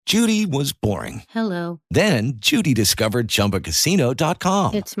Judy was boring. Hello. Then Judy discovered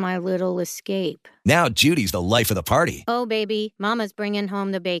ChumbaCasino.com. It's my little escape. Now Judy's the life of the party. Oh, baby, mama's bringing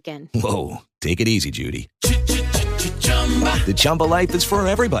home the bacon. Whoa, take it easy, Judy. The Chumba life is for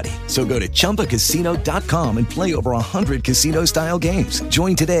everybody. So go to ChumbaCasino.com and play over 100 casino-style games.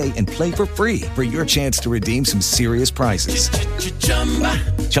 Join today and play for free for your chance to redeem some serious prizes.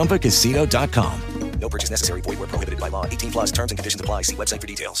 ChumbaCasino.com. No purchase necessary. Void where prohibited by law. 18 plus terms and conditions apply. See website for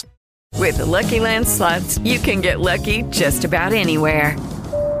details. With the Lucky Land Slots, you can get lucky just about anywhere.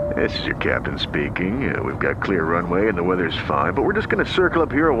 This is your captain speaking. We've got clear runway and the weather's fine, but we're just going to circle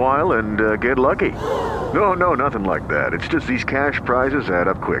up here a while and get lucky. No, nothing like that. It's just these cash prizes add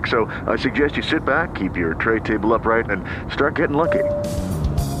up quick. So I suggest you sit back, keep your tray table upright, and start getting lucky.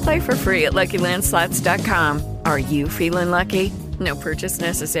 Play for free at LuckyLandSlots.com. Are you feeling lucky? No purchase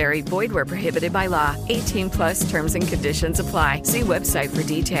necessary. Void where prohibited by law. 18 plus terms and conditions apply. See website for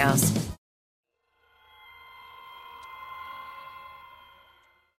details.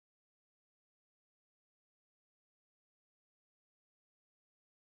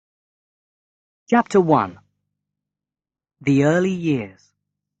 Chapter 1. The Early Years.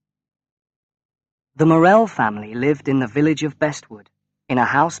 The Morell family lived in the village of Bestwood, in a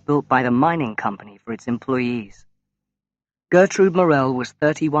house built by the mining company for its employees. Gertrude Morell was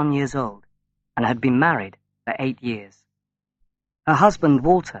 31 years old and had been married for 8 years. Her husband,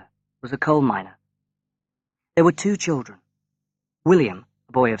 Walter, was a coal miner. There were 2 children, William,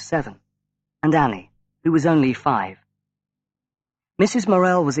 a boy of 7, and Annie, who was only 5. Mrs.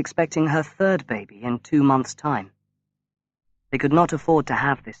 Morell was expecting her 3rd baby in 2 months' time. They could not afford to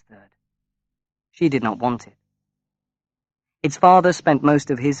have this 3rd. She did not want it. Its father spent most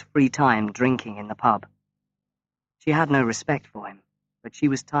of his free time drinking in the pub. She had no respect for him, but she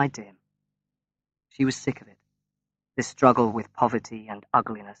was tied to him. She was sick of it, this struggle with poverty and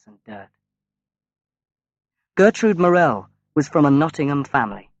ugliness and dirt. Gertrude Morell was from a Nottingham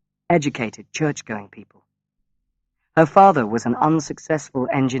family, educated, church-going people. Her father was an unsuccessful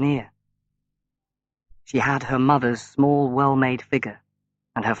engineer. She had her mother's small, well-made figure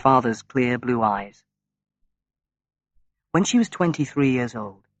and her father's clear blue eyes. When she was 23 years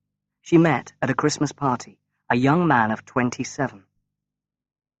old, she met at a Christmas party a young man of 27.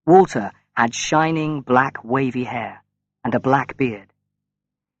 Walter had shining, black, wavy hair and a black beard.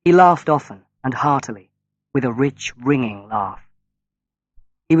 He laughed often and heartily, with a rich, ringing laugh.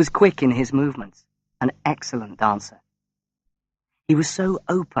 He was quick in his movements, an excellent dancer. He was so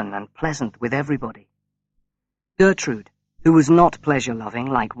open and pleasant with everybody. Gertrude, who was not pleasure-loving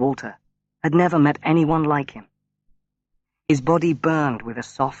like Walter, had never met anyone like him. His body burned with a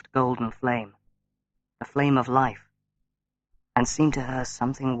soft golden flame, the flame of life, and seemed to her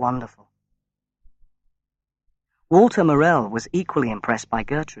something wonderful. Walter Morell was equally impressed by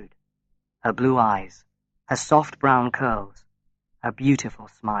Gertrude, her blue eyes, her soft brown curls, her beautiful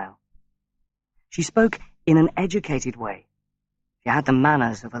smile. She spoke in an educated way. She had the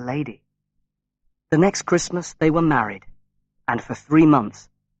manners of a lady. The next Christmas they were married, and for 3 months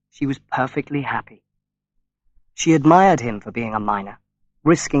she was perfectly happy. She admired him for being a miner,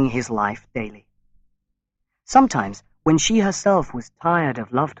 risking his life daily. Sometimes, when she herself was tired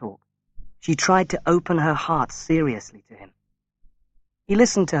of love talk, she tried to open her heart seriously to him. He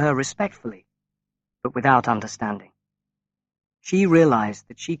listened to her respectfully, but without understanding. She realized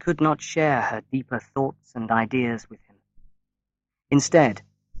that she could not share her deeper thoughts and ideas with him. Instead,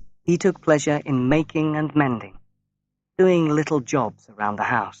 he took pleasure in making and mending, doing little jobs around the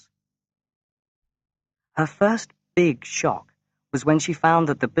house. Her first big shock was when she found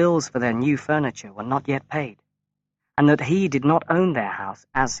that the bills for their new furniture were not yet paid, and that he did not own their house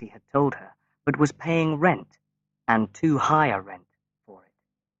as he had told her, but was paying rent, and too high a rent, for it.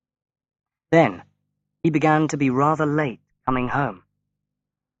 Then he began to be rather late coming home.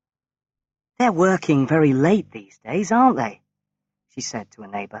 "They're working very late these days, aren't they?" she said to a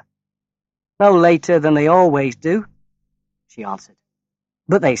neighbor. "No later than they always do," she answered.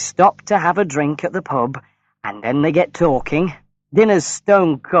 "But they stop to have a drink at the pub, and then they get talking. Dinner's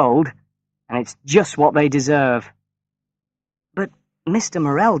stone cold, and it's just what they deserve." "But Mr.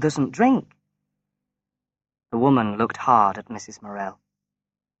 Morell doesn't drink." The woman looked hard at Mrs. Morell,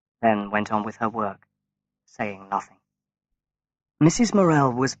 then went on with her work, saying nothing. Mrs.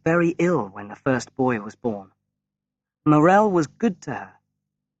 Morell was very ill when the first boy was born. Morell was good to her,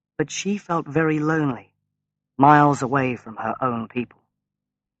 but she felt very lonely, miles away from her own people.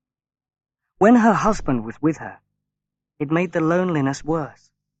 When her husband was with her, it made the loneliness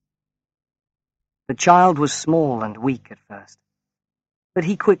worse. The child was small and weak at first, but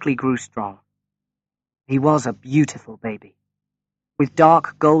he quickly grew strong. He was a beautiful baby, with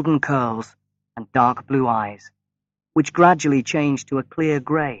dark golden curls and dark blue eyes, which gradually changed to a clear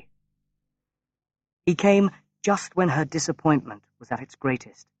grey. He came just when her disappointment was at its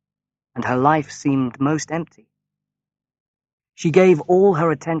greatest, and her life seemed most empty. She gave all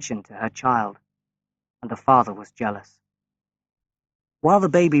her attention to her child, and the father was jealous. While the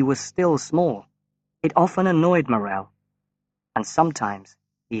baby was still small, it often annoyed Morel, and sometimes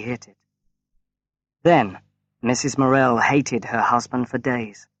he hit it. Then Mrs. Morel hated her husband for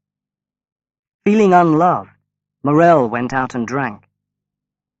days. Feeling unloved, Morel went out and drank.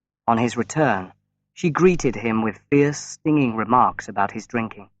 On his return, she greeted him with fierce, stinging remarks about his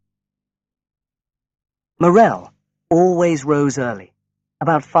drinking. Morel always rose early,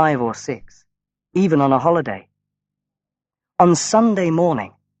 about 5 or 6, even on a holiday. On Sunday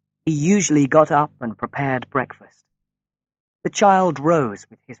morning, he usually got up and prepared breakfast. The child rose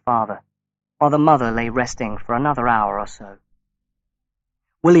with his father, while the mother lay resting for another hour or so.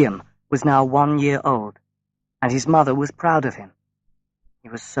 William was now 1 year old, and his mother was proud of him. He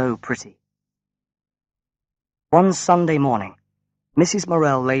was so pretty. One Sunday morning, Mrs.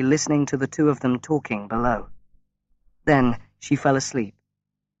 Morel lay listening to the two of them talking below. Then she fell asleep.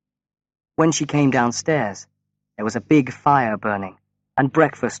 When she came downstairs, there was a big fire burning, and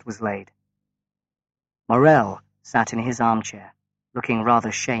breakfast was laid. Morel sat in his armchair, looking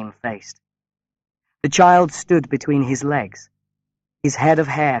rather shamefaced. The child stood between his legs, his head of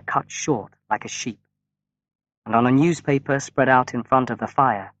hair cut short like a sheep, and on a newspaper spread out in front of the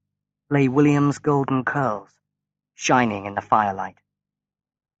fire lay William's golden curls, shining in the firelight.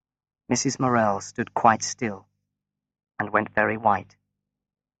 Mrs. Morel stood quite still and went very white.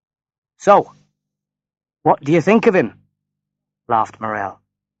 "So, what do you think of him?" laughed Morel,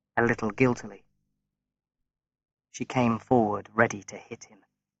 a little guiltily. She came forward, ready to hit him.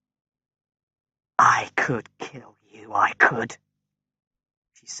 "I could kill you, I could,"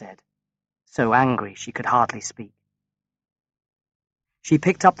 she said, so angry she could hardly speak. She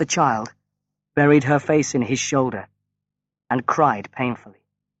picked up the child, buried her face in his shoulder, and cried painfully.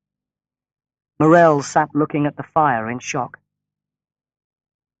 Morel sat looking at the fire in shock.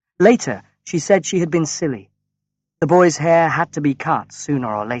 Later, she said she had been silly. The boy's hair had to be cut sooner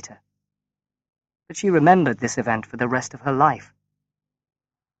or later. But she remembered this event for the rest of her life.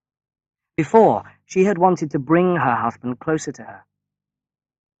 Before, she had wanted to bring her husband closer to her.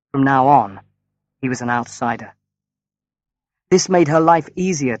 From now on, he was an outsider. This made her life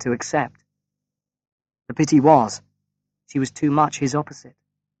easier to accept. The pity was, she was too much his opposite.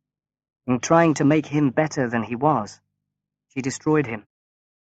 In trying to make him better than he was, she destroyed him.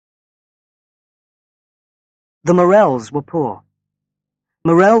 The Morels were poor.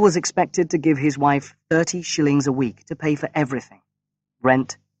 Morel was expected to give his wife 30 shillings a week to pay for everything: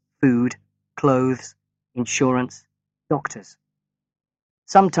 rent, food, clothes, insurance, doctors.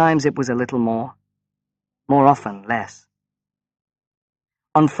 Sometimes it was a little more often less.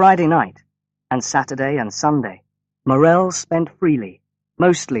 On Friday night, and Saturday and Sunday, Morel spent freely,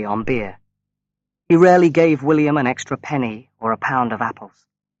 mostly on beer. He rarely gave William an extra penny or a pound of apples.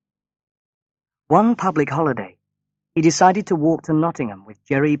 One public holiday, he decided to walk to Nottingham with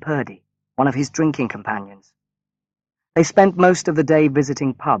Jerry Purdy, one of his drinking companions. They spent most of the day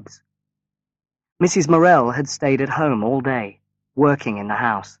visiting pubs. Mrs. Morel had stayed at home all day, working in the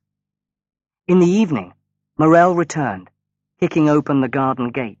house. In the evening, Morel returned, kicking open the garden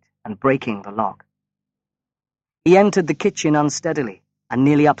gate and breaking the lock. He entered the kitchen unsteadily and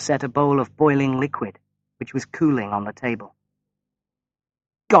nearly upset a bowl of boiling liquid, which was cooling on the table.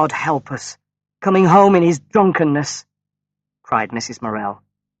 "God help us! Coming home in his drunkenness!" cried Mrs. Morel.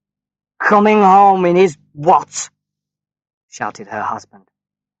 "Coming home in his what?" shouted her husband,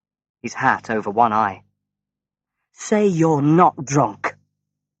 his hat over one eye. "Say you're not drunk,"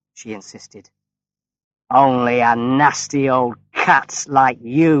 she insisted. "Only a nasty old cat like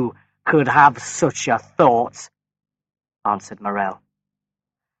you could have such a thought," answered Morel.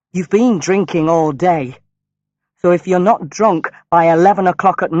 "You've been drinking all day, so if you're not drunk by 11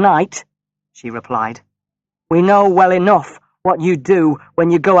 o'clock at night," she replied, "we know well enough what you do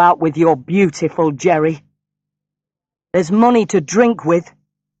when you go out with your beautiful Jerry. There's money to drink with,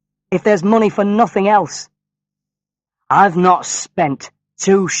 if there's money for nothing else. I've not spent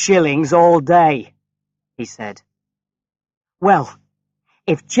 2 shillings all day," he said. "Well,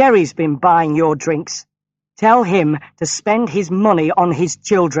 if Jerry's been buying your drinks, tell him to spend his money on his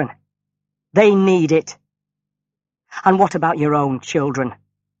children. They need it. And what about your own children?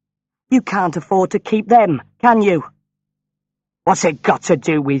 You can't afford to keep them, can you?" "What's it got to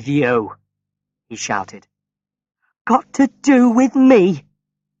do with you?" he shouted. "Got to do with me?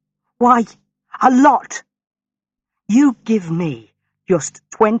 Why, a lot. You give me just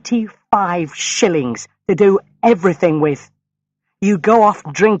 25 shillings to do everything with. You go off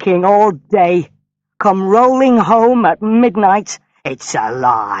drinking all day, come rolling home at midnight. It's a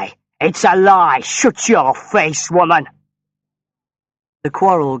lie. It's a lie. Shut your face, woman. The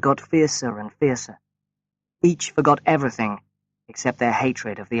quarrel got fiercer and fiercer. Each forgot everything except their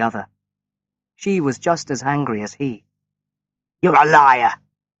hatred of the other. She was just as angry as he. You're a liar,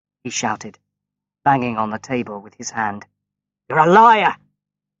 he shouted, banging on the table with his hand. You're a liar!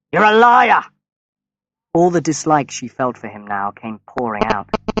 You're a liar! All the dislike she felt for him now came pouring out.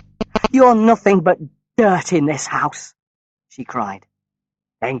 You're nothing but dirt in this house, she cried.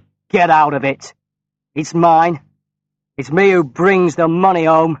 Then get out of it. It's mine. It's me who brings the money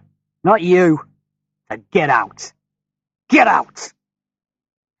home, not you. So get out. Get out!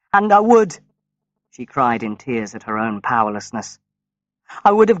 And I would, she cried in tears at her own powerlessness.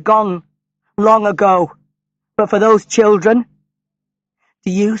 I would have gone long ago, but for those children. Do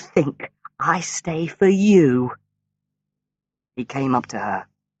you think I stay for you? He came up to her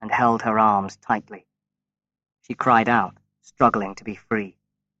and held her arms tightly. She cried out, struggling to be free.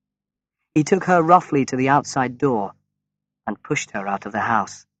 He took her roughly to the outside door and pushed her out of the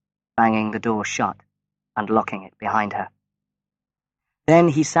house, banging the door shut and locking it behind her. Then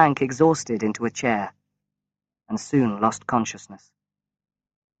he sank exhausted into a chair and soon lost consciousness.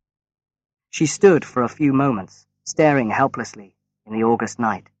 She stood for a few moments, staring helplessly in the August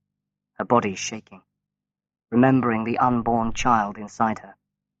night, her body shaking, remembering the unborn child inside her.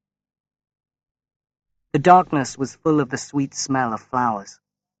 The darkness was full of the sweet smell of flowers.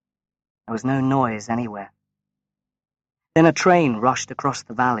 There was no noise anywhere. Then a train rushed across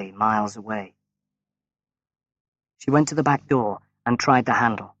the valley miles away. She went to the back door and tried the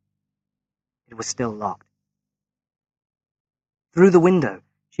handle. It was still locked. Through the window,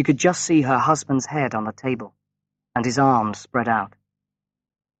 she could just see her husband's head on the table and his arms spread out.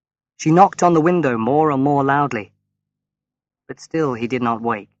 She knocked on the window more and more loudly, but still he did not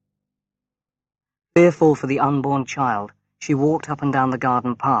wake. Fearful for the unborn child, she walked up and down the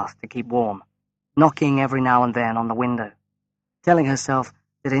garden path to keep warm, knocking every now and then on the window, telling herself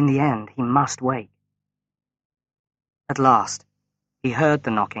that in the end he must wake. At last, he heard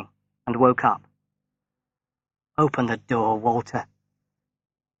the knocking and woke up. Open the door, Walter,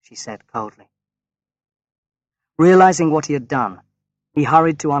 she said coldly. Realizing what he had done, he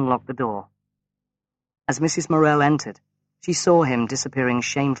hurried to unlock the door. As Mrs. Morell entered, she saw him disappearing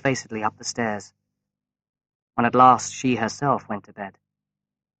shamefacedly up the stairs. When at last she herself went to bed,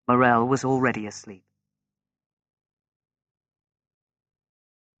 Morell was already asleep.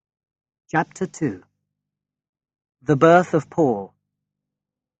 Chapter 2. The Birth of Paul.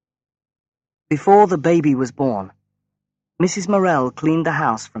 Before the baby was born, Mrs. Morell cleaned the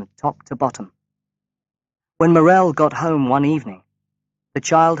house from top to bottom. When Morell got home one evening, the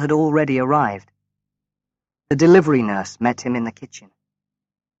child had already arrived. The delivery nurse met him in the kitchen.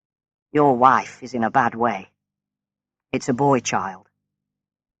 Your wife is in a bad way. It's a boy child.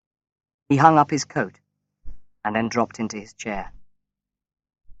 He hung up his coat and then dropped into his chair.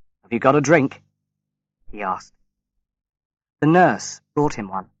 Have you got a drink? He asked. The nurse brought him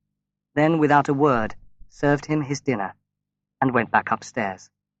one, then without a word served him his dinner and went back upstairs.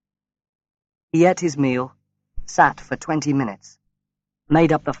 He ate his meal, sat for 20 minutes,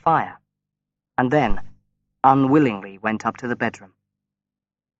 made up the fire, and then, unwillingly, went up to the bedroom.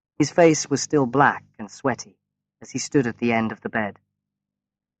 His face was still black and sweaty as he stood at the end of the bed.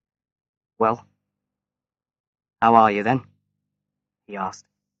 Well, how are you then? He asked.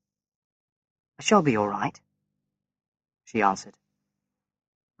 I shall be all right, she answered.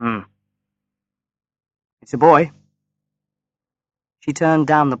 It's a boy. She turned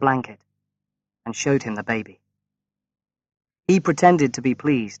down the blanket and showed him the baby. He pretended to be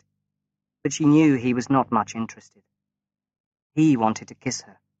pleased, but she knew he was not much interested. He wanted to kiss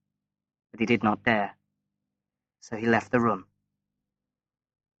her, but he did not dare, so he left the room.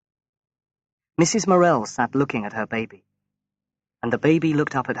 Mrs. Morell sat looking at her baby, and the baby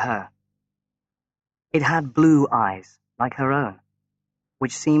looked up at her. It had blue eyes, like her own,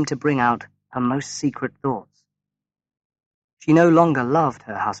 which seemed to bring out her most secret thoughts. She no longer loved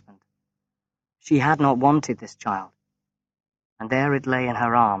her husband. She had not wanted this child, and there it lay in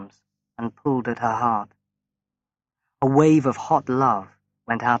her arms and pulled at her heart. A wave of hot love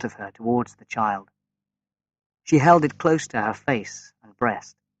went out of her towards the child. She held it close to her face and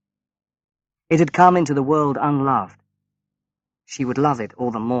breast. It had come into the world unloved. She would love it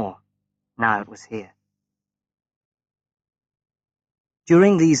all the more, now it was here.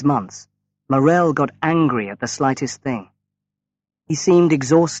 During these months, Morell got angry at the slightest thing. He seemed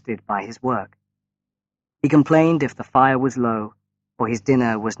exhausted by his work. He complained if the fire was low, for his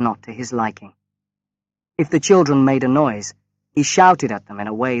dinner was not to his liking. If the children made a noise, he shouted at them in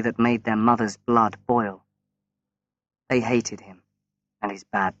a way that made their mother's blood boil. They hated him and his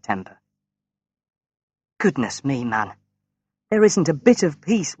bad temper. "Goodness me, man, there isn't a bit of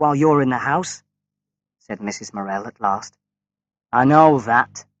peace while you're in the house," said Mrs. Morell at last. "I know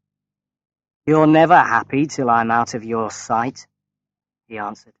that. You're never happy till I'm out of your sight," he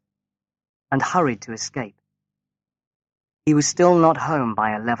answered, and hurried to escape. He was still not home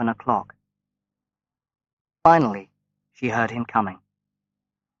by 11 o'clock. Finally, she heard him coming.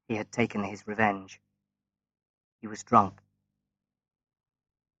 He had taken his revenge. He was drunk.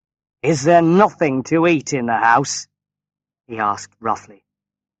 "Is there nothing to eat in the house?" he asked roughly.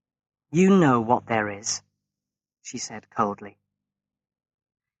 "You know what there is," she said coldly.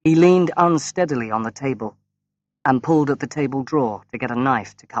 He leaned unsteadily on the table and pulled at the table drawer to get a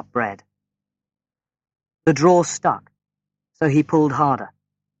knife to cut bread. The drawer stuck, so he pulled harder.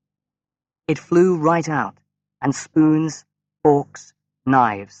 It flew right out, and spoons, forks,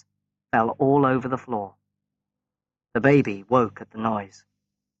 knives fell all over the floor. The baby woke at the noise.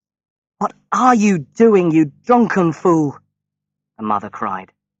 "What are you doing, you drunken fool?" the mother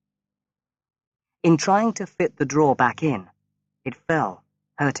cried. In trying to fit the drawer back in, it fell,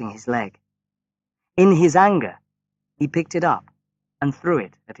 hurting his leg. In his anger, he picked it up and threw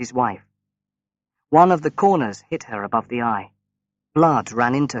it at his wife. One of the corners hit her above the eye. Blood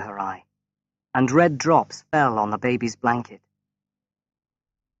ran into her eye, and red drops fell on the baby's blanket.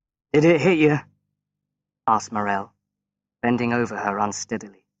 "Did it hit you?" asked Morell, bending over her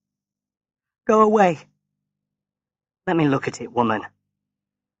unsteadily. "Go away. Let me look at it, woman."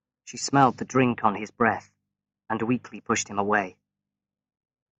 She smelled the drink on his breath and weakly pushed him away.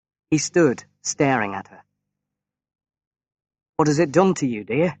 He stood, staring at her. "What has it done to you,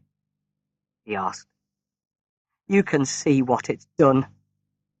 dear?" he asked. "You can see what it's done,"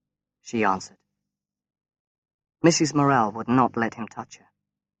 she answered. Mrs. Morell would not let him touch her.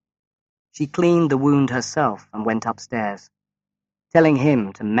 She cleaned the wound herself and went upstairs, telling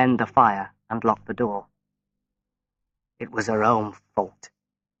him to mend the fire and lock the door. It was her own fault,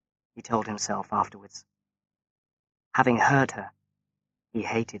 he told himself afterwards. Having hurt her, he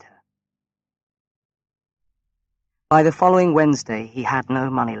hated her. By the following Wednesday, he had no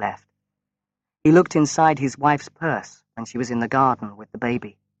money left. He looked inside his wife's purse when she was in the garden with the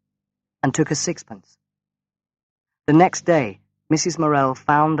baby, and took a sixpence. The next day, Mrs. Morell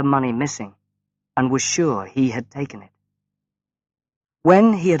found the money missing, and was sure he had taken it.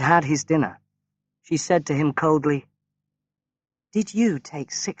 When he had had his dinner, she said to him coldly, "Did you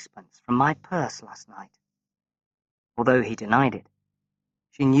take sixpence from my purse last night?" Although he denied it,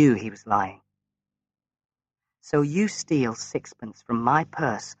 she knew he was lying. "So you steal sixpence from my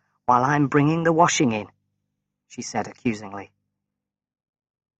purse while I'm bringing the washing in," she said accusingly.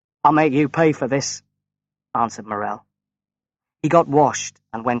 "I'll make you pay for this," answered Morell. He got washed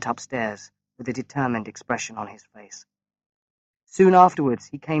and went upstairs with a determined expression on his face. Soon afterwards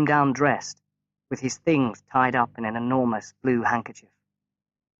he came down dressed, with his things tied up in an enormous blue handkerchief.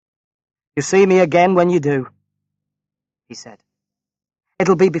 "You see me again when you do," he said.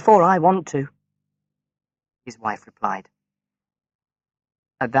 "It'll be before I want to," his wife replied.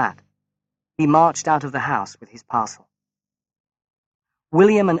 At that, he marched out of the house with his parcel.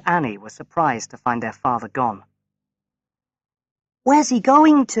 William and Annie were surprised to find their father gone. "Where's he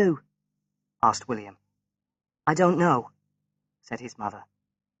going to?" asked William. "I don't know," said his mother.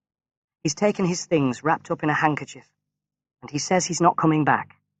 "He's taken his things wrapped up in a handkerchief, and he says he's not coming back."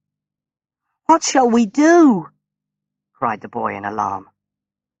 "What shall we do?" cried the boy in alarm.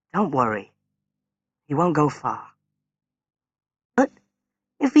 "Don't worry. He won't go far." "But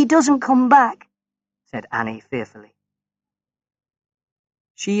if he doesn't come back," said Annie fearfully.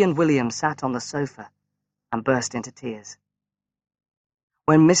 She and William sat on the sofa and burst into tears.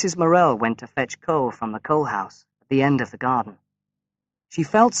 When Mrs. Morell went to fetch coal from the coal house at the end of the garden, she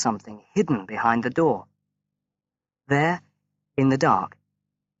felt something hidden behind the door. There, in the dark,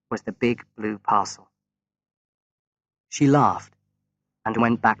 was the big blue parcel. She laughed and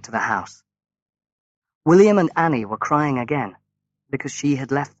went back to the house. William and Annie were crying again because she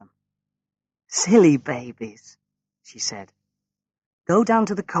had left them. "Silly babies," she said. "Go down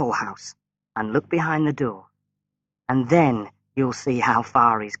to the coal house and look behind the door, and then you'll see how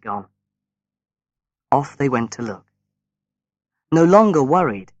far he's gone." Off they went to look. No longer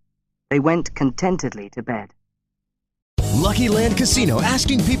worried, they went contentedly to bed. Lucky Land Casino,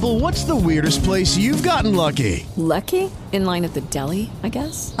 asking people, what's the weirdest place you've gotten lucky? Lucky? In line at the deli, I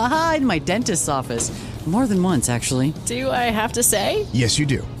guess? Aha, in my dentist's office. More than once, actually. Do I have to say? Yes, you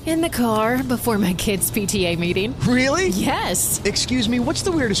do. In the car before my kids' PTA meeting. Really? Yes. Excuse me, what's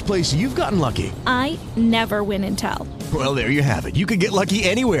the weirdest place you've gotten lucky? I never win and tell. Well, there you have it. You can get lucky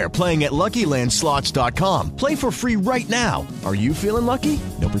anywhere, playing at LuckyLandSlots.com. Play for free right now. Are you feeling lucky?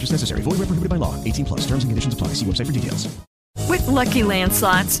 No purchase necessary. Void where prohibited by law. 18 plus. Terms and conditions apply. See website for details. With Lucky Land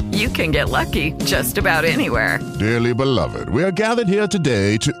Slots, you can get lucky just about anywhere. Dearly beloved, we are gathered here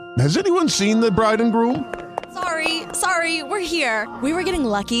today to... Has anyone seen the bride and groom? Sorry, we're here. We were getting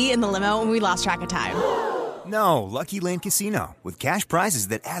lucky in the limo and we lost track of time. No, Lucky Land Casino, with cash prizes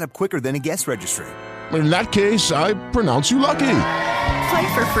that add up quicker than a guest registry. In that case, I pronounce you lucky.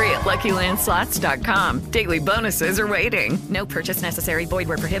 Play for free at LuckyLandSlots.com. Daily bonuses are waiting. No purchase necessary. Void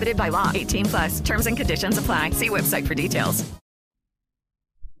where prohibited by law. 18 plus. Terms and conditions apply. See website for details.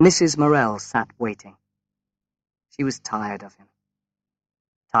 Mrs. Morell sat waiting. She was tired of him.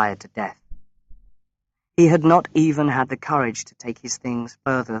 Tired to death. He had not even had the courage to take his things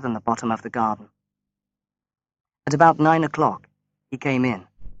further than the bottom of the garden. At about 9 o'clock, he came in,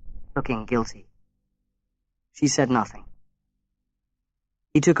 looking guilty. She said nothing.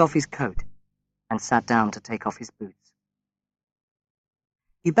 He took off his coat and sat down to take off his boots.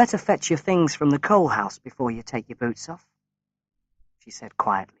 "You better fetch your things from the coal house before you take your boots off," she said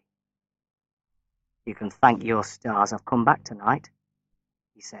quietly. "You can thank your stars I've come back tonight,"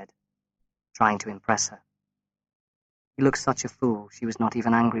 he said, trying to impress her. He looked such a fool she was not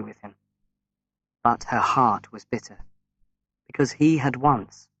even angry with him. But her heart was bitter, because he had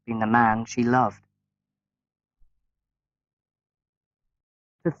once been the man she loved.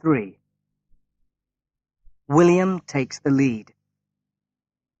 To 3. William takes the lead.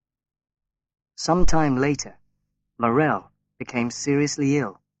 Some time later, Morell became seriously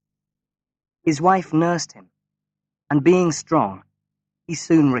ill. His wife nursed him, and being strong, he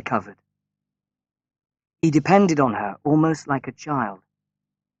soon recovered. He depended on her almost like a child,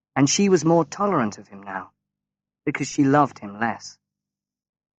 and she was more tolerant of him now, because she loved him less.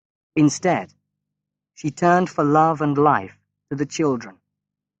 Instead, she turned for love and life to the children,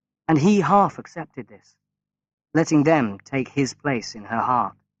 and he half accepted this, letting them take his place in her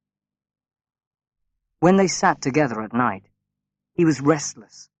heart. When they sat together at night, he was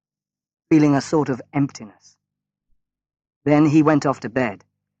restless, feeling a sort of emptiness. Then he went off to bed,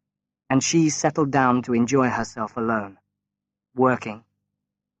 and she settled down to enjoy herself alone, working,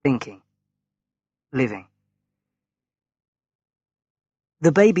 thinking, living.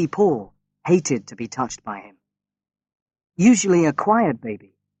 The baby Paul hated to be touched by him. Usually a quiet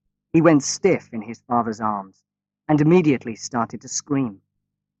baby, he went stiff in his father's arms and immediately started to scream.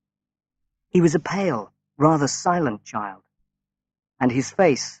 He was a pale, rather silent child, and his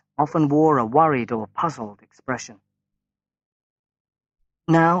face often wore a worried or puzzled expression.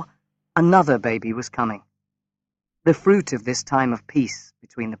 Now, another baby was coming, the fruit of this time of peace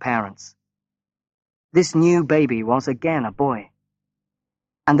between the parents. This new baby was again a boy,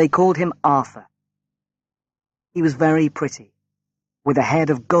 and they called him Arthur. He was very pretty, with a head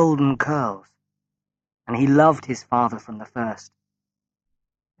of golden curls, and he loved his father from the first.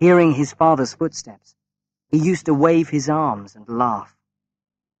 Hearing his father's footsteps, he used to wave his arms and laugh.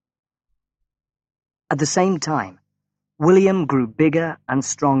 At the same time, William grew bigger and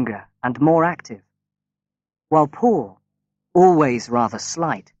stronger and more active, while Paul, always rather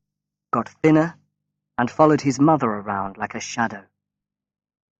slight, got thinner and followed his mother around like a shadow.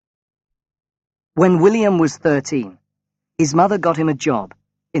 When William was 13, his mother got him a job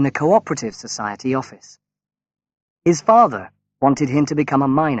in the Cooperative Society office. His father wanted him to become a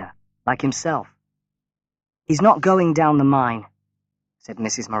miner, like himself. "He's not going down the mine," said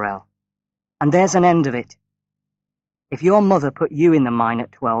Mrs. Morell, "and there's an end of it. If your mother put you in the mine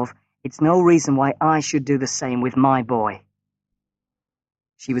at 12, it's no reason why I should do the same with my boy."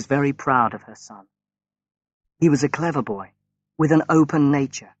 She was very proud of her son. He was a clever boy, with an open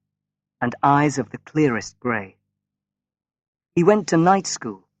nature, and eyes of the clearest grey. He went to night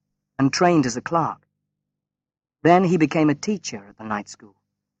school and trained as a clerk. Then he became a teacher at the night school.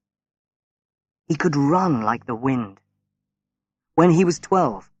 He could run like the wind. When he was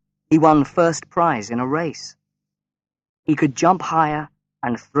 12, he won first prize in a race. He could jump higher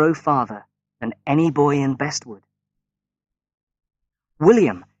and throw farther than any boy in Bestwood.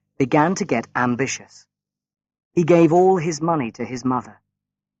 William began to get ambitious. He gave all his money to his mother.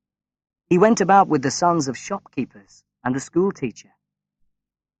 He went about with the sons of shopkeepers and the school teacher.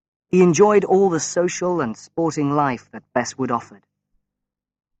 He enjoyed all the social and sporting life that Bestwood offered.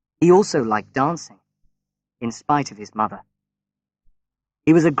 He also liked dancing, in spite of his mother.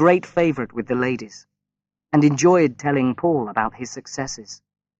 He was a great favorite with the ladies, and enjoyed telling Paul about his successes.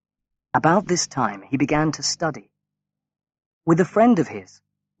 About this time, he began to study. With a friend of his,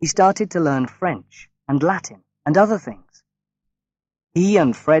 he started to learn French and Latin and other things. He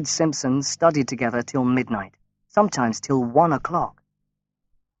and Fred Simpson studied together till midnight, sometimes till 1 o'clock.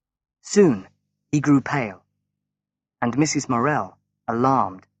 Soon, he grew pale, and Mrs. Morell,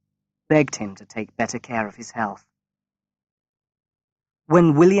 alarmed, begged him to take better care of his health.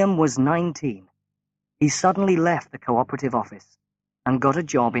 When William was 19, he suddenly left the cooperative office and got a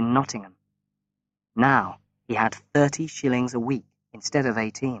job in Nottingham. Now he had 30 shillings a week instead of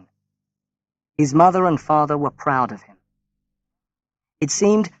 18. His mother and father were proud of him. It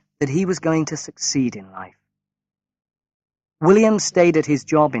seemed that he was going to succeed in life. William stayed at his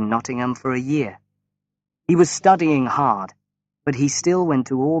job in Nottingham for a year. He was studying hard, but he still went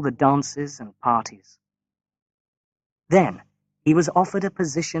to all the dances and parties. Then he was offered a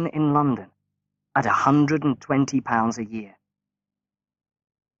position in London at £120 a year.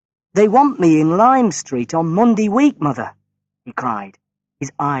 "They want me in Lime Street on Monday week, Mother," he cried,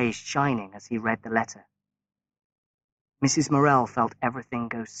 his eyes shining as he read the letter. Mrs. Morell felt everything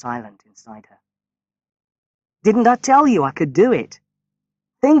go silent inside her. "Didn't I tell you I could do it?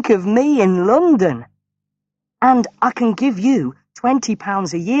 Think of me in London! And I can give you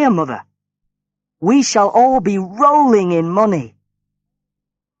 £20 a year, Mother. We shall all be rolling in money."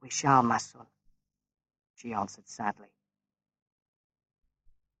 "We shall, my son," she answered sadly.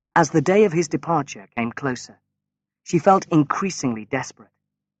 As the day of his departure came closer, she felt increasingly desperate.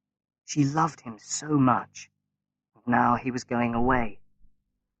 She loved him so much, and now he was going away.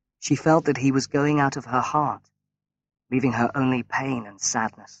 She felt that he was going out of her heart, leaving her only pain and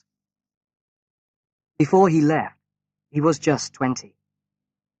sadness. Before he left, he was just 20.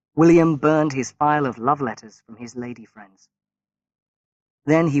 William burned his file of love letters from his lady friends.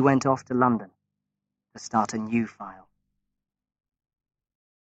 Then he went off to London to start a new file.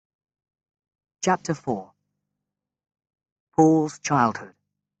 Chapter 4. Paul's Childhood.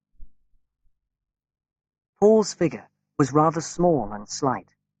 Paul's figure was rather small and slight,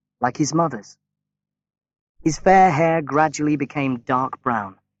 like his mother's. His fair hair gradually became dark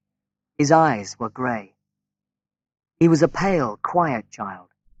brown. His eyes were grey. He was a pale, quiet child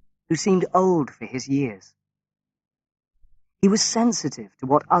who seemed old for his years. He was sensitive to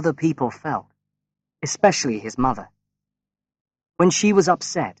what other people felt, especially his mother. When she was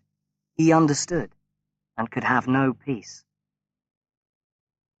upset, he understood and could have no peace.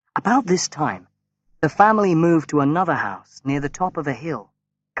 About this time, the family moved to another house near the top of a hill,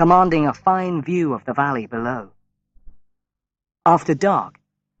 commanding a fine view of the valley below. After dark,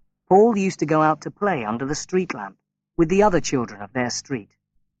 Paul used to go out to play under the street lamp with the other children of their street.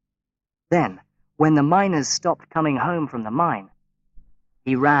 Then, when the miners stopped coming home from the mine,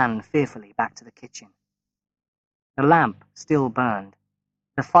 he ran fearfully back to the kitchen. The lamp still burned.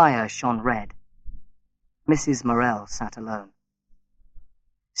 The fire shone red. Mrs. Morell sat alone.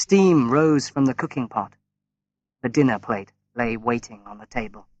 Steam rose from the cooking pot. The dinner plate lay waiting on the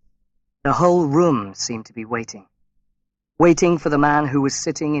table. The whole room seemed to be waiting for the man who was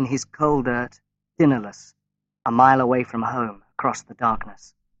sitting in his coal dirt, dinnerless, a mile away from home across the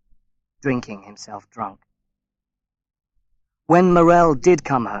darkness, drinking himself drunk. When Morell did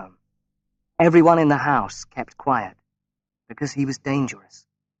come home, everyone in the house kept quiet, because he was dangerous.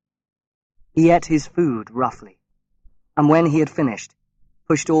 He ate his food roughly, and when he had finished,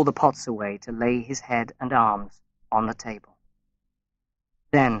 pushed all the pots away to lay his head and arms on the table.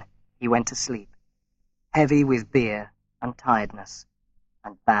 Then he went to sleep, heavy with beer and tiredness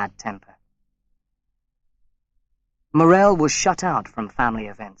and bad temper. Morell was shut out from family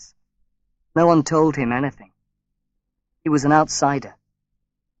events. No one told him anything. He was an outsider.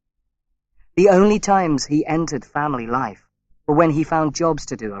 The only times he entered family life were when he found jobs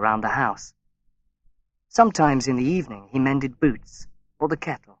to do around the house. Sometimes in the evening he mended boots, or the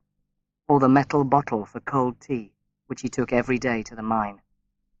kettle, or the metal bottle for cold tea, which he took every day to the mine.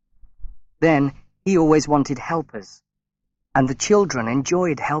 Then he always wanted helpers, and the children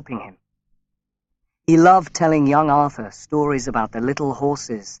enjoyed helping him. He loved telling young Arthur stories about the little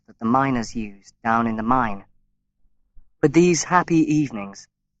horses that the miners used down in the mine. But these happy evenings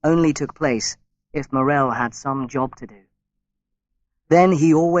only took place if Morell had some job to do. Then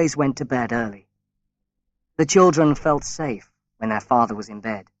he always went to bed early. The children felt safe when their father was in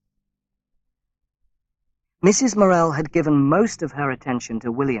bed. Mrs. Morell had given most of her attention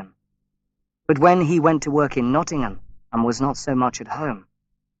to William, but when he went to work in Nottingham and was not so much at home,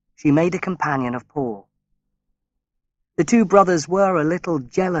 she made a companion of Paul. The two brothers were a little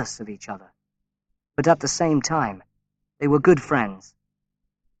jealous of each other, but at the same time, they were good friends.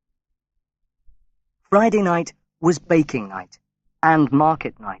 Friday night was baking night and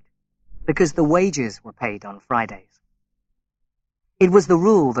market night, because the wages were paid on Fridays. It was the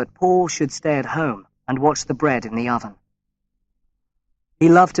rule that Paul should stay at home and watch the bread in the oven. He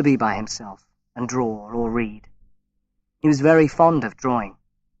loved to be by himself and draw or read. He was very fond of drawing.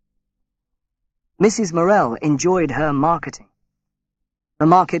 Mrs. Morell enjoyed her marketing. The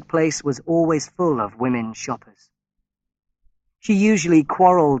marketplace was always full of women shoppers. She usually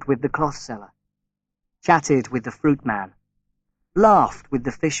quarrelled with the cloth seller, chatted with the fruit man, laughed with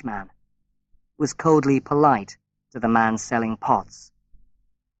the fish man, was coldly polite to the man selling pots.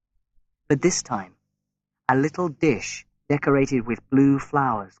 But this time, a little dish decorated with blue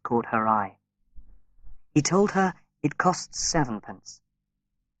flowers caught her eye. He told her it cost 7p.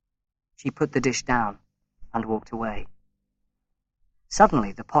 She put the dish down and walked away.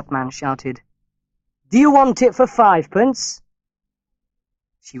 Suddenly the potman shouted, "Do you want it for 5p?"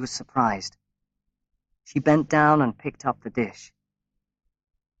 She was surprised. She bent down and picked up the dish.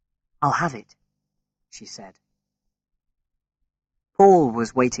 "I'll have it," she said. Paul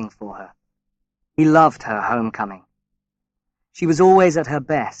was waiting for her. He loved her homecoming. She was always at her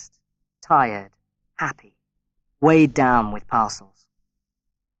best, tired, happy, weighed down with parcels.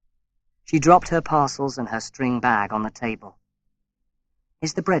 She dropped her parcels and her string bag on the table.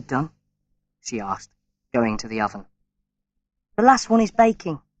 "Is the bread done?" she asked, going to the oven. "The last one is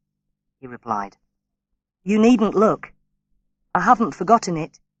baking," he replied. "You needn't look. I haven't forgotten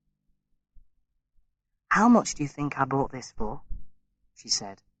it." "How much do you think I bought this for?" she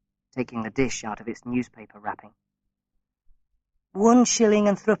said, taking the dish out of its newspaper wrapping. 1 shilling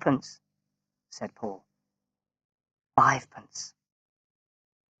and 3p, said Paul. 5p.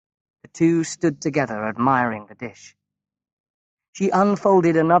 The two stood together admiring the dish. She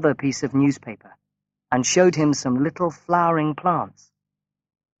unfolded another piece of newspaper and showed him some little flowering plants.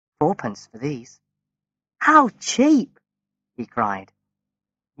 4p for these. How cheap! He cried.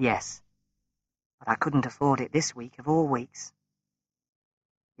 Yes, but I couldn't afford it this week of all weeks.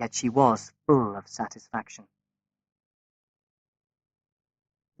 Yet she was full of satisfaction.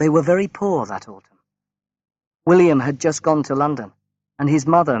 They were very poor that autumn. William had just gone to London, and his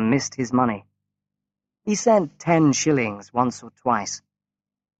mother missed his money. He sent 10 shillings once or twice,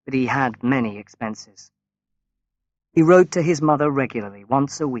 but he had many expenses. He wrote to his mother regularly,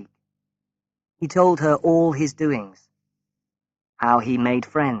 once a week. He told her all his doings, how he made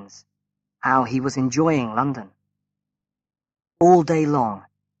friends, how he was enjoying London. All day long,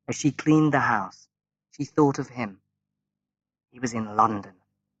 as she cleaned the house, she thought of him. He was in London.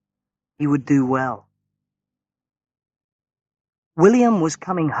 He would do well. William was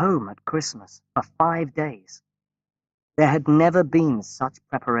coming home at Christmas for 5 days. There had never been such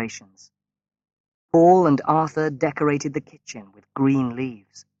preparations. Paul and Arthur decorated the kitchen with green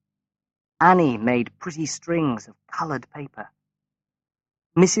leaves. Annie made pretty strings of coloured paper.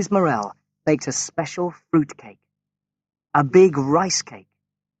 Mrs. Morell baked a special fruit cake, a big rice cake,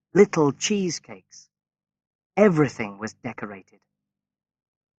 little cheesecakes. Everything was decorated.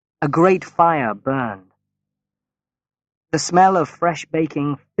 A great fire burned. The smell of fresh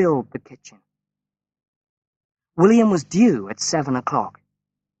baking filled the kitchen. William was due at 7 o'clock,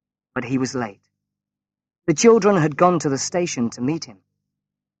 but he was late. The children had gone to the station to meet him.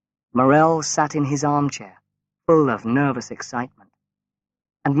 Morell sat in his armchair, full of nervous excitement,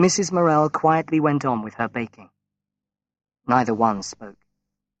 and Mrs. Morell quietly went on with her baking. Neither one spoke.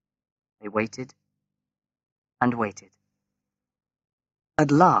 They waited and waited.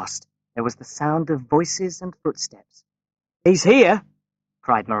 At last, there was the sound of voices and footsteps. "He's here!"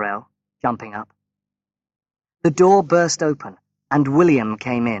 cried Morell, jumping up. The door burst open, and William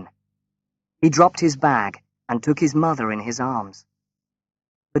came in. He dropped his bag and took his mother in his arms.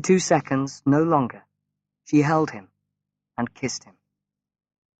 For 2 seconds, no longer, she held him and kissed him.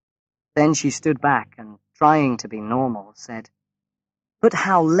 Then she stood back and, trying to be normal, said, "But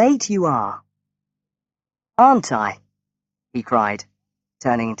how late you are!" "Aren't I?" he cried,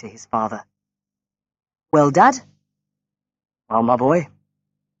 turning to his father. "Well, Dad?" "Well, my boy?"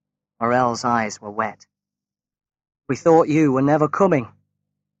 Morell's eyes were wet. "We thought you were never coming."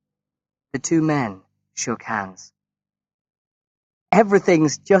 The two men shook hands.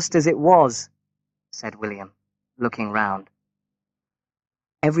 "Everything's just as it was," said William, looking round.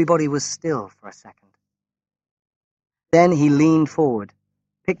 Everybody was still for a second. Then he leaned forward,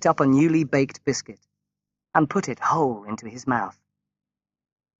 picked up a newly baked biscuit, and put it whole into his mouth.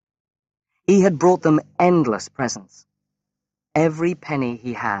 He had brought them endless presents. Every penny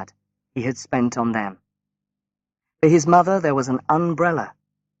he had spent on them. For his mother there was an umbrella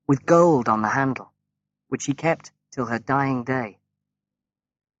with gold on the handle, which she kept till her dying day.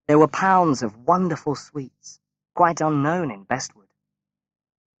 There were pounds of wonderful sweets, quite unknown in Bestwood.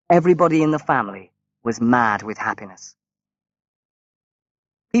 Everybody in the family was mad with happiness.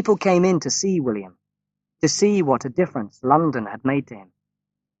 People came in to see William, to see what a difference London had made to him.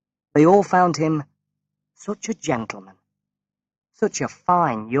 They all found him such a gentleman, such a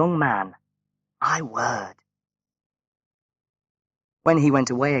fine young man. My word. When he went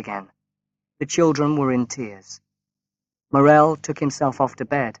away again, the children were in tears. Morell took himself off to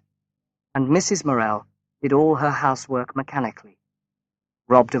bed, and Mrs. Morell did all her housework mechanically,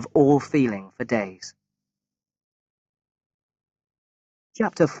 robbed of all feeling for days.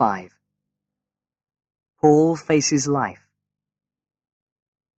 Chapter 5. Paul Faces Life.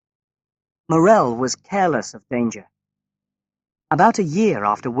 Morell was careless of danger. About a year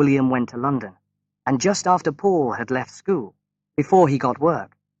after William went to London, and just after Paul had left school, before he got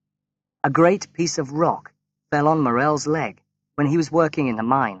work, a great piece of rock fell on Morell's leg when he was working in the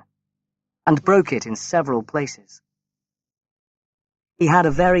mine, and broke it in several places. He had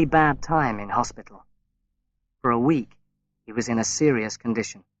a very bad time in hospital. For a week, he was in a serious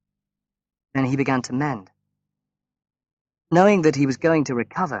condition. Then he began to mend. Knowing that he was going to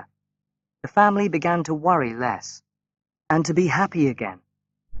recover, the family began to worry less, and to be happy again.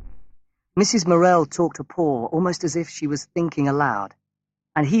 Mrs. Morell talked to Paul almost as if she was thinking aloud,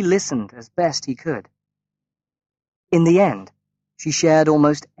 and he listened as best he could. In the end, she shared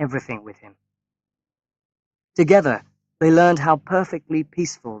almost everything with him. Together, they learned how perfectly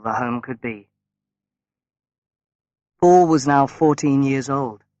peaceful the home could be. Paul was now 14 years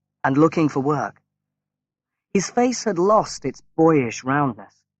old, and looking for work. His face had lost its boyish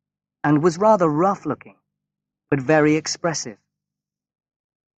roundness, and was rather rough-looking, but very expressive.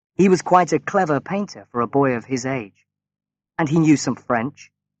 He was quite a clever painter for a boy of his age, and he knew some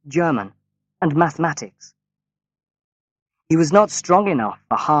French, German, and mathematics. He was not strong enough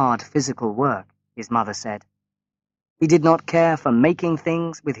for hard physical work, his mother said. He did not care for making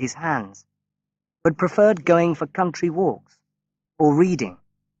things with his hands, but preferred going for country walks, or reading,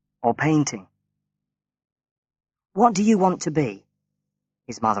 or painting. "What do you want to be?"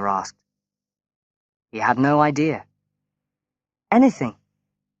 his mother asked. He had no idea. "Anything."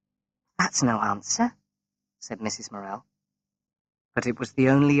 "That's no answer," said Mrs. Morell. But it was the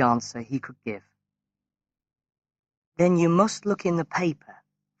only answer he could give. "Then you must look in the paper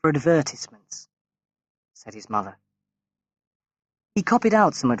for advertisements," said his mother. He copied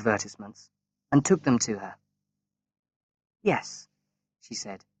out some advertisements and took them to her. "Yes," she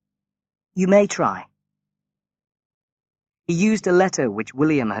said, "you may try." He used a letter which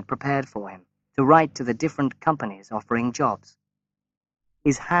William had prepared for him to write to the different companies offering jobs.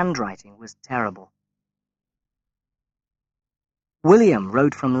 His handwriting was terrible. William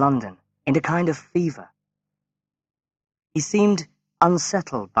wrote from London in a kind of fever. He seemed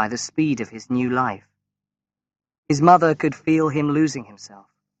unsettled by the speed of his new life. His mother could feel him losing himself.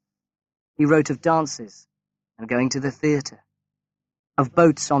 He wrote of dances and going to the theatre, of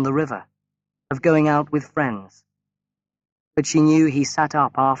boats on the river, of going out with friends. But she knew he sat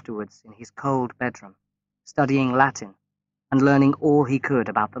up afterwards in his cold bedroom, studying Latin and learning all he could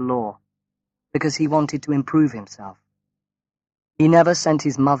about the law, because he wanted to improve himself. He never sent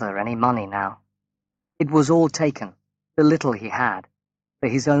his mother any money now. It was all taken, the little he had, for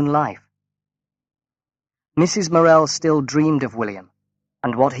his own life. Mrs. Morell still dreamed of William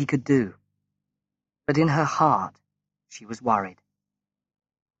and what he could do, but in her heart she was worried.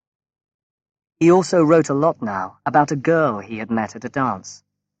 He also wrote a lot now about a girl he had met at a dance,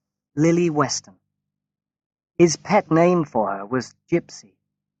 Lily Weston. His pet name for her was Gypsy.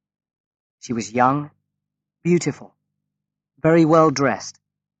 She was young, beautiful, very well dressed,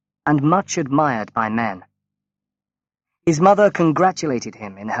 and much admired by men. His mother congratulated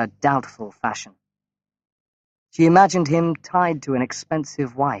him in her doubtful fashion. She imagined him tied to an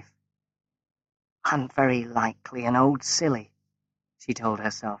expensive wife. "I'm very likely an old silly," she told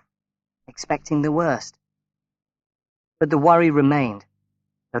herself, expecting the worst. But the worry remained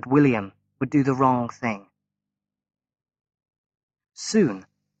that William would do the wrong thing. Soon,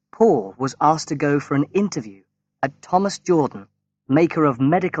 Paul was asked to go for an interview at Thomas Jordan, maker of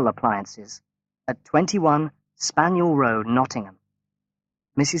medical appliances, at 21 Spaniel Road, Nottingham.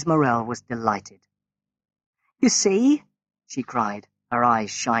 Mrs. Morell was delighted. "You see," she cried, her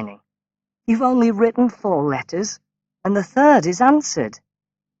eyes shining, "you've only written 4 letters, and the 3rd is answered.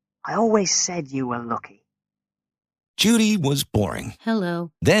 I always said you were lucky." Judy was boring.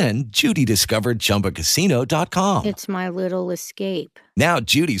 Hello. Then Judy discovered ChumbaCasino.com. It's my little escape. Now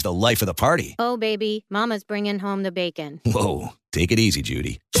Judy's the life of the party. Oh, baby, mama's bringing home the bacon. Whoa, take it easy,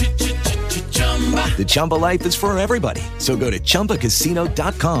 Judy. The Chumba life is for everybody. So go to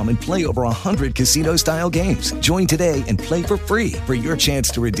ChumbaCasino.com and play over 100 casino-style games. Join today and play for free for your chance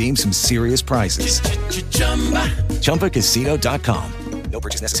to redeem some serious prizes. ChumbaCasino.com. No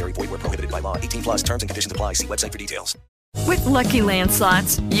purchase necessary. Void where prohibited by law. 18 plus terms and conditions apply. See website for details. With Lucky Land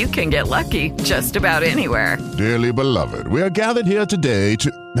Slots, you can get lucky just about anywhere. Dearly beloved, we are gathered here today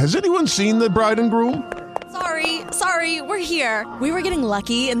to... Has anyone seen the bride and groom? Sorry, we're here. We were getting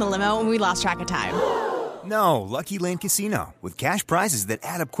lucky in the limo and we lost track of time. No, Lucky Land Casino, with cash prizes that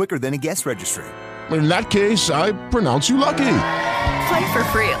add up quicker than a guest registry. In that case, I pronounce you lucky. Play for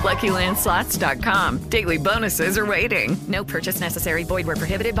free at LuckyLandSlots.com. Daily bonuses are waiting. No purchase necessary. Void where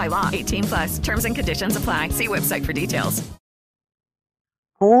prohibited by law. 18 plus. Terms and conditions apply. See website for details.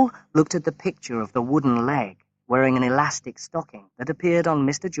 Paul looked at the picture of the wooden leg wearing an elastic stocking that appeared on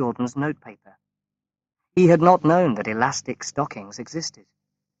Mr. Jordan's notepaper. He had not known that elastic stockings existed.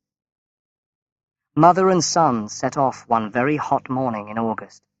 Mother and son set off one very hot morning in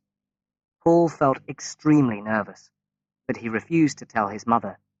August. Paul felt extremely nervous, but he refused to tell his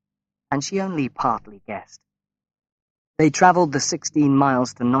mother, and she only partly guessed. They travelled the 16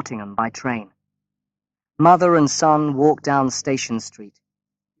 miles to Nottingham by train. Mother and son walked down Station Street,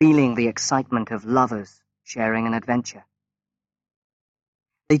 feeling the excitement of lovers sharing an adventure.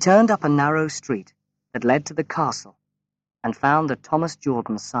 They turned up a narrow street that led to the castle and found the Thomas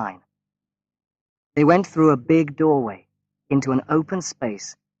Jordan sign. They went through a big doorway into an open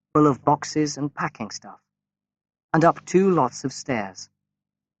space full of boxes and packing stuff, and up 2 lots of stairs.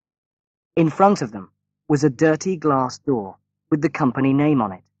 In front of them was a dirty glass door with the company name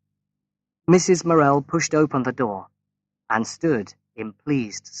on it. Mrs. Morell pushed open the door and stood in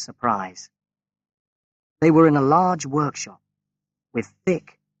pleased surprise. They were in a large workshop with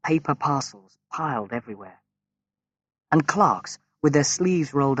thick paper parcels piled everywhere, and clerks with their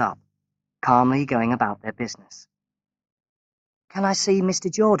sleeves rolled up, calmly going about their business. "Can I see Mr.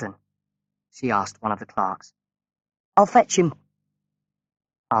 Jordan?" she asked one of the clerks. "I'll fetch him,"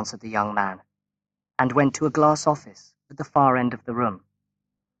 answered the young man, and went to a glass office at the far end of the room.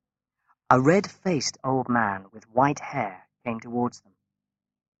 A red-faced old man with white hair came towards them.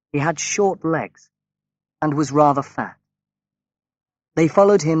 He had short legs and was rather fat. They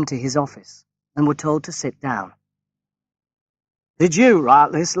followed him to his office and were told to sit down. "Did you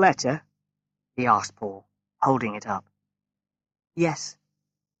write this letter?" he asked Paul, holding it up. "Yes,"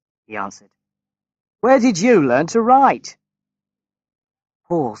 he answered. "Where did you learn to write?"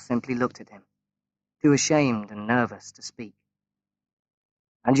 Paul simply looked at him, too ashamed and nervous to speak.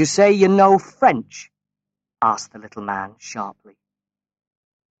 "And you say you know French?" asked the little man sharply.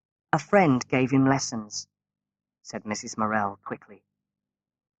 "A friend gave him lessons," said Mrs. Morell quickly.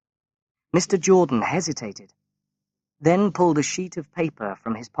 Mr. Jordan hesitated, then pulled a sheet of paper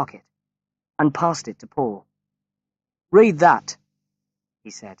from his pocket and passed it to Paul. "Read that," he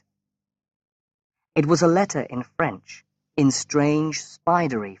said. It was a letter in French, in strange,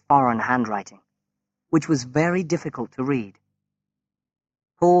 spidery foreign handwriting, which was very difficult to read.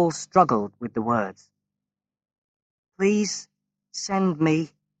 Paul struggled with the words. "Please send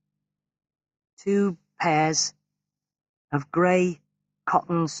me 2 pairs of grey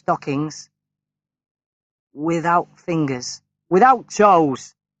cotton stockings without fingers." "Without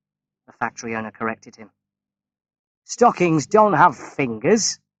toes," the factory owner corrected him. "Stockings don't have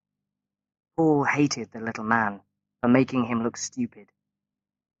fingers." Paul hated the little man for making him look stupid.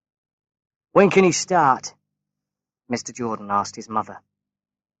 "When can he start?" Mr. Jordan asked his mother.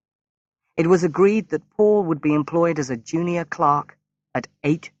 It was agreed that Paul would be employed as a junior clerk at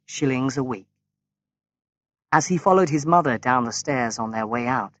 8 shillings a week. As he followed his mother down the stairs on their way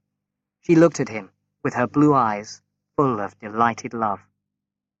out, she looked at him with her blue eyes full of delighted love.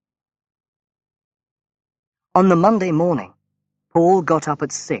 On the Monday morning, Paul got up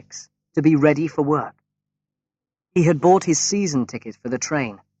at 6 to be ready for work. He had bought his season ticket for the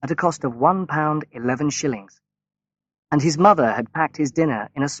train at a cost of £1 11 and his mother had packed his dinner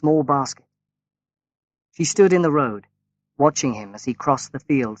in a small basket. She stood in the road, watching him as he crossed the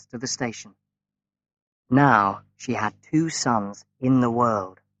fields to the station. Now she had 2 sons in the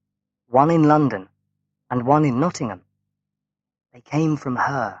world, one in London and one in Nottingham. They came from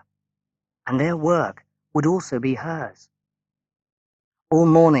her, and their work would also be hers. All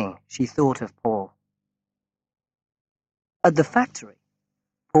morning she thought of Paul. At the factory,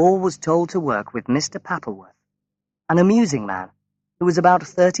 Paul was told to work with Mr. Pappleworth, an amusing man who was about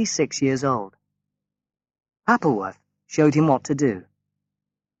 36 years old. Pappleworth showed him what to do.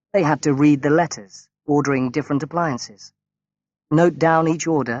 They had to read the letters, ordering different appliances, note down each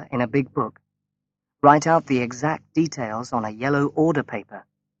order in a big book, write out the exact details on a yellow order paper,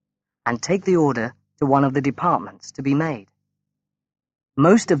 and take the order to one of the departments to be made.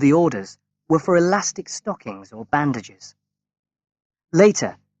 Most of the orders were for elastic stockings or bandages.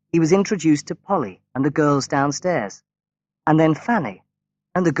 Later, he was introduced to Polly and the girls downstairs, and then Fanny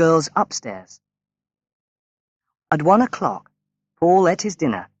and the girls upstairs. At 1 o'clock, Paul ate his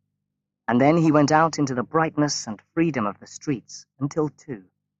dinner, and then he went out into the brightness and freedom of the streets until 2.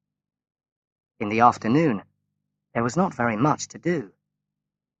 In the afternoon, there was not very much to do.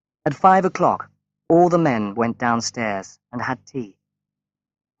 At 5 o'clock, all the men went downstairs and had tea.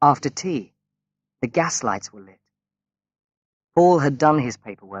 After tea, the gas lights were lit. Paul had done his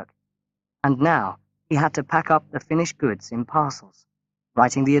paperwork, and now he had to pack up the finished goods in parcels,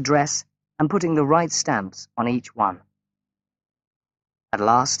 writing the address and putting the right stamps on each one. At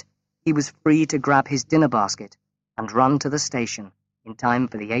last, he was free to grab his dinner basket and run to the station in time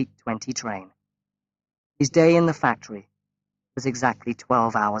for the 8:20 train. His day in the factory was exactly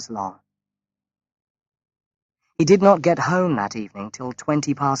 12 hours long. He did not get home that evening till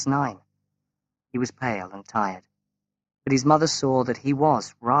 9:20. He was pale and tired, but his mother saw that he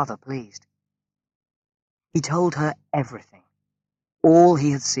was rather pleased. He told her everything, all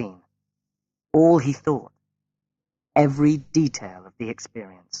he had seen, all he thought, every detail of the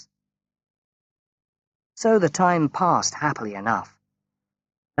experience. So the time passed happily enough.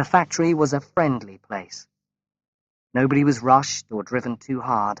 The factory was a friendly place. Nobody was rushed or driven too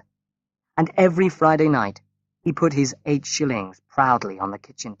hard, and every Friday night he put his 8 shillings proudly on the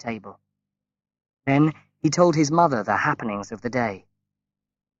kitchen table. Then he told his mother the happenings of the day.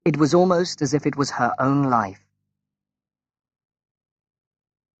 It was almost as if it was her own life.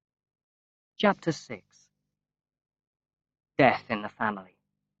 Chapter 6. Death in the Family.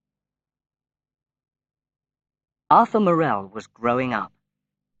 Arthur Morell was growing up.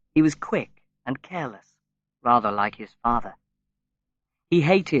 He was quick and careless, rather like his father. He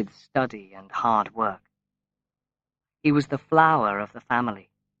hated study and hard work. He was the flower of the family,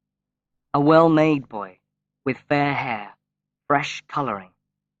 a well-made boy with fair hair, fresh colouring,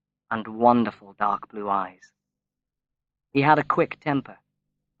 and wonderful dark blue eyes. He had a quick temper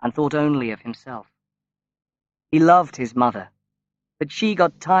and thought only of himself. He loved his mother, but she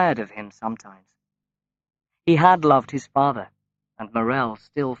got tired of him sometimes. He had loved his father, and Morell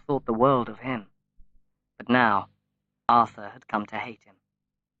still thought the world of him. But now, Arthur had come to hate him.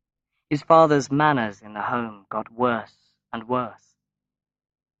 His father's manners in the home got worse and worse.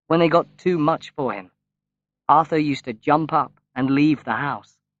 When they got too much for him, Arthur used to jump up and leave the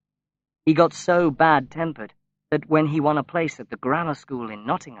house. He got so bad-tempered that when he won a place at the grammar school in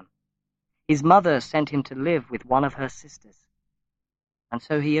Nottingham, his mother sent him to live with one of her sisters, and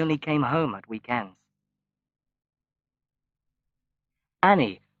so he only came home at weekends.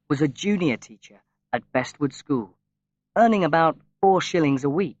 Annie was a junior teacher at Bestwood School, earning about 4 shillings a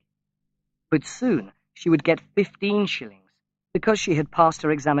week. But soon she would get 15 shillings because she had passed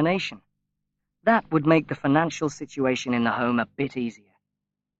her examination. That would make the financial situation in the home a bit easier.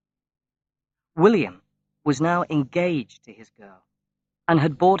 William was now engaged to his girl and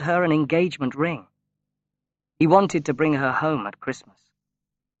had bought her an engagement ring. He wanted to bring her home at Christmas.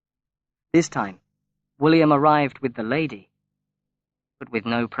 This time, William arrived with the lady, but with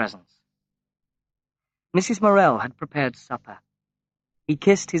no presents. Mrs. Morell had prepared supper. He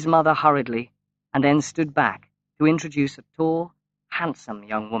kissed his mother hurriedly and then stood back to introduce a tall, handsome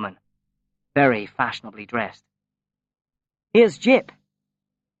young woman, very fashionably dressed. "Here's Jip."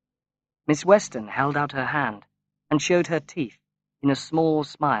 Miss Weston held out her hand and showed her teeth in a small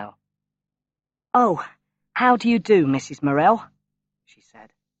smile. "Oh, how do you do, Mrs. Morell?" she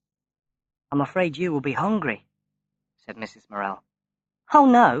said. "I'm afraid you will be hungry," said Mrs. Morell. "Oh,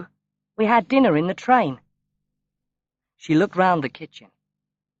 no, we had dinner in the train." She looked round the kitchen.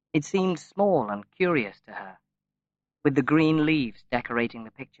 It seemed small and curious to her, with the green leaves decorating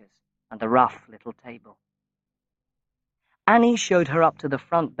the pictures and the rough little table. Annie showed her up to the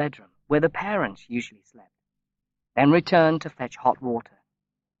front bedroom where the parents usually slept, then returned to fetch hot water.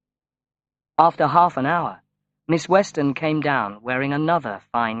 After half an hour, Miss Weston came down wearing another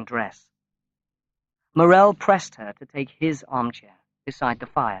fine dress. Morell pressed her to take his armchair beside the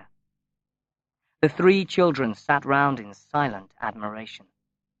fire. The 3 children sat round in silent admiration.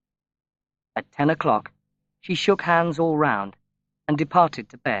 At 10 o'clock, she shook hands all round and departed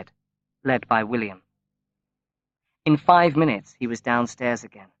to bed, led by William. In 5 minutes he was downstairs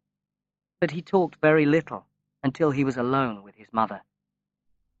again, but he talked very little until he was alone with his mother.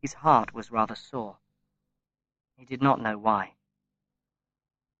 His heart was rather sore. He did not know why.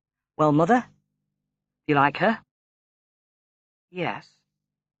 "Well, Mother, do you like her?" "Yes,"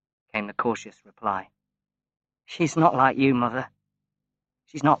 came the cautious reply. "She's not like you, Mother.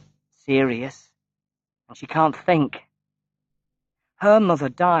 She's not serious, and she can't think. Her mother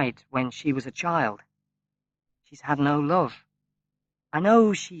died when she was a child. She's had no love. I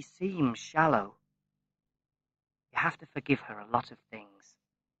know she seems shallow. You have to forgive her a lot of things.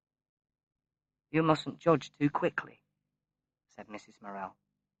 You mustn't judge too quickly, said Mrs. Morell.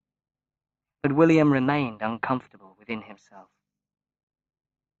 But William remained uncomfortable within himself.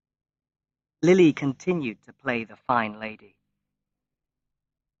 Lily continued to play the fine lady.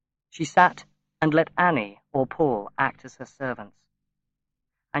 She sat and let Annie or Paul act as her servants.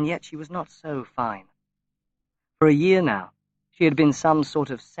 And yet she was not so fine. For a year now, she had been some sort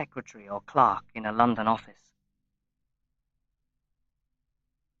of secretary or clerk in a London office.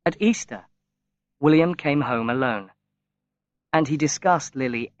 At Easter, William came home alone, and he discussed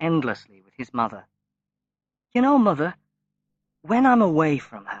Lily endlessly with his mother. You know, Mother, when I'm away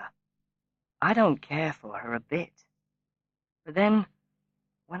from her, I don't care for her a bit. But then,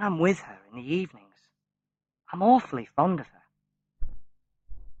 when I'm with her in the evenings, I'm awfully fond of her.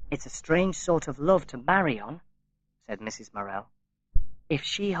 It's a strange sort of love to marry on, said Mrs. Morell, if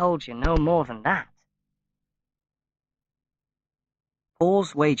she holds you no more than that.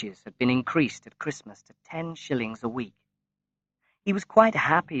 Paul's wages had been increased at Christmas to 10 shillings a week. He was quite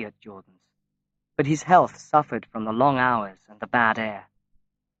happy at Jordan's, but his health suffered from the long hours and the bad air.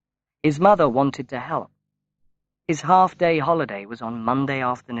 His mother wanted to help. His half-day holiday was on Monday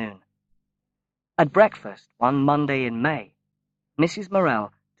afternoon. At breakfast one Monday in May, Mrs.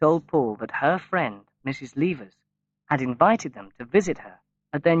 Morell told Paul that her friend, Mrs. Levers, had invited them to visit her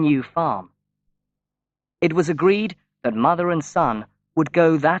at their new farm. It was agreed that mother and son would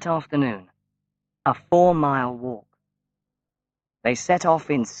go that afternoon, a 4-mile walk. They set off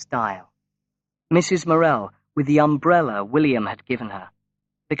in style, Mrs. Morell with the umbrella William had given her,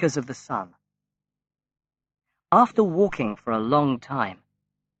 because of the sun. After walking for a long time,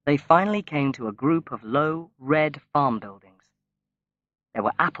 they finally came to a group of low, red farm buildings. There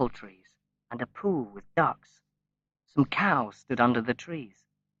were apple trees and a pool with ducks. Some cows stood under the trees.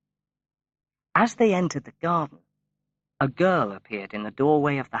 As they entered the garden, a girl appeared in the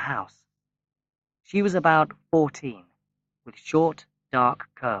doorway of the house. She was about 14, with short, dark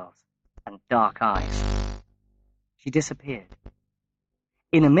curls and dark eyes. She disappeared.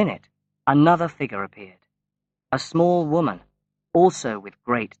 In a minute, another figure appeared, a small woman, also with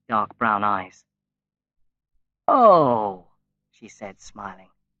great dark brown eyes. "Oh," she said, smiling.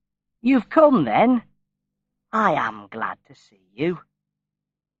 "You've come, then? I am glad to see you."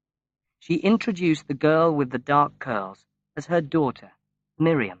 She introduced the girl with the dark curls as her daughter,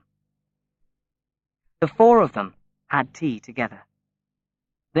 Miriam. The 4 of them had tea together.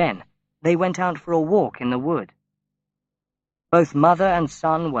 Then they went out for a walk in the wood. Both mother and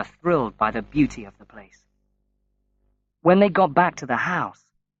son were thrilled by the beauty of the place. When they got back to the house,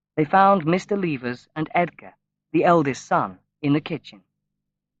 they found Mr. Levers and Edgar, the eldest son, in the kitchen.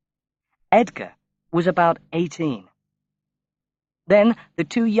 Edgar was about 18. Then the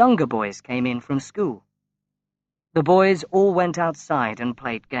 2 younger boys came in from school. The boys all went outside and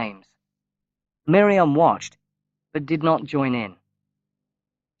played games. Miriam watched, but did not join in.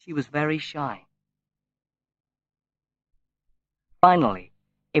 She was very shy. Finally,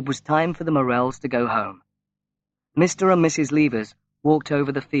 it was time for the Morells to go home. Mr. and Mrs. Levers walked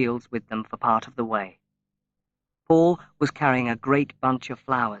over the fields with them for part of the way. Paul was carrying a great bunch of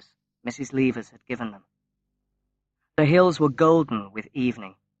flowers Mrs. Levers had given them. The hills were golden with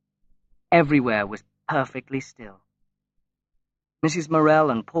evening. Everywhere was perfectly still. Mrs. Morell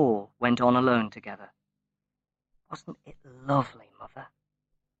and Paul went on alone together. "Wasn't it lovely, Mother?"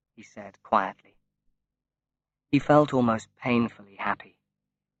 he said quietly. He felt almost painfully happy.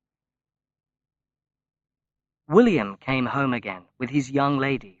 William came home again with his young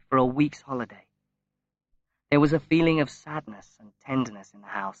lady for a week's holiday. There was a feeling of sadness and tenderness in the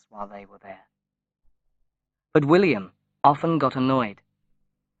house while they were there. But William often got annoyed.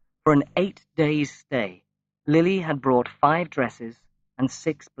 For an 8 days' stay, Lily had brought 5 dresses and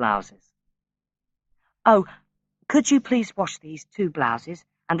 6 blouses. "Oh, could you please wash these 2 blouses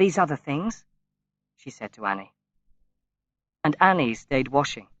and these other things?" she said to Annie. And Annie stayed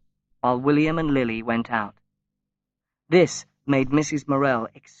washing, while William and Lily went out. This made Mrs. Morell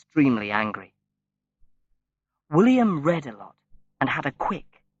extremely angry. William read a lot and had a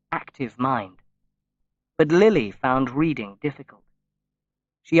quick, active mind. But Lily found reading difficult.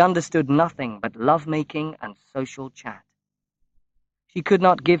 She understood nothing but love-making and social chat. She could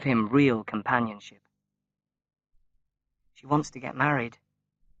not give him real companionship. "She wants to get married,"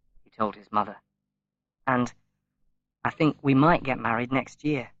 he told his mother. "And I think we might get married next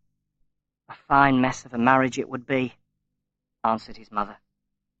year." "A fine mess of a marriage it would be," answered his mother.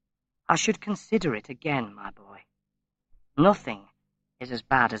 I should consider it again, my boy. Nothing is as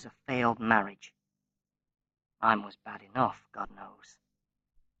bad as a failed marriage. Mine was bad enough, God knows.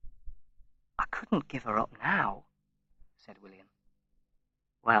 I couldn't give her up now, said William.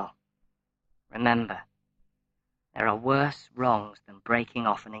 Well, remember, there are worse wrongs than breaking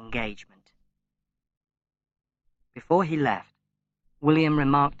off an engagement. Before he left, William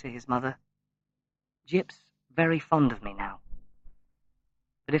remarked to his mother, Jip's very fond of me now.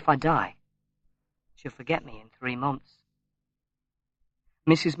 But if I die, she'll forget me in 3 months.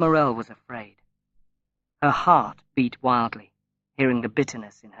 Mrs. Morell was afraid. Her heart beat wildly, hearing the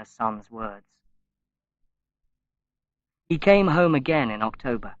bitterness in her son's words. He came home again in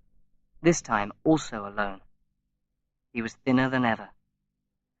October, this time also alone. He was thinner than ever.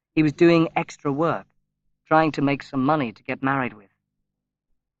 He was doing extra work, trying to make some money to get married with.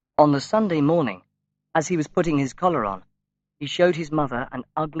 On the Sunday morning, as he was putting his collar on, he showed his mother an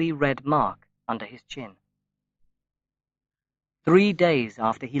ugly red mark under his chin. 3 days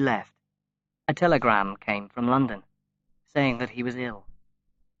after he left, a telegram came from London, saying that he was ill.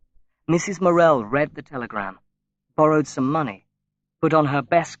 Mrs. Morell read the telegram, borrowed some money, put on her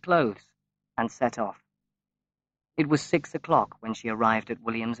best clothes, and set off. It was 6 o'clock when she arrived at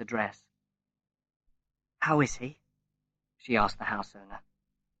William's address. "How is he?" she asked the house owner.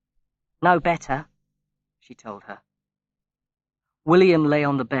 "No better," she told her. William lay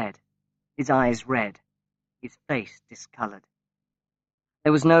on the bed, his eyes red, his face discoloured.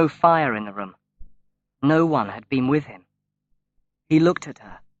 There was no fire in the room. No one had been with him. He looked at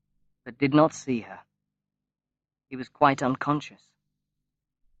her, but did not see her. He was quite unconscious.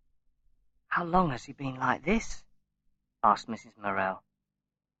 "How long has he been like this?" asked Mrs. Morell.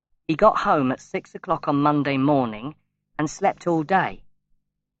 "He got home at 6 o'clock on Monday morning and slept all day.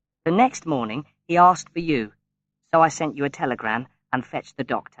 The next morning he asked for you, so I sent you a telegram and fetched the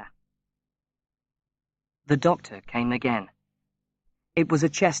doctor." The doctor came again. It was a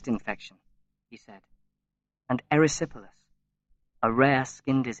chest infection, he said, and erysipelas, a rare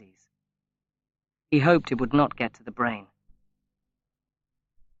skin disease. He hoped it would not get to the brain.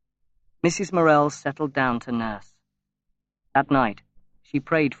 Mrs. Morell settled down to nurse. That night, she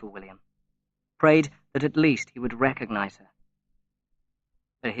prayed for William, prayed that at least he would recognize her.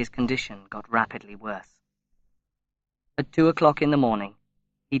 But his condition got rapidly worse. At 2 o'clock in the morning,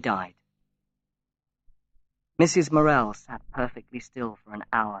 he died. Mrs. Morell sat perfectly still for an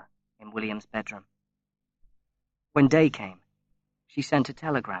hour in William's bedroom. When day came, she sent a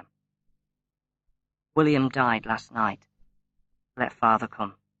telegram. "William died last night. Let father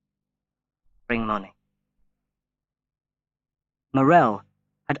come. Bring money." Morell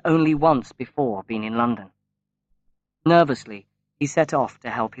had only once before been in London. Nervously, he set off to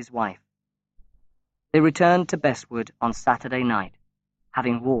help his wife. They returned to Bestwood on Saturday night,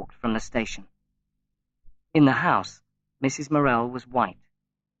 having walked from the station. In the house, Mrs. Morell was white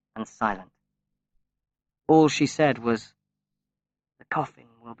and silent. All she said was, "The coffin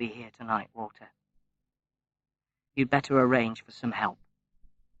will be here tonight, Walter. You'd better arrange for some help."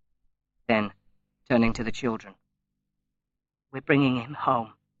 Then, turning to the children, "We're bringing him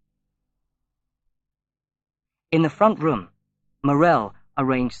home." In the front room, Morell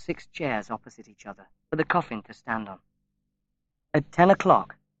arranged 6 chairs opposite each other for the coffin to stand on. At 10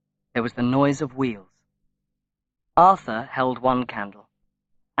 o'clock, there was the noise of wheels. Arthur held one candle,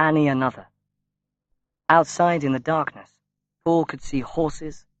 Annie another. Outside in the darkness, Paul could see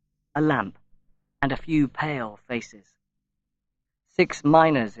horses, a lamp, and a few pale faces. 6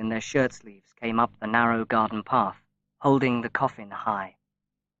 miners in their shirt sleeves came up the narrow garden path, holding the coffin high.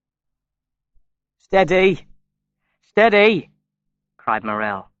 "Steady! Steady!" cried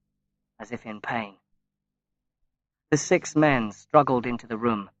Morell, as if in pain. The 6 men struggled into the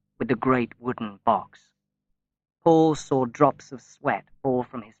room with the great wooden box. Paul saw drops of sweat fall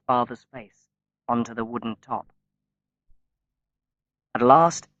from his father's face onto the wooden top. At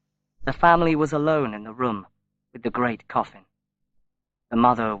last, the family was alone in the room with the great coffin. The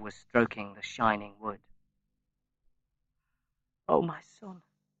mother was stroking the shining wood. "Oh, my son,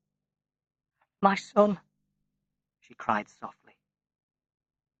 my son," she cried softly.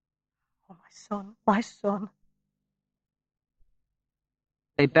 "Oh, my son, my son."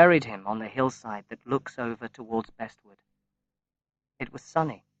 They buried him on the hillside that looks over towards Bestwood. It was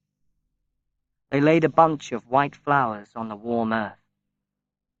sunny. They laid a bunch of white flowers on the warm earth.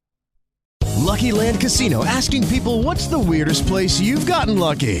 Lucky Land Casino, asking people, what's the weirdest place you've gotten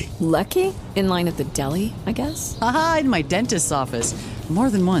lucky? Lucky? In line at the deli, I guess? Aha, in my dentist's office. More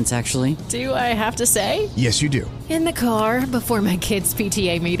than once, actually. Do I have to say? Yes, you do. In the car before my kids'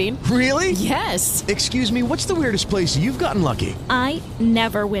 PTA meeting. Really? Yes. Excuse me, what's the weirdest place you've gotten lucky? I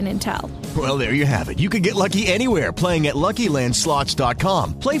never win and tell. Well, there you have it. You can get lucky anywhere, playing at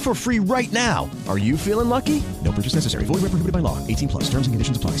LuckyLandSlots.com. Play for free right now. Are you feeling lucky? No purchase necessary. Void where prohibited by law. 18+. Terms and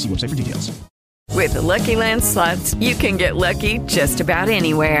conditions apply. See website for details. With the Lucky Land Slots, you can get lucky just about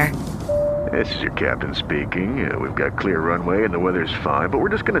anywhere. This is your captain speaking. We've got clear runway and the weather's fine, but we're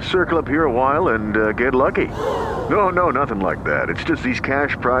just going to circle up here a while and get lucky. No, nothing like that. It's just these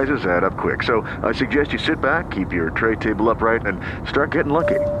cash prizes add up quick. So I suggest you sit back, keep your tray table upright, and start getting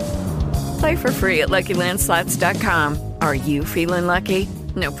lucky. Play for free at LuckyLandSlots.com. Are you feeling lucky?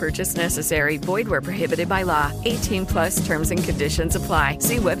 No purchase necessary. Void where prohibited by law. 18+ terms and conditions apply.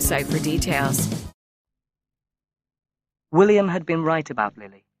 See website for details. William had been right about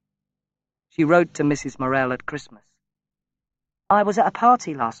Lily. She wrote to Mrs. Morell at Christmas. I was at a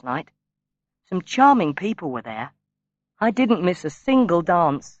party last night. Some charming people were there. I didn't miss a single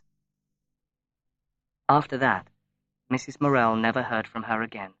dance. After that, Mrs. Morell never heard from her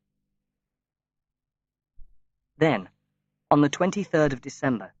again. Then, on the 23rd of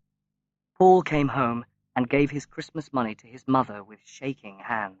December, Paul came home and gave his Christmas money to his mother with shaking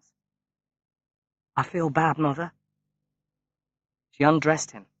hands. I feel bad, Mother. She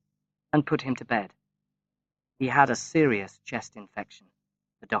undressed him and put him to bed. He had a serious chest infection,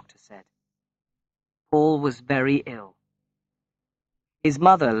 the doctor said. Paul was very ill. His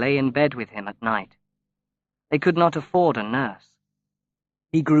mother lay in bed with him at night. They could not afford a nurse.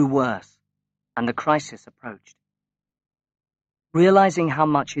 He grew worse, and the crisis approached. Realizing how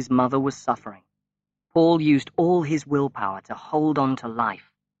much his mother was suffering, Paul used all his willpower to hold on to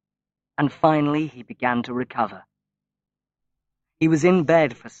life, and finally he began to recover. He was in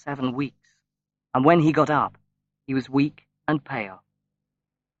bed for 7 weeks, and when he got up, he was weak and pale.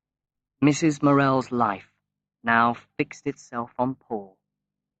 Mrs. Morell's life now fixed itself on Paul.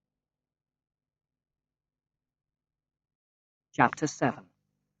 Chapter 7.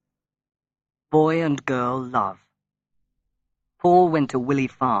 Boy and Girl Love. Paul went to Willey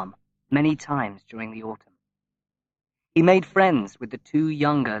Farm many times during the autumn. He made friends with the 2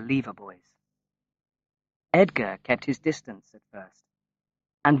 younger Lever boys. Edgar kept his distance at first,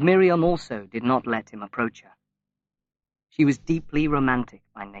 and Miriam also did not let him approach her. She was deeply romantic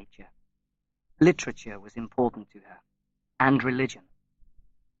by nature. Literature was important to her, and religion.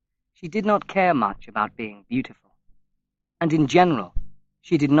 She did not care much about being beautiful, and in general,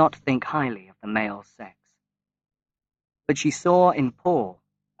 she did not think highly of the male sex. But she saw in Paul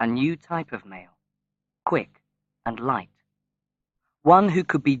a new type of male, quick and light, one who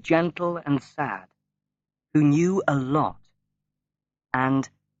could be gentle and sad, who knew a lot, and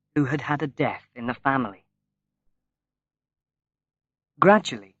who had had a death in the family.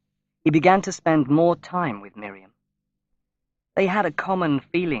 Gradually, he began to spend more time with Miriam. They had a common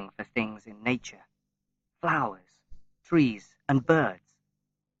feeling for things in nature, flowers, trees, and birds.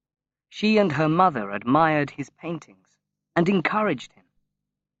 She and her mother admired his paintings and encouraged him.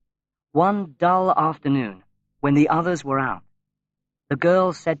 One dull afternoon, when the others were out, the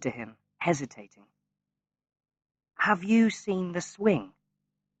girl said to him, hesitating, "Have you seen the swing?"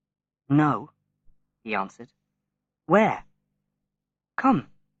 "No," he answered. "Where?" "Come,"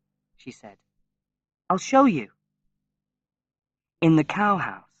 she said. "I'll show you." In the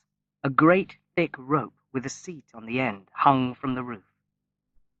cowhouse, a great thick rope with a seat on the end hung from the roof.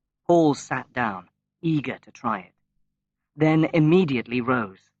 Paul sat down, eager to try it, then immediately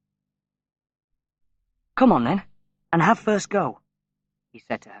rose. "Come on then, and have first go," he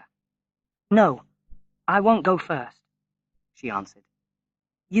said to her. "No, I won't go first," she answered.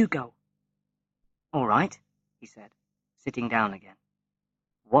 "You go." "All right," he said, sitting down again.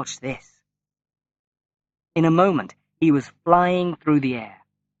 "Watch this." In a moment, he was flying through the air,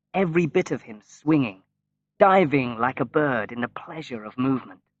 every bit of him swinging, diving like a bird in the pleasure of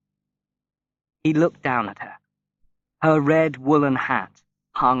movement. He looked down at her. Her red woolen hat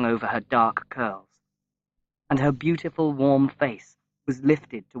hung over her dark curls, and her beautiful warm face was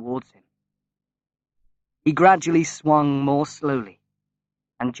lifted towards him. He gradually swung more slowly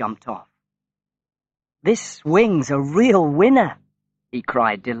and jumped off. "This swing's a real winner," he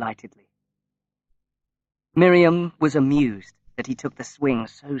cried delightedly. Miriam was amused that he took the swing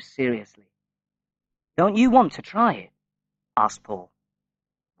so seriously. "Don't you want to try it?" asked Paul.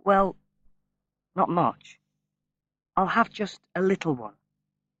 "Well, not much. I'll have just a little one."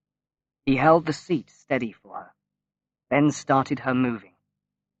 He held the seat steady for her, then started her moving.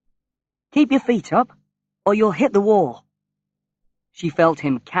 Keep your feet up, or you'll hit the wall. She felt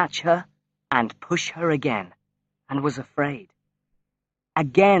him catch her and push her again, and was afraid.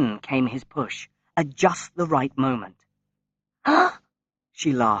 Again came his push, at just the right moment. "Ah!"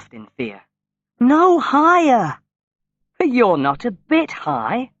 she laughed in fear. "No higher!" "But you're not a bit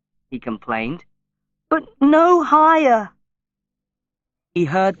high," he complained. "But no higher!" He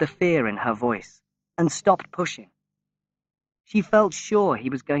heard the fear in her voice and stopped pushing. She felt sure he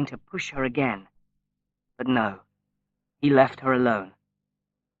was going to push her again, but no, he left her alone.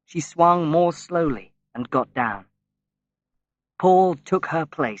 She swung more slowly and got down. Paul took her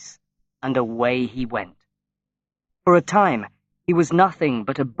place, and away he went. For a time, he was nothing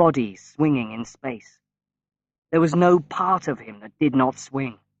but a body swinging in space. There was no part of him that did not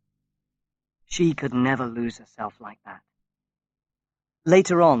swing. She could never lose herself like that.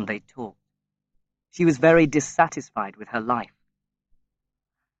 Later on, they talked. She was very dissatisfied with her life.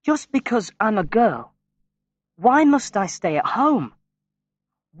 "Just because I'm a girl, why must I stay at home?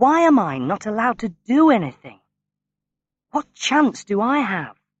 Why am I not allowed to do anything? What chance do I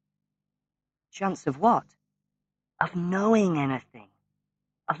have?" "Chance of what?" "Of knowing anything,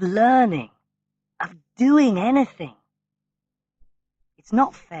 of learning, of doing anything. It's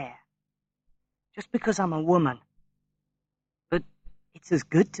not fair, just because I'm a woman." "But it's as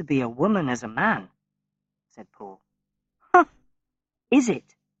good to be a woman as a man," said Paul. "Huh, is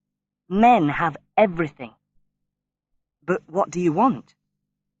it? Men have everything." "But what do you want?"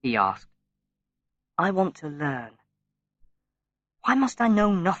 he asked. "I want to learn." "Why must I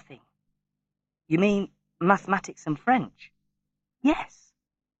know nothing?" "You mean mathematics and French?" "Yes.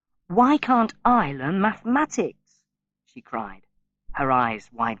 Why can't I learn mathematics?" she cried, her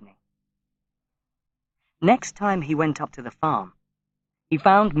eyes widening. Next time he went up to the farm, he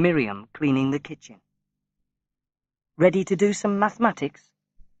found Miriam cleaning the kitchen. "Ready to do some mathematics?"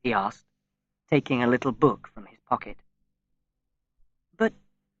 he asked, taking a little book from his pocket. But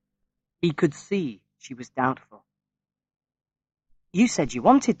he could see she was doubtful. "You said you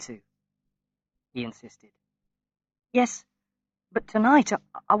wanted to," he insisted. "Yes, but tonight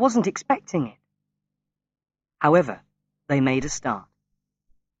I wasn't expecting it." However, they made a start.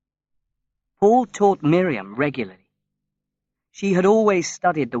 Paul taught Miriam regularly. She had always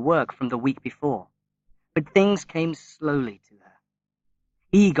studied the work from the week before, but things came slowly to her.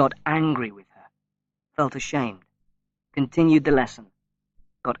 He got angry with her, felt ashamed, continued the lesson,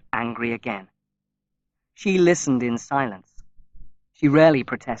 got angry again. She listened in silence. She rarely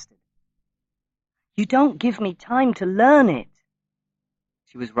protested. "You don't give me time to learn it."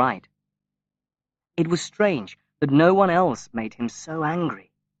 She was right. It was strange that no one else made him so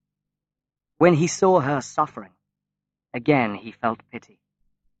angry. When he saw her suffering, again he felt pity.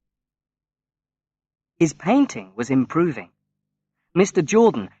 His painting was improving. Mr.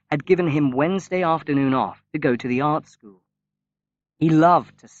 Jordan had given him Wednesday afternoon off to go to the art school. He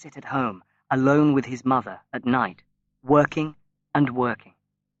loved to sit at home, alone with his mother at night, working and working.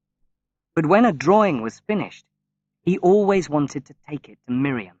 But when a drawing was finished, he always wanted to take it to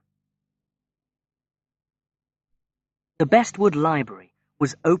Miriam. The Bestwood Library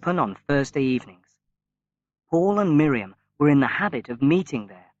was open on Thursday evenings. Paul and Miriam were in the habit of meeting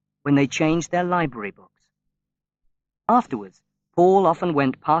there when they changed their library books. Afterwards, Paul often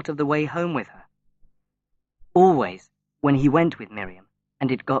went part of the way home with her. Always, when he went with Miriam, and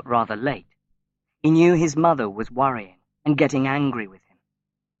it got rather late, he knew his mother was worrying and getting angry with him.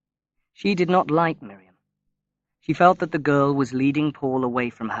 She did not like Miriam. She felt that the girl was leading Paul away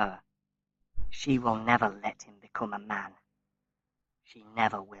from her. "She will never let him become a man. She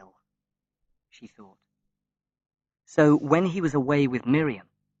never will," she thought. So when he was away with Miriam,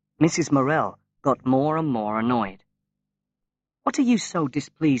 Mrs. Morell got more and more annoyed. "What are you so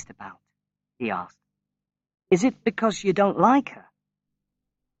displeased about?" he asked. "Is it because you don't like her?"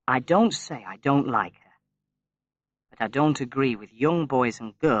 "I don't say I don't like her, but I don't agree with young boys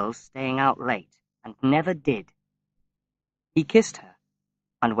and girls staying out late, and never did." He kissed her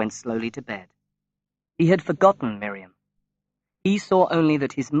and went slowly to bed. He had forgotten Miriam. He saw only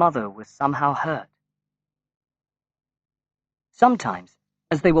that his mother was somehow hurt. Sometimes,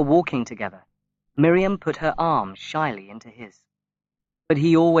 as they were walking together, Miriam put her arm shyly into his. But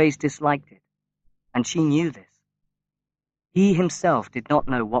he always disliked it, and she knew this. He himself did not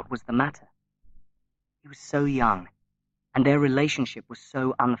know what was the matter. He was so young, and their relationship was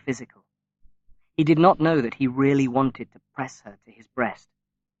so unphysical. He did not know that he really wanted to press her to his breast,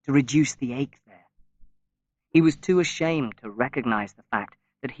 to reduce the ache there. He was too ashamed to recognize the fact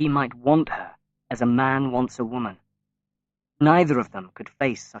that he might want her as a man wants a woman. Neither of them could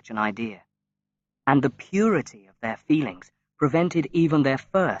face such an idea, and the purity of their feelings prevented even their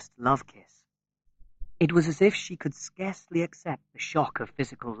first love kiss. It was as if she could scarcely accept the shock of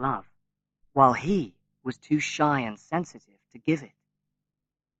physical love, while he was too shy and sensitive to give it.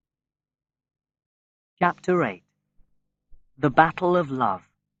 Chapter 8. The Battle of Love.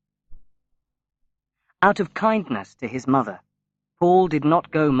 Out of kindness to his mother, Paul did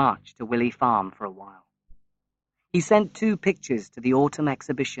not go much to Willey Farm for a while. He sent 2 pictures to the autumn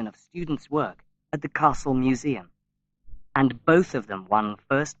exhibition of students' work at the Castle Museum, and both of them won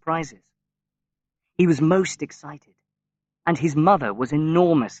first prizes. He was most excited, and his mother was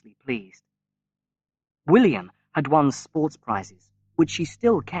enormously pleased. William had won sports prizes, which she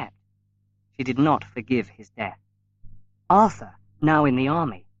still kept. She did not forgive his death. Arthur, now in the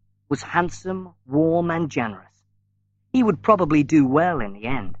army, was handsome, warm, and generous. He would probably do well in the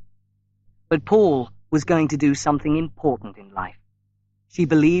end. But Paul was going to do something important in life. She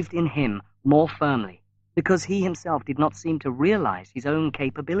believed in him more firmly, because he himself did not seem to realize his own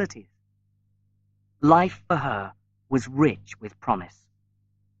capabilities. Life for her was rich with promise.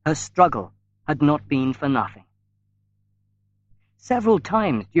 Her struggle had not been for nothing. Several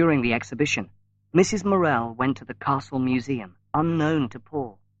times during the exhibition, Mrs. Morell went to the Castle Museum, unknown to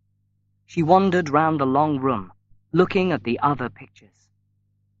Paul. She wandered round the long room, looking at the other pictures.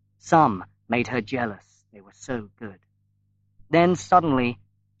 Some made her jealous, they were so good. Then suddenly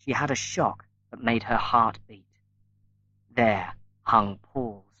she had a shock that made her heart beat. There hung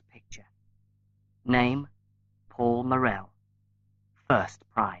Paul's picture. Name, Paul Morell. First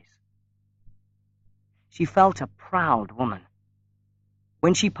prize. She felt a proud woman.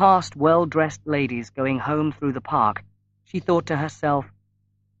 When she passed well-dressed ladies going home through the park, she thought to herself,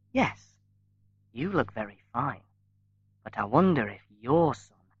 "Yes, you look very fine, but I wonder if your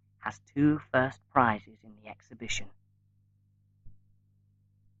son has 2 first prizes in the exhibition."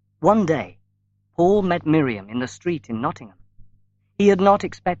 One day, Paul met Miriam in the street in Nottingham. He had not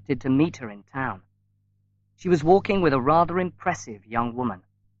expected to meet her in town. She was walking with a rather impressive young woman,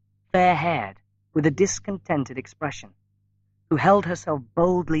 fair-haired, with a discontented expression, who held herself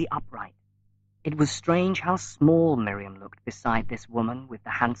boldly upright. It was strange how small Miriam looked beside this woman with the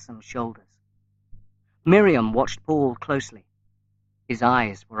handsome shoulders. Miriam watched Paul closely. His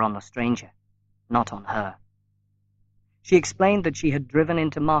eyes were on the stranger, not on her. She explained that she had driven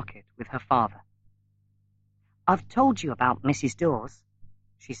into market with her father. "I've told you about Mrs. Dawes,"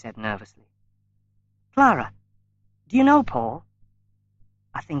 she said nervously. "Clara, do you know Paul?"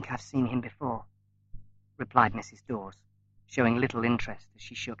 "I think I've seen him before," replied Mrs. Dawes, showing little interest as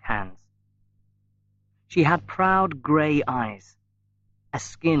she shook hands. She had proud grey eyes, a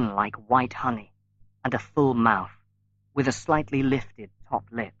skin like white honey, and a full mouth, with a slightly lifted top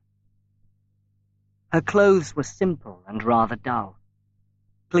lip. Her clothes were simple and rather dull.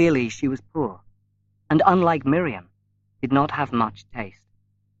 Clearly she was poor, and unlike Miriam, did not have much taste.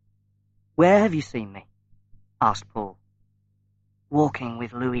 "Where have you seen me?" asked Paul. "Walking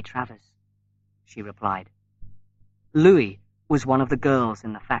with Louis Travers," she replied. Louis was one of the girls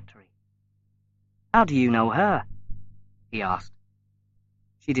in the factory. "How do you know her?" he asked.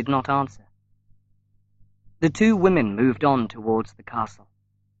 She did not answer. The 2 women moved on towards the castle.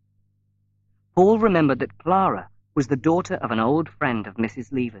 Paul remembered that Clara was the daughter of an old friend of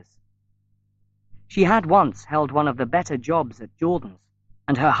Mrs. Lever's. She had once held one of the better jobs at Jordan's,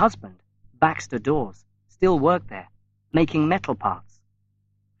 and her husband, Baxter Dawes, still worked there, making metal parts.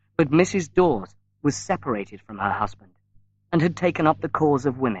 But Mrs. Dawes was separated from her husband, and had taken up the cause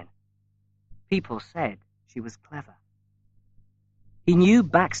of women. People said she was clever. He knew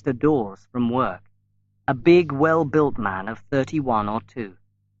Baxter Dawes from work, a big, well-built man of 31 or 2.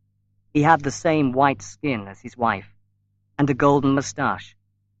 He had the same white skin as his wife, and a golden moustache,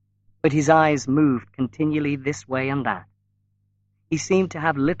 but his eyes moved continually this way and that. He seemed to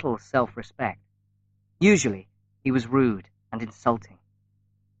have little self-respect. Usually he was rude and insulting.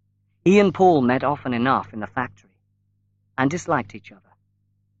 He and Paul met often enough in the factory, and disliked each other.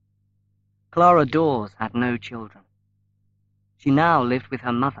 Clara Dawes had no children. She now lived with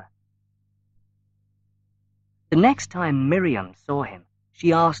her mother. The next time Miriam saw him,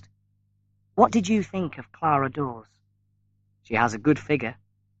 she asked, "What did you think of Clara Dawes?" "She has a good figure,"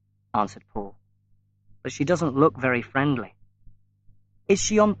 answered Paul, "but she doesn't look very friendly." "Is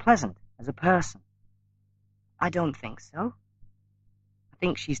she unpleasant as a person?" "I don't think so. I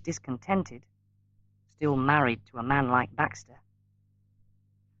think she's discontented, still married to a man like Baxter."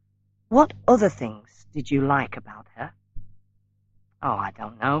 "What other things did you like about her?" "Oh, I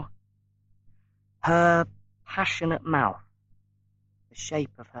don't know. Her passionate mouth, the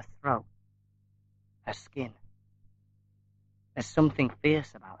shape of her throat, her skin. There's something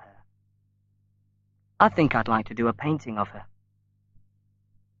fierce about her." I think I'd like to do a painting of her."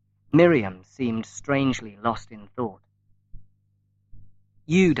 Miriam seemed strangely lost in thought.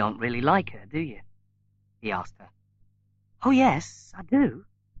 "You don't really like her, do you?" he asked her. "Oh, yes, I do,"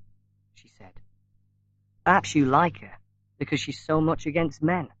 she said. "Perhaps you like her because she's so much against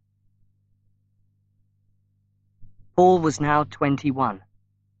men." Paul was now 21.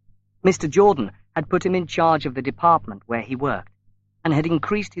 Mr. Jordan had put him in charge of the department where he worked and had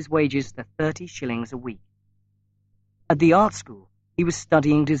increased his wages to 30 shillings a week. At the art school, he was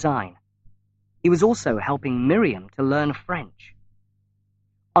studying design. He was also helping Miriam to learn French.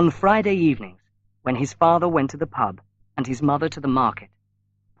 On Friday evenings, when his father went to the pub and his mother to the market,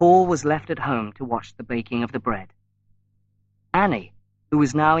 Paul was left at home to watch the baking of the bread. Annie, who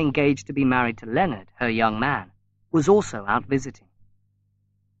was now engaged to be married to Leonard, her young man, was also out visiting.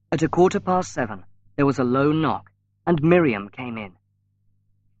 At 7:15, there was a low knock, and Miriam came in.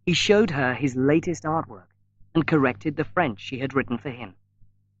 He showed her his latest artwork and corrected the French she had written for him.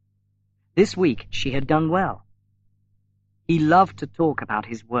 This week she had done well. He loved to talk about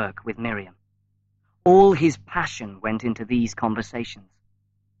his work with Miriam. All his passion went into these conversations.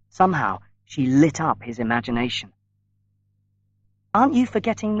 Somehow she lit up his imagination. "Aren't you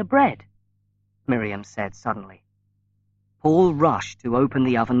forgetting the bread?" Miriam said suddenly. Paul rushed to open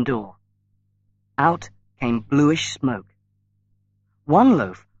the oven door. Out came bluish smoke. One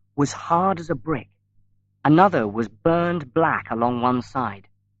loaf was hard as a brick. Another was burned black along one side.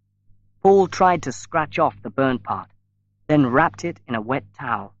 Paul tried to scratch off the burnt part, then wrapped it in a wet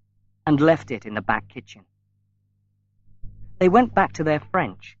towel and left it in the back kitchen. They went back to their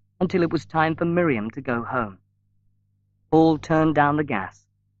French until it was time for Miriam to go home. Paul turned down the gas,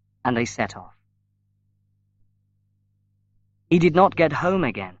 and they set off. He did not get home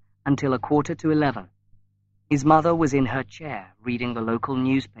again until 11:15. His mother was in her chair reading the local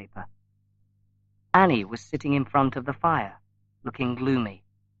newspaper. Annie was sitting in front of the fire, looking gloomy.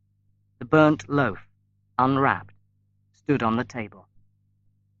 The burnt loaf, unwrapped, stood on the table.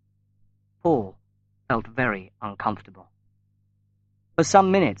 Paul felt very uncomfortable. For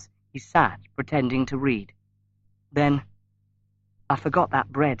some minutes he sat pretending to read. Then, "I forgot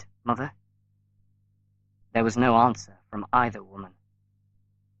that bread, Mother." There was no answer from either woman.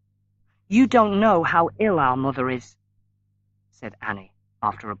 "You don't know how ill our mother is," said Annie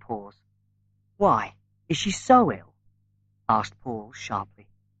after a pause. "Why, is she so ill?" asked Paul sharply.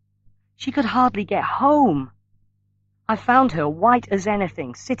 "She could hardly get home. I found her white as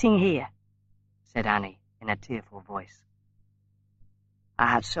anything, sitting here," said Annie in a tearful voice. "I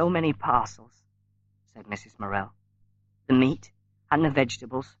had so many parcels," said Mrs. Morell. "The meat and the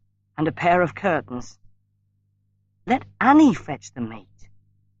vegetables and a pair of curtains." "Let Annie fetch the meat,"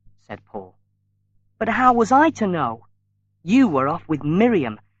 said Paul. "But how was I to know? You were off with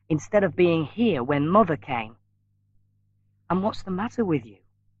Miriam instead of being here when Mother came." "And what's the matter with you?"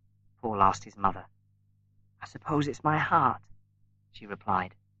 Paul asked his mother. "I suppose it's my heart," she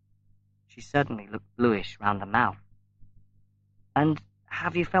replied. She certainly looked bluish round the mouth. "And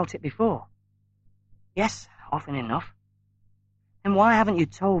have you felt it before?" "Yes, often enough." "Then why haven't you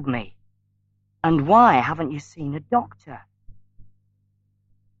told me? And why haven't you seen a doctor?"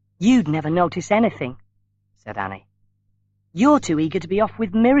 "You'd never notice anything," said Annie. "You're too eager to be off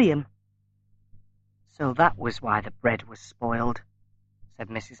with Miriam." "So that was why the bread was spoiled," said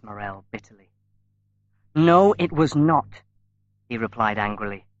Mrs. Morell bitterly. "No, it was not," he replied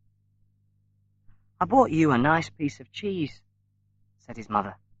angrily. "I bought you a nice piece of cheese," said his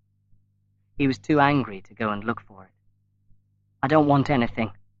mother. He was too angry to go and look for it. "I don't want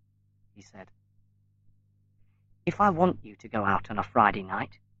anything," he said. "If I want you to go out on a Friday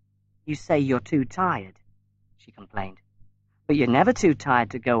night, you say you're too tired," she complained. "But you're never too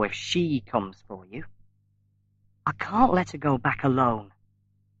tired to go if she comes for you." "I can't let her go back alone."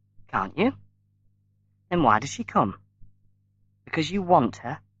 "Can't you? Then why does she come? Because you want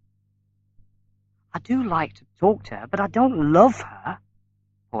her?" "I do like to talk to her, but I don't love her,"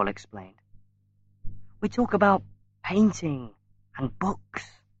 Paul explained. "We talk about painting and books.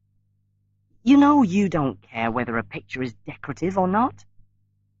 You know you don't care whether a picture is decorative or not."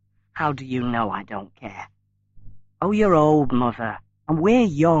 "How do you know I don't care?" "Oh, you're old, Mother, and we're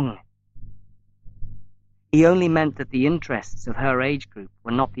young." He only meant that the interests of her age group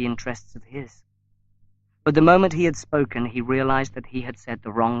were not the interests of his. But the moment he had spoken, he realized that he had said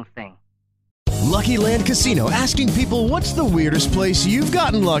the wrong thing. Lucky Land Casino, asking people, what's the weirdest place you've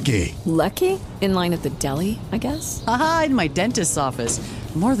gotten lucky? Lucky? In line at the deli, I guess? Aha, in my dentist's office.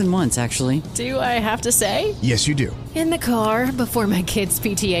 More than once, actually. Do I have to say? Yes, you do. In the car before my kids'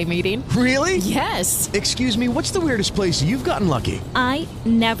 PTA meeting. Really? Yes. Excuse me, what's the weirdest place you've gotten lucky? I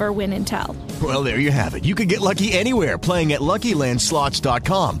never win and tell. Well, there you have it. You can get lucky anywhere, playing at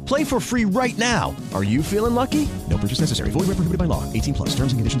LuckyLandSlots.com. Play for free right now. Are you feeling lucky? No purchase necessary. Void where prohibited by law. 18 plus.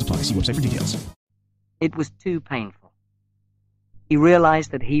 Terms and conditions apply. See website for details. It was too painful. He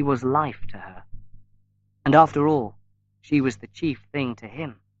realized that he was life to her. And after all, she was the chief thing to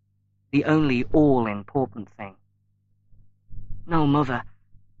him, the only all-important thing. No, Mother,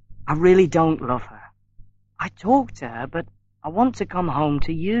 I really don't love her. I talk to her, but I want to come home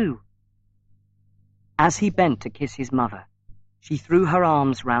to you. As he bent to kiss his mother, she threw her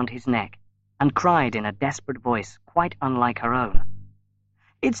arms round his neck and cried in a desperate voice quite unlike her own.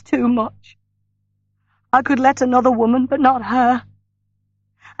 It's too much. I could let another woman, but not her.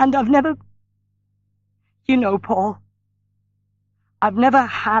 And I've never... You know, Paul, I've never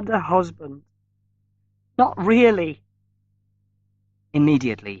had a husband. Not really.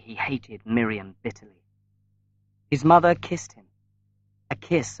 Immediately, he hated Miriam bitterly. His mother kissed him, a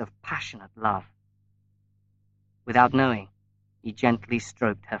kiss of passionate love. Without knowing, he gently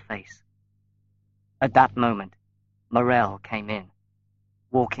stroked her face. At that moment, Morel came in,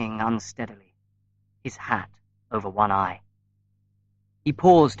 walking unsteadily, his hat over one eye. He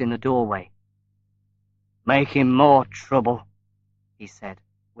paused in the doorway. Make him more trouble, he said,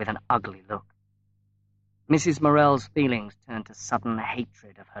 with an ugly look. Mrs. Morel's feelings turned to sudden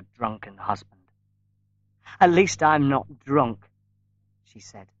hatred of her drunken husband. At least I'm not drunk, she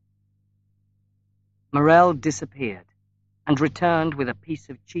said. Morel disappeared and returned with a piece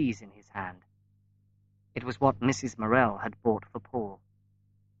of cheese in his hand. It was what Mrs. Morel had bought for Paul.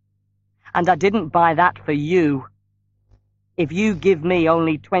 And I didn't buy that for you. If you give me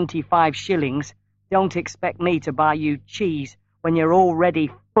only 25 shillings, don't expect me to buy you cheese when you're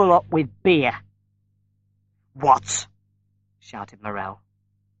already full up with beer. What? Shouted Morel.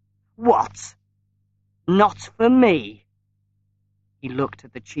 What? Not for me. He looked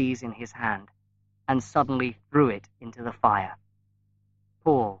at the cheese in his hand and suddenly threw it into the fire.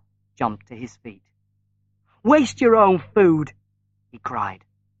 Paul jumped to his feet. Waste your own food, he cried.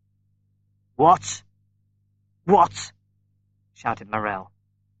 What? What? Shouted Morel,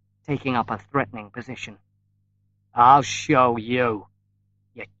 taking up a threatening position. I'll show you,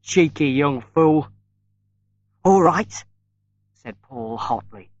 you cheeky young fool. All right, said Paul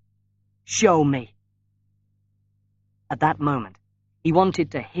hotly. Show me. At that moment, he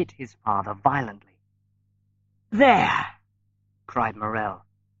wanted to hit his father violently. There, cried Morel,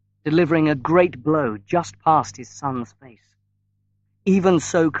 delivering a great blow just past his son's face. Even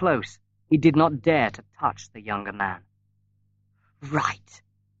so close, he did not dare to touch the younger man. Right,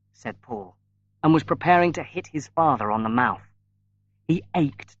 said Paul, and was preparing to hit his father on the mouth. He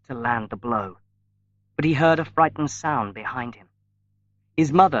ached to land the blow, but he heard a frightened sound behind him.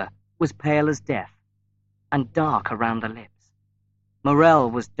 His mother was pale as death and dark around the lips. Morel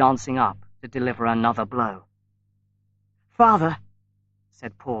was dancing up to deliver another blow. Father,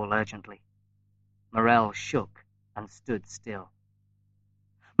 said Paul urgently. Morel shook and stood still.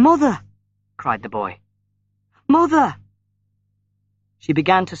 Mother, cried the boy. Mother! She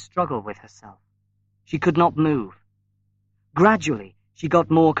began to struggle with herself. She could not move. Gradually, she got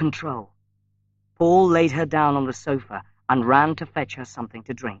more control. Paul laid her down on the sofa and ran to fetch her something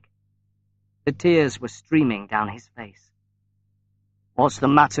to drink. The tears were streaming down his face. What's the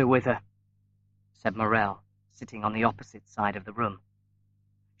matter with her? Said Morel, sitting on the opposite side of the room.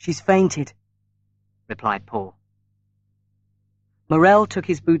 She's fainted, replied Paul. Morel took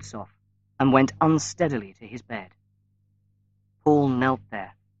his boots off and went unsteadily to his bed. Paul knelt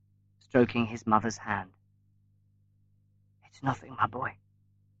there, stroking his mother's hand. It's nothing, my boy,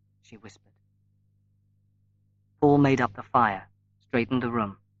 she whispered. Paul made up the fire, straightened the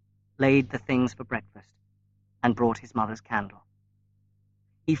room, laid the things for breakfast, and brought his mother's candle.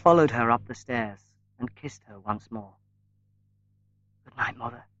 He followed her up the stairs and kissed her once more. Good night,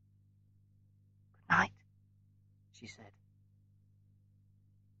 Mother. Good night, she said.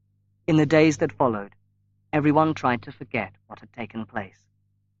 In the days that followed, everyone tried to forget what had taken place.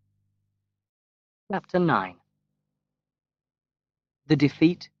 Chapter 9. The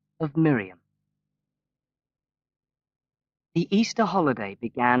Defeat of Miriam. The Easter holiday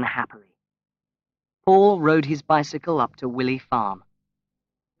began happily. Paul rode his bicycle up to Willey Farm,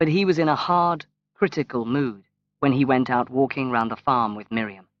 but he was in a hard, critical mood when he went out walking round the farm with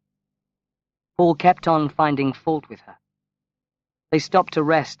Miriam. Paul kept on finding fault with her. They stopped to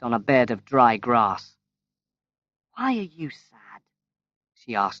rest on a bed of dry grass. Why are you sad?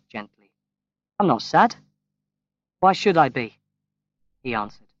 She asked gently. I'm not sad. Why should I be? He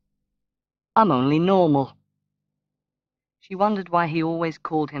answered. I'm only normal. She wondered why he always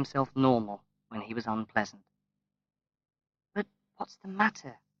called himself normal when he was unpleasant. But what's the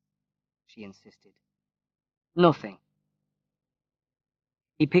matter? She insisted. Nothing.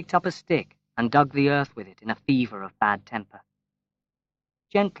 He picked up a stick and dug the earth with it in a fever of bad temper.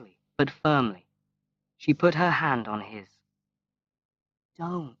 Gently, but firmly, she put her hand on his.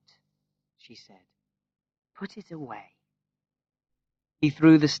 Don't, she said. Put it away. He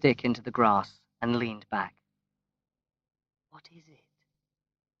threw the stick into the grass and leaned back. What is it?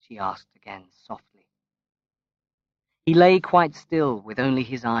 She asked again softly. He lay quite still with only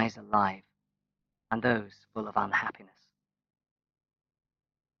his eyes alive, and those full of unhappiness.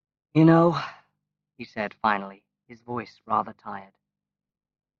 You know, he said finally, his voice rather tired.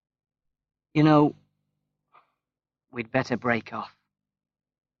 You know, we'd better break off.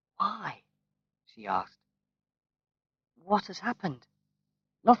 Why? She asked. What has happened?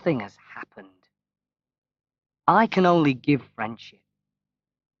 Nothing has happened. I can only give friendship.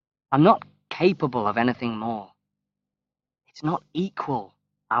 I'm not capable of anything more. It's not equal,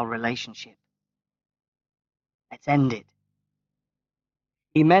 our relationship. Let's end it.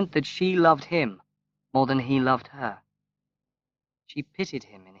 He meant that she loved him more than he loved her. She pitied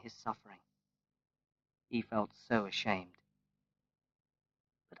him in his suffering. He felt so ashamed.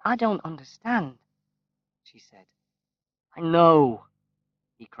 But I don't understand, she said. I know,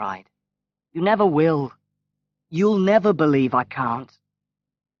 he cried. You never will. You'll never believe I can't.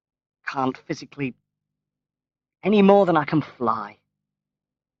 Can't physically, any more than I can fly.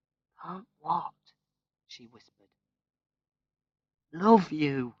 Can't what? She whispered. Love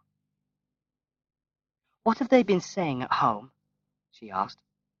you. What have they been saying at home? She asked.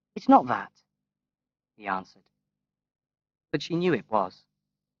 It's not that, he answered. But she knew it was.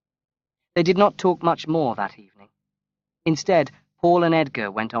 They did not talk much more that evening. Instead, Paul and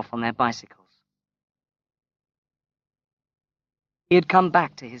Edgar went off on their bicycles. He had come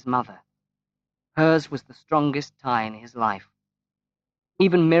back to his mother. Hers was the strongest tie in his life.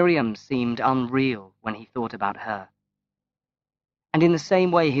 Even Miriam seemed unreal when he thought about her. And in the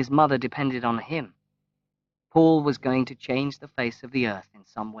same way his mother depended on him, Paul was going to change the face of the earth in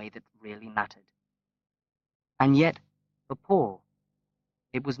some way that really mattered. And yet, for Paul,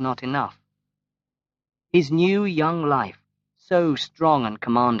 it was not enough. His new young life, so strong and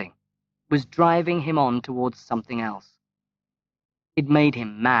commanding, was driving him on towards something else. It made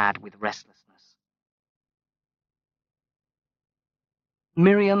him mad with restlessness.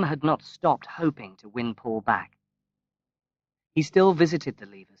 Miriam had not stopped hoping to win Paul back. He still visited the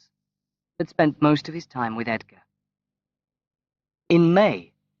Levers, but spent most of his time with Edgar. In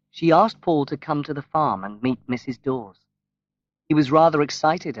May, she asked Paul to come to the farm and meet Mrs. Dawes. He was rather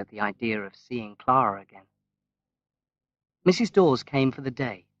excited at the idea of seeing Clara again. Mrs. Dawes came for the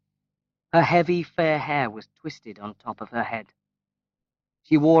day. Her heavy, fair hair was twisted on top of her head.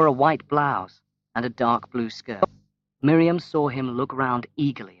 She wore a white blouse and a dark blue skirt. Miriam saw him look round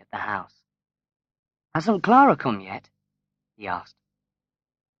eagerly at the house. Hasn't Clara come yet? He asked.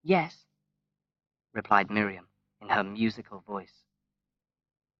 Yes, replied Miriam in her musical voice.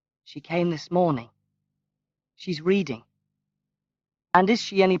 She came this morning. She's reading. And is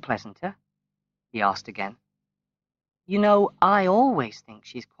she any pleasanter? He asked again. You know, I always think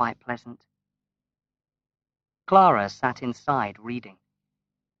she's quite pleasant. Clara sat inside reading.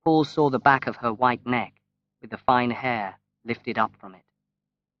 Paul saw the back of her white neck, with the fine hair lifted up from it.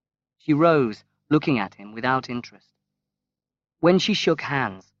 She rose, looking at him without interest. When she shook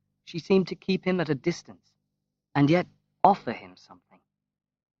hands, she seemed to keep him at a distance, and yet offer him something.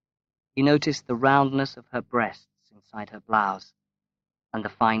 He noticed the roundness of her breasts inside her blouse, and the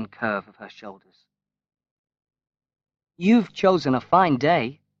fine curve of her shoulders. You've chosen a fine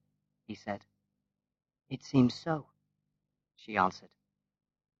day, he said. It seems so, she answered.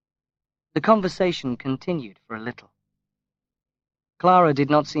 The conversation continued for a little. Clara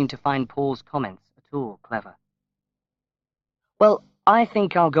did not seem to find Paul's comments at all clever. Well, I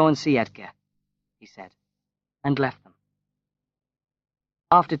think I'll go and see Edgar, he said, and left them.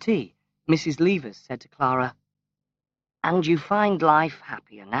 After tea, Mrs. Levers said to Clara, And you find life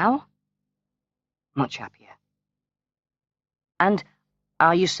happier now? Much happier. And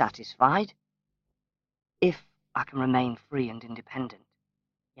are you satisfied? If I can remain free and independent,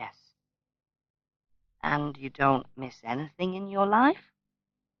 yes. And you don't miss anything in your life?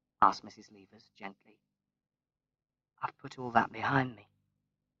 Asked Mrs. Levers gently. I've put all that behind me.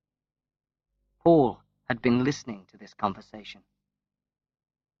 Paul had been listening to this conversation.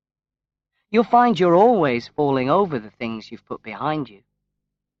 You'll find you're always falling over the things you've put behind you,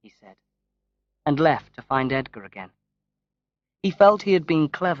 he said. and left to find Edgar again. He felt he had been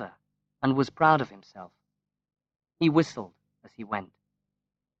clever and was proud of himself. He whistled as he went.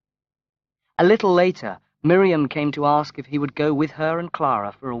 A little later, Miriam came to ask if he would go with her and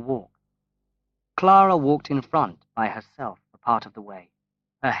Clara for a walk. Clara walked in front by herself for part of the way,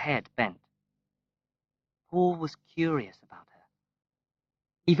 her head bent. Paul was curious about her.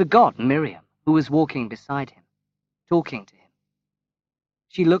 He forgot Miriam, who was walking beside him, talking to him.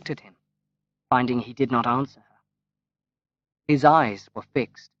 She looked at him, finding he did not answer her. His eyes were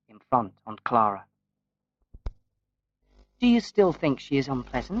fixed in front on Clara. "Do you still think she is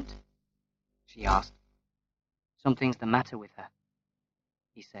unpleasant?" she asked. "Something's the matter with her,"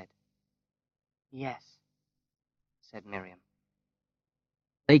 he said. "Yes," said Miriam.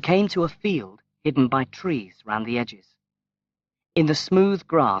 They came to a field hidden by trees round the edges. In the smooth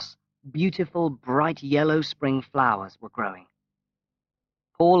grass, beautiful, bright yellow spring flowers were growing.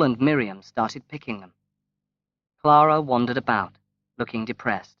 Paul and Miriam started picking them. Clara wandered about, looking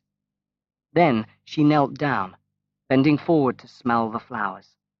depressed. Then she knelt down, bending forward to smell the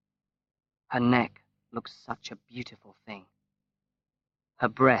flowers. Her neck looked such a beautiful thing. Her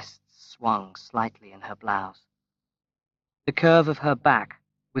breasts swung slightly in her blouse. The curve of her back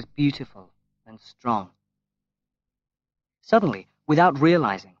was beautiful and strong. Suddenly, without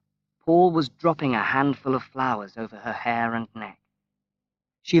realizing, Paul was dropping a handful of flowers over her hair and neck.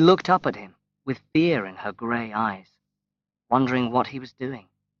 She looked up at him with fear in her grey eyes, wondering what he was doing.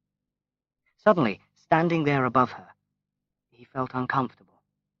 Suddenly, standing there above her, he felt uncomfortable.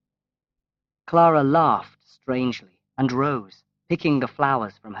 Clara laughed strangely and rose, picking the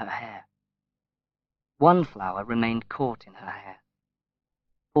flowers from her hair. One flower remained caught in her hair.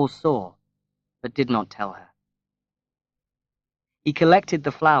 Paul saw, but did not tell her. He collected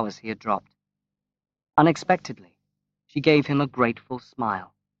the flowers he had dropped. Unexpectedly, she gave him a grateful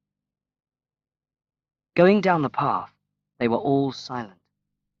smile. Going down the path, they were all silent.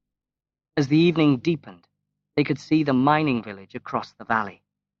 As the evening deepened, they could see the mining village across the valley.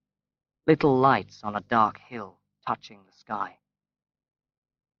 Little lights on a dark hill touching the sky.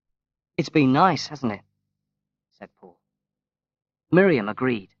 "It's been nice, hasn't it?" said Paul. Miriam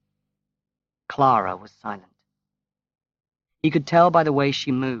agreed. Clara was silent. He could tell by the way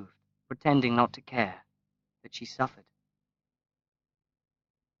she moved, pretending not to care, that she suffered.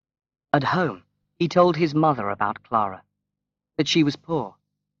 At home, he told his mother about Clara, that she was poor,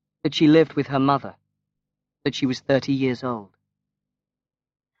 that she lived with her mother, that she was 30 years old.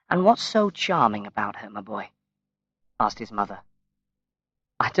 "And what's so charming about her, my boy?" asked his mother.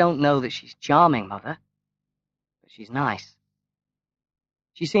 "I don't know that she's charming, Mother, but she's nice.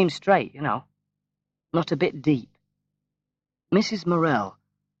 She seems straight, you know, not a bit deep." Mrs. Morell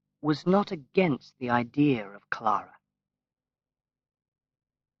was not against the idea of Clara.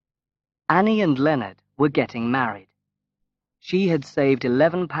 Annie and Leonard were getting married. She had saved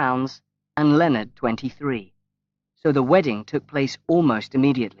 £11 and Leonard 23, so the wedding took place almost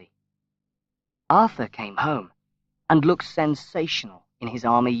immediately. Arthur came home and looked sensational in his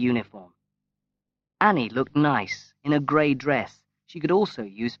army uniform. Annie looked nice in a grey dress she could also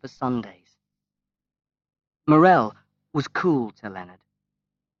use for Sundays. Morell was cool to Leonard.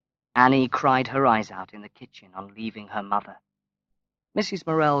 Annie cried her eyes out in the kitchen on leaving her mother. Mrs.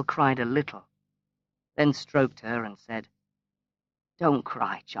 Morell cried a little, then stroked her and said, "Don't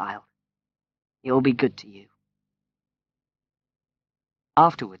cry, child. He'll be good to you."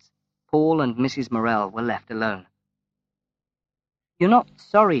 Afterwards, Paul and Mrs. Morell were left alone. "You're not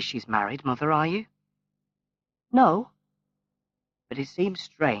sorry she's married, Mother, are you?" "No. But it seems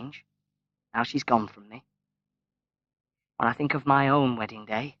strange, now she's gone from me. When I think of my own wedding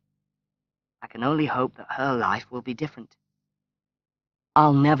day, I can only hope that her life will be different.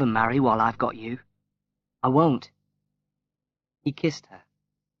 I'll never marry while I've got you. I won't." He kissed her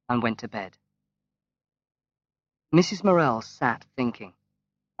and went to bed. Mrs. Morell sat thinking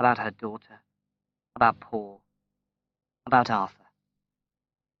about her daughter, about Paul, about Arthur.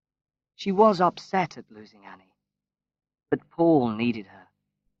 She was upset at losing Annie, but Paul needed her,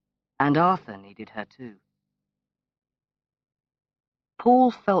 and Arthur needed her too.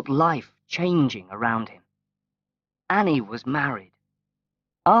 Paul felt life changing around him. Annie was married.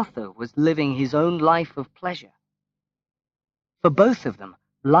 Arthur was living his own life of pleasure. For both of them,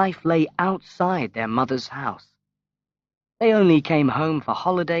 life lay outside their mother's house. They only came home for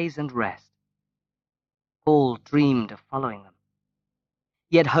holidays and rest. Paul dreamed of following them.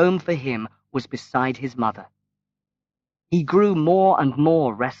 Yet home for him was beside his mother. He grew more and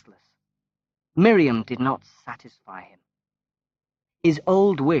more restless. Miriam did not satisfy him. His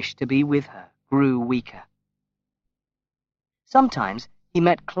old wish to be with her grew weaker. Sometimes he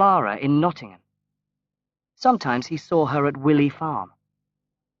met Clara in Nottingham, Sometimes he saw her at Willey Farm.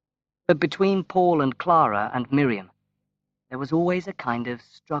 But between Paul and Clara and Miriam, there was always a kind of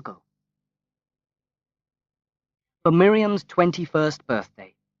struggle. For Miriam's 21st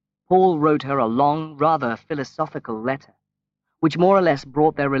birthday, Paul wrote her a long, rather philosophical letter, which more or less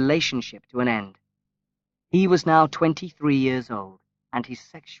brought their relationship to an end. He was now 23 years old, and his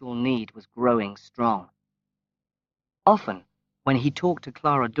sexual need was growing strong. Often, when he talked to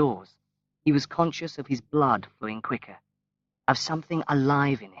Clara Dawes, he was conscious of his blood flowing quicker, of something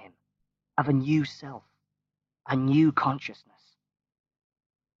alive in him, of a new self, a new consciousness.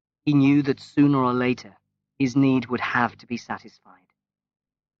 He knew that sooner or later his need would have to be satisfied.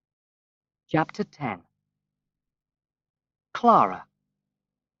 Chapter 10. Clara.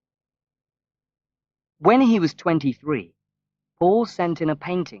 When he was 23, Paul sent in a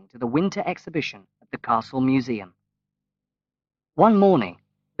painting to the winter exhibition at the Castle Museum. One morning,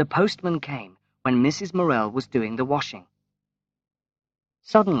 the postman came when Mrs. Morell was doing the washing.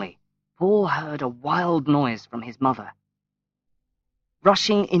 Suddenly, Paul heard a wild noise from his mother.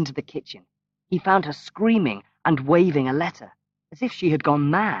 Rushing into the kitchen, he found her screaming and waving a letter, as if she had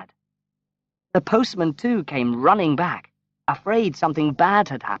gone mad. The postman, too, came running back, afraid something bad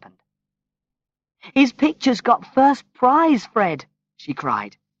had happened. "His picture's got first prize, Fred," she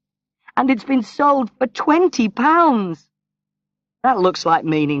cried, "and it's been sold for £20. "That looks like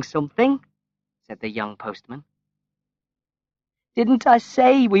meaning something," said the young postman. "Didn't I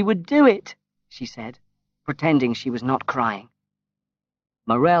say we would do it?" she said, pretending she was not crying.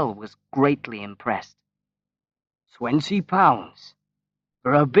 Morell was greatly impressed. £20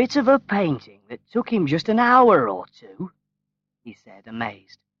 for a bit of a painting that took him just an hour or two, he said,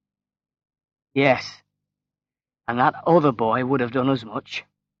 amazed. "Yes, and that other boy would have done as much,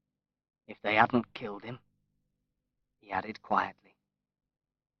 if they hadn't killed him," he added quietly.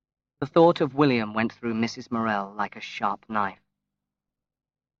 The thought of William went through Mrs. Morell like a sharp knife.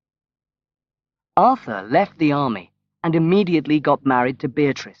 Arthur left the army and immediately got married to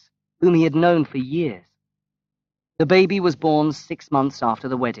Beatrice, whom he had known for years. The baby was born 6 months after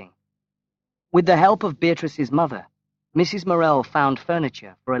the wedding. With the help of Beatrice's mother, Mrs. Morell found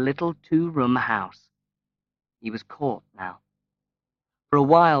furniture for a little 2-room house. He was caught now. For a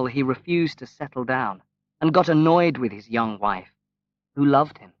while he refused to settle down and got annoyed with his young wife, who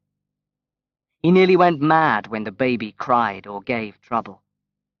loved him. He nearly went mad when the baby cried or gave trouble.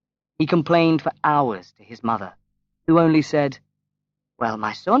 He complained for hours to his mother, who only said, "Well,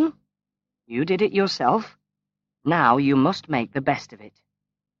 my son, you did it yourself. Now you must make the best of it."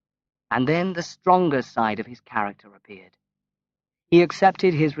 And then the stronger side of his character appeared. He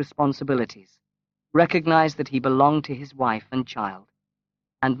accepted his responsibilities, recognized that he belonged to his wife and child,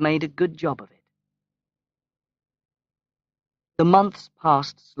 and made a good job of it. The months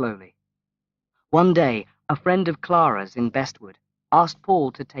passed slowly. One day, a friend of Clara's in Bestwood asked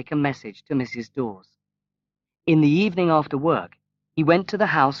Paul to take a message to Mrs. Dawes. In the evening after work, he went to the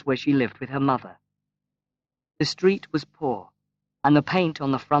house where she lived with her mother. The street was poor, and the paint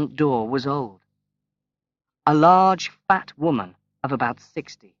on the front door was old. A large, fat woman of about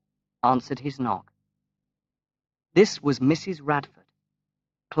 60 answered his knock. This was Mrs. Radford,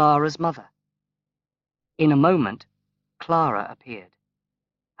 Clara's mother. In a moment, Clara appeared.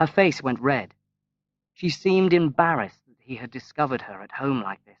 Her face went red. She seemed embarrassed that he had discovered her at home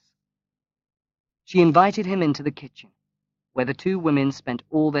like this. She invited him into the kitchen, where the two women spent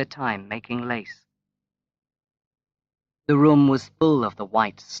all their time making lace. The room was full of the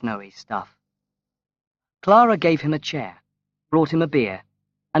white, snowy stuff. Clara gave him a chair, brought him a beer,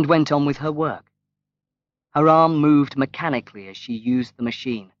 and went on with her work. Her arm moved mechanically as she used the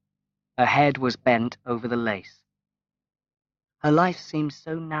machine. Her head was bent over the lace. Her life seemed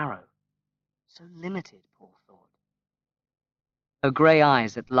so narrow, so limited, Paul thought. Her grey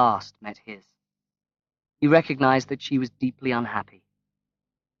eyes at last met his. He recognized that she was deeply unhappy,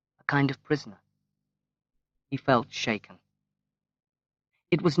 a kind of prisoner. He felt shaken.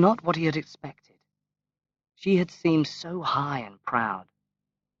 It was not what he had expected. She had seemed so high and proud.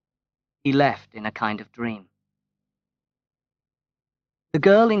 He left in a kind of dream. The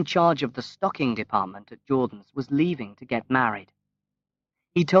girl in charge of the stocking department at Jordan's was leaving to get married.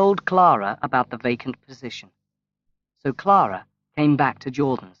 He told Clara about the vacant position. So Clara came back to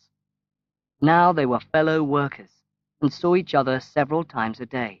Jordan's. Now they were fellow workers and saw each other several times a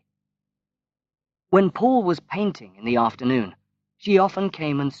day. When Paul was painting in the afternoon, she often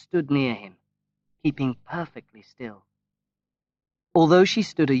came and stood near him, keeping perfectly still. Although she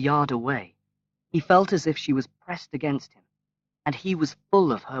stood a yard away, he felt as if she was pressed against him, and he was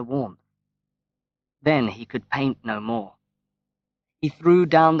full of her warmth. Then he could paint no more. He threw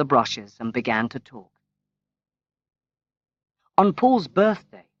down the brushes and began to talk. On Paul's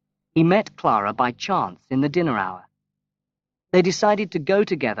birthday, he met Clara by chance in the dinner hour. They decided to go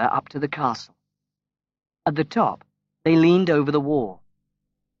together up to the castle. At the top, they leaned over the wall.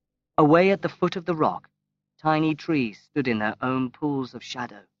 Away at the foot of the rock, tiny trees stood in their own pools of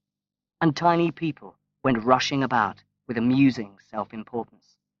shadow, and tiny people went rushing about with amusing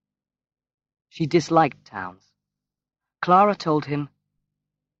self-importance. She disliked towns. Clara told him,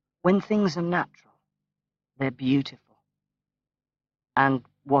 "When things are natural, they're beautiful." "And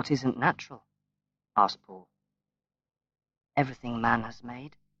what isn't natural?" asked Paul. "Everything man has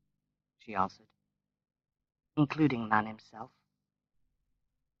made," she answered, "including man himself."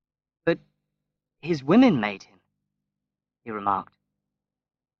 "But his women made him," he remarked.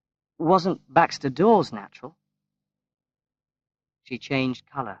 "Wasn't Baxter Dawes natural?" She changed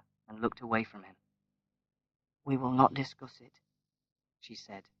colour and looked away from him. "We will not discuss it," she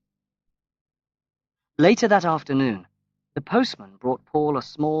said. Later that afternoon, the postman brought Paul a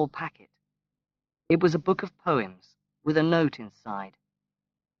small packet. It was a book of poems with a note inside.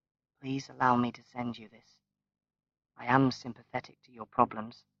 "Please allow me to send you this. I am sympathetic to your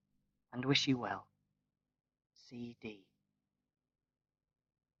problems and wish you well. C.D."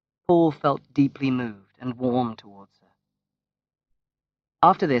 Paul felt deeply moved and warm towards her.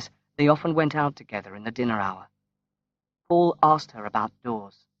 After this, they often went out together in the dinner hour. Paul asked her about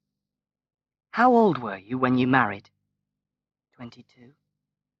Dawes. "How old were you when you married?" 22.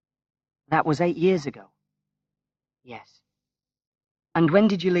 "That was 8 years ago." "Yes." "And when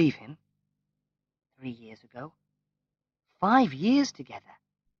did you leave him?" 3 years ago. 5 years together.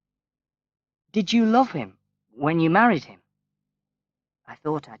 "Did you love him when you married him?" "I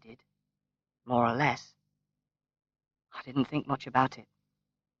thought I did. More or less. I didn't think much about it.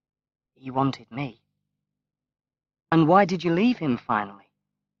 He wanted me." "And why did you leave him finally?"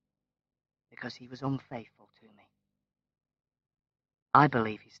 "Because he was unfaithful to me." "I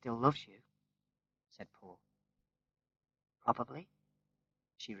believe he still loves you," said Paul. "Probably,"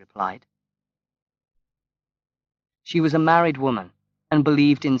 she replied. She was a married woman and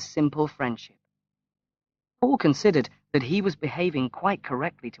believed in simple friendship. Paul considered that he was behaving quite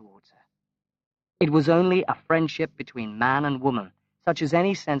correctly towards her. It was only a friendship between man and woman, such as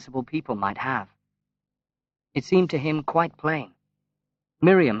any sensible people might have. It seemed to him quite plain.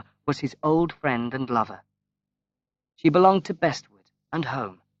 Miriam was his old friend and lover. She belonged to Bestwood and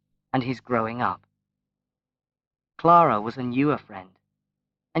home, and his growing up. Clara was a newer friend,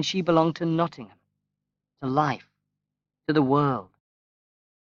 and she belonged to Nottingham, to life, to the world.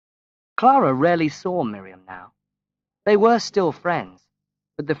 Clara rarely saw Miriam now. They were still friends,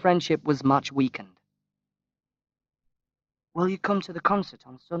 but the friendship was much weakened. "Will you come to the concert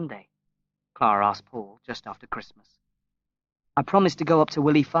on Sunday?" Clara asked Paul just after Christmas. "I promised to go up to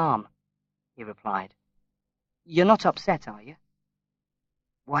Willey Farm," he replied. "You're not upset, are you?"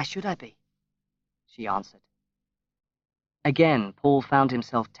 "Why should I be?" she answered. Again, Paul found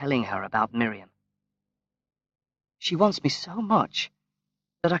himself telling her about Miriam. "She wants me so much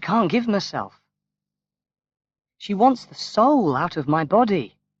that I can't give myself. She wants the soul out of my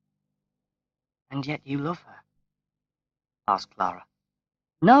body." "And yet you love her?" asked Clara.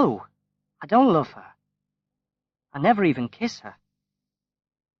 "No, I don't love her. I never even kiss her."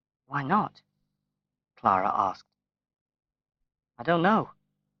 "Why not?" Clara asked. "I don't know.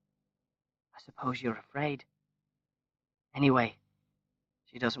 I suppose you're afraid. Anyway,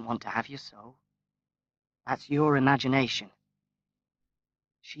 she doesn't want to have your soul. That's your imagination.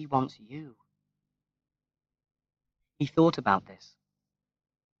 She wants you." He thought about this.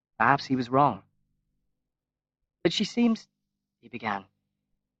 Perhaps he was wrong. "But she seems—" he began.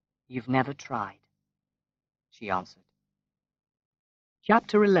 "You've never tried," she answered.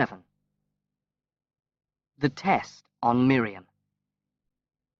 Chapter 11. The Test on Miriam.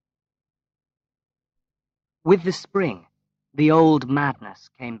 With the spring, the old madness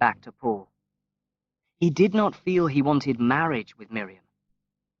came back to Paul. He did not feel he wanted marriage with Miriam,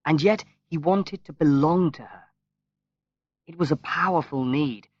 and yet he wanted to belong to her. It was a powerful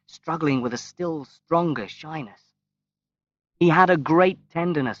need, struggling with a still stronger shyness. He had a great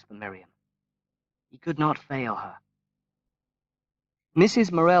tenderness for Miriam. He could not fail her.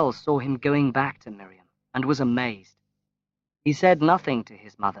 Mrs. Morell saw him going back to Miriam, and was amazed. He said nothing to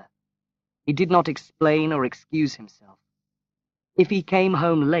his mother. He did not explain or excuse himself. If he came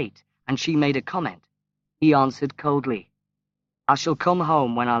home late and she made a comment, he answered coldly, "I shall come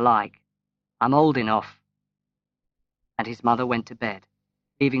home when I like. I'm old enough." And his mother went to bed,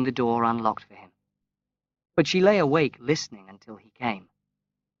 leaving the door unlocked for him. But she lay awake listening until he came,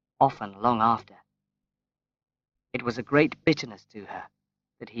 often long after. It was a great bitterness to her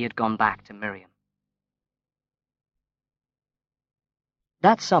that he had gone back to Miriam.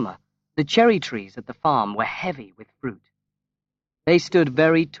 That summer, the cherry trees at the farm were heavy with fruit. They stood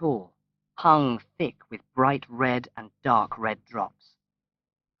very tall, hung thick with bright red and dark red drops.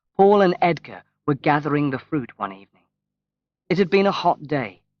 Paul and Edgar were gathering the fruit one evening. It had been a hot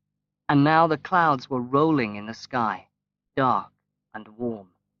day, and now the clouds were rolling in the sky, dark and warm.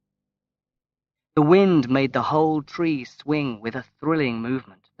 The wind made the whole tree swing with a thrilling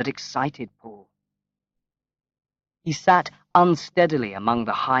movement that excited Paul. He sat unsteadily among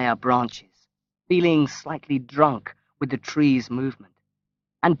the higher branches, feeling slightly drunk with the tree's movement,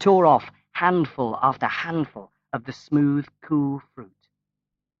 and tore off handful after handful of the smooth, cool fruit.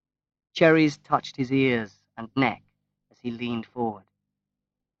 Cherries touched his ears and neck as he leaned forward.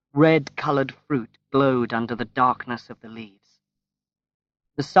 Red-colored fruit glowed under the darkness of the leaves.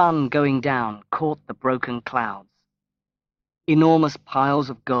 The sun going down caught the broken clouds. Enormous piles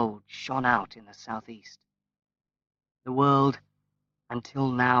of gold shone out in the southeast. The world, until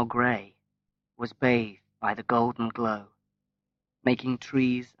now grey, was bathed by the golden glow, making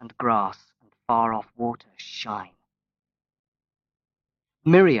trees and grass and far-off water shine.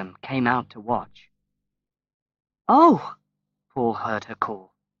 Miriam came out to watch. "Oh," Paul heard her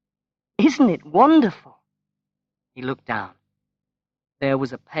call. "Isn't it wonderful?" He looked down. There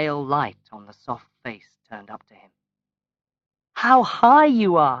was a pale light on the soft face turned up to him. "How high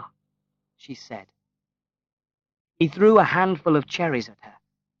you are," she said. He threw a handful of cherries at her.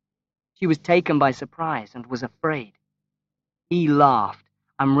 She was taken by surprise and was afraid. He laughed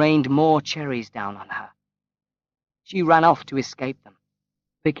and rained more cherries down on her. She ran off to escape them,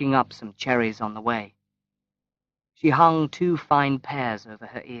 picking up some cherries on the way. She hung 2 fine pears over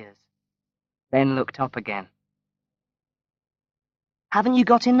her ears, then looked up again. "Haven't you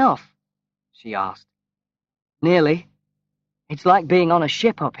got enough?" she asked. "Nearly. It's like being on a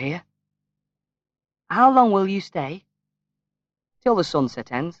ship up here." "How long will you stay?" "Till the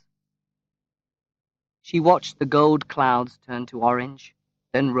sunset ends." She watched the gold clouds turn to orange,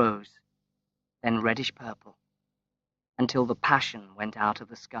 then rose, then reddish purple, until the passion went out of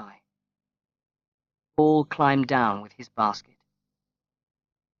the sky. Paul climbed down with his basket.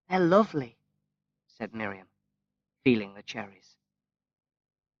 "They're lovely," said Miriam, feeling the cherries.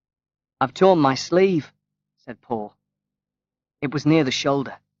 "I've torn my sleeve," said Paul. It was near the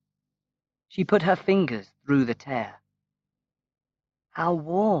shoulder. She put her fingers through the tear. "How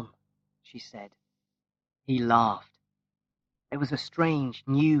warm," she said. He laughed. There was a strange,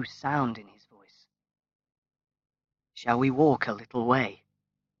 new sound in his voice. "Shall we walk a little way?"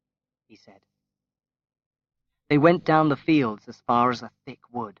 he said. They went down the fields as far as a thick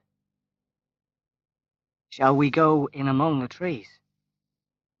wood. "Shall we go in among the trees?"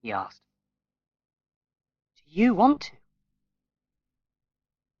 he asked. "Do you want to?"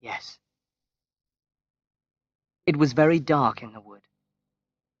 "Yes." It was very dark in the wood.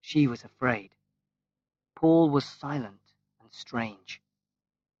 She was afraid. Paul was silent and strange.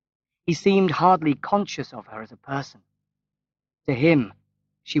 He seemed hardly conscious of her as a person. To him,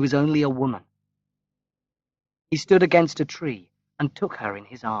 she was only a woman. He stood against a tree and took her in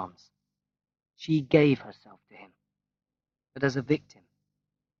his arms. She gave herself to him, but as a victim,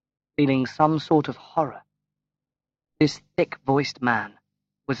 feeling some sort of horror. This thick-voiced man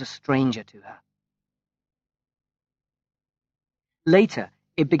was a stranger to her. Later,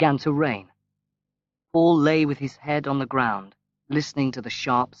 it began to rain. Paul lay with his head on the ground, listening to the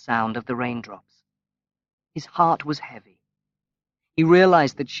sharp sound of the raindrops. His heart was heavy. He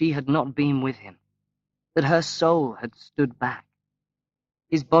realized that she had not been with him, that her soul had stood back.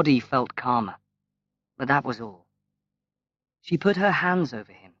 His body felt calmer, but that was all. She put her hands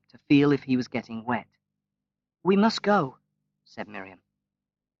over him to feel if he was getting wet. "We must go," said Miriam.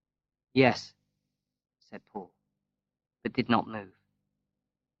 "Yes," said Paul, but did not move.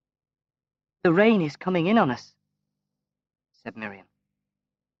 "The rain is coming in on us," said Miriam.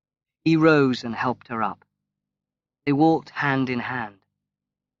 He rose and helped her up. They walked hand in hand.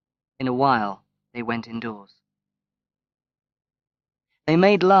 In a while, they went indoors. They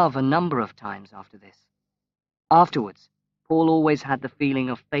made love a number of times after this. Afterwards, Paul always had the feeling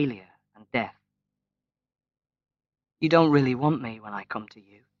of failure and death. "You don't really want me when I come to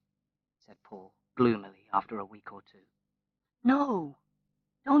you," said Paul gloomily after a week or two. "No,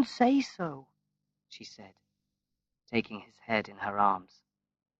 don't say so," she said, taking his head in her arms.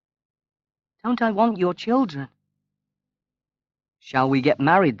 "Don't I want your children?" "Shall we get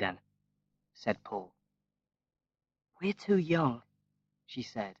married then?" said Paul. "We're too young," she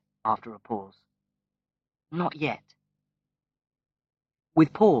said after a pause. "Not yet."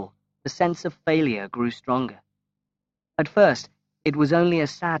 With Paul, the sense of failure grew stronger. At first, it was only a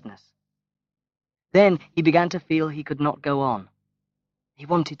sadness. Then he began to feel he could not go on. He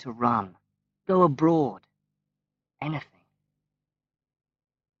wanted to run, go abroad, anything.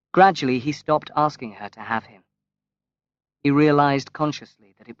 Gradually, he stopped asking her to have him. He realized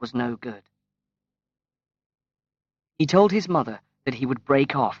consciously that it was no good. He told his mother that he would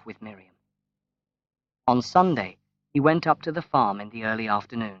break off with Miriam. On Sunday, he went up to the farm in the early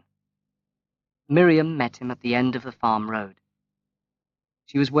afternoon. Miriam met him at the end of the farm road.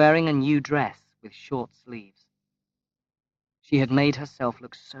 She was wearing a new dress with short sleeves. She had made herself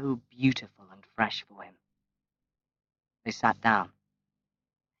look so beautiful and fresh for him. They sat down.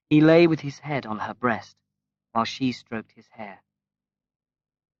 He lay with his head on her breast, while she stroked his hair.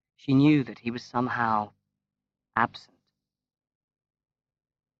 She knew that he was somehow absent.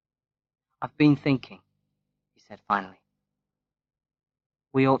 "I've been thinking," he said finally.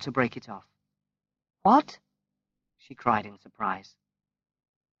 "We ought to break it off." "What?" she cried in surprise.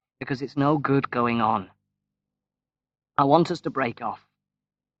 "Because it's no good going on. I want us to break off.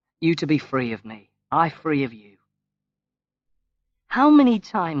 You to be free of me, I free of you. How many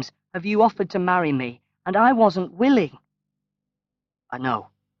times have you offered to marry me, and I wasn't willing?" "I know.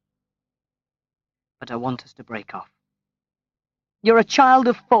 But I want us to break off." "You're a child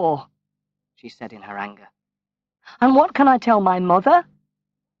of 4, she said in her anger. "And what can I tell my mother?"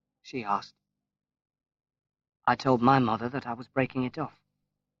 she asked. "I told my mother that I was breaking it off.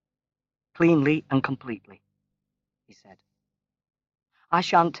 Cleanly and completely," he said. "I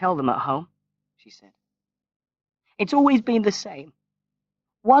shan't tell them at home," she said. "It's always been the same.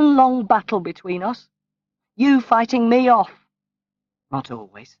 One long battle between us. You fighting me off." "Not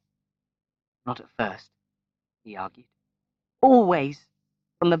always. Not at first," he argued. "Always.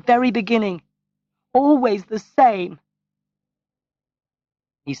 From the very beginning. Always the same."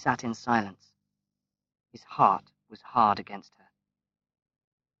 He sat in silence. His heart was hard against her.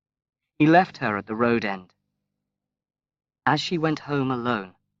 He left her at the road end. As she went home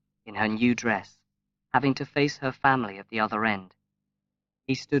alone, in her new dress, having to face her family at the other end,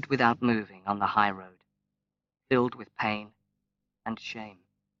 he stood without moving on the high road, filled with pain and shame.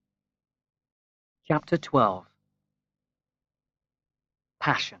 Chapter 12.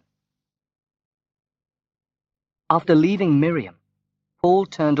 Passion. After leaving Miriam, Paul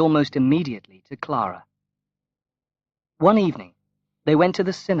turned almost immediately to Clara. One evening, they went to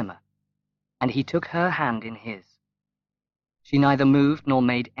the cinema, and he took her hand in his. She neither moved nor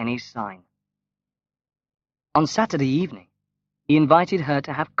made any sign. On Saturday evening, he invited her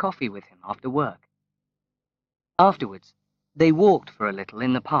to have coffee with him after work. Afterwards, they walked for a little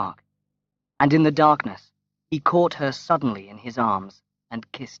in the park, and in the darkness, he caught her suddenly in his arms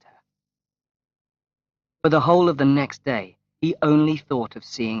and kissed her. For the whole of the next day, he only thought of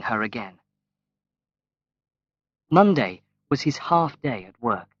seeing her again. Monday was his half-day at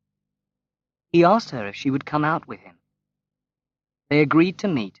work. He asked her if she would come out with him. They agreed to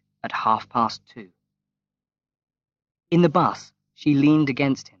meet at 2:30. In the bus, she leaned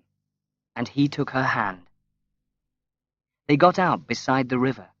against him, and he took her hand. They got out beside the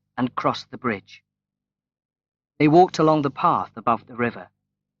river and crossed the bridge. They walked along the path above the river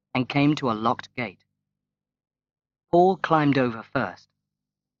and came to a locked gate. Paul climbed over first.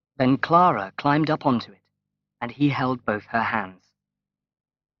 Then Clara climbed up onto it, and he held both her hands.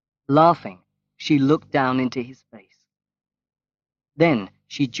 Laughing, she looked down into his face. Then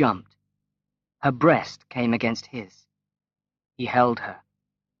she jumped. Her breast came against his. He held her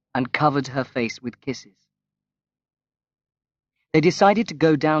and covered her face with kisses. They decided to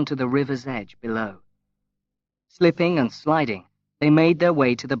go down to the river's edge below. Slipping and sliding, they made their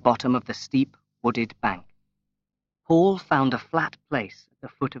way to the bottom of the steep, wooded bank. Paul found a flat place at the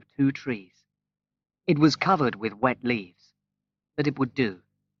foot of 2 trees. It was covered with wet leaves, but it would do.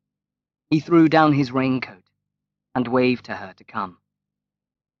 He threw down his raincoat and waved to her to come.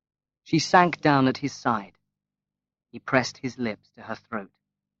 She sank down at his side. He pressed his lips to her throat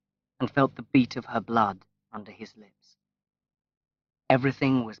and felt the beat of her blood under his lips.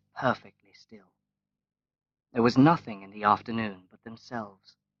 Everything was perfectly still. There was nothing in the afternoon but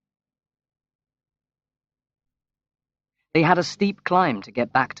themselves. They had a steep climb to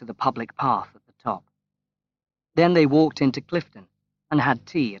get back to the public path at the top. Then they walked into Clifton and had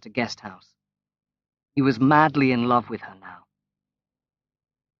tea at a guest house. He was madly in love with her now.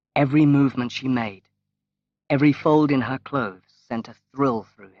 Every movement she made, every fold in her clothes sent a thrill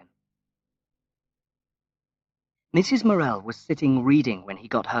through him. Mrs. Morell was sitting reading when he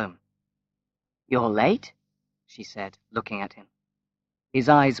got home. "You're late?" she said, looking at him. His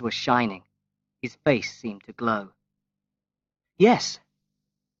eyes were shining. His face seemed to glow. "Yes.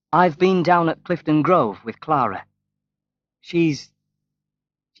 I've been down at Clifton Grove with Clara. She's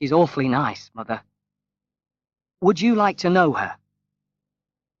awfully nice, Mother. Would you like to know her?"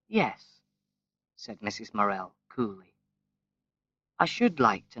 Yes, said Mrs. Morell coolly. I should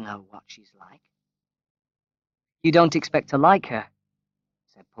like to know what she's like. You don't expect to like her,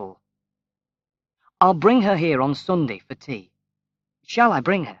 said Paul. I'll bring her here on Sunday for tea. Shall I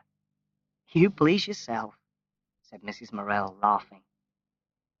bring her? You please yourself, said Mrs. Morell, laughing.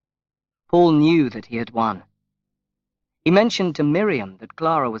 Paul knew that he had won. He mentioned to Miriam that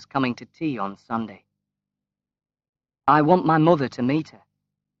Clara was coming to tea on Sunday. I want my mother to meet her,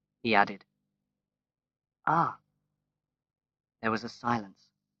 he added. Ah. There was a silence.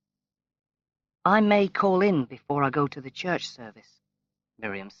 I may call in before I go to the church service,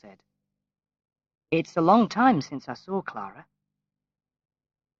 Miriam said. It's a long time since I saw Clara.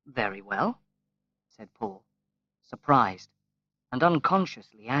 Very well, said Paul, surprised and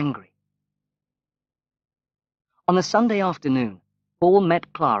unconsciously angry. On the Sunday afternoon, Paul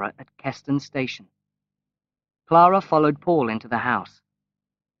met Clara at Keston Station. Clara followed Paul into the house.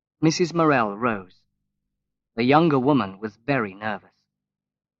 Mrs. Morell rose. The younger woman was very nervous.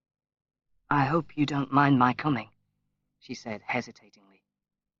 I hope you don't mind my coming, she said hesitatingly.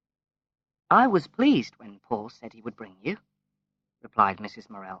 I was pleased when Paul said he would bring you, replied Mrs.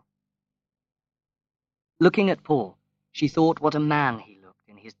 Morell. Looking at Paul, she thought what a man he looked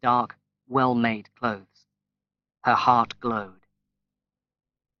in his dark, well-made clothes. Her heart glowed.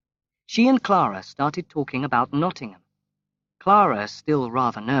 She and Clara started talking about Nottingham. Clara still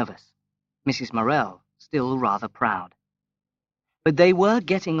rather nervous, Mrs. Morell still rather proud. But they were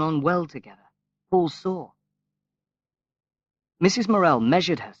getting on well together, Paul saw. Mrs. Morell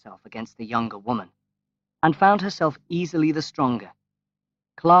measured herself against the younger woman, and found herself easily the stronger.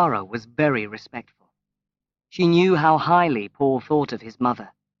 Clara was very respectful. She knew how highly Paul thought of his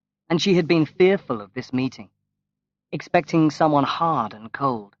mother, and she had been fearful of this meeting, expecting someone hard and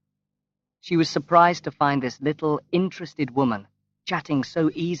cold. She was surprised to find this little, interested woman chatting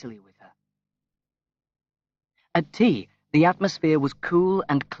so easily with her. At tea, the atmosphere was cool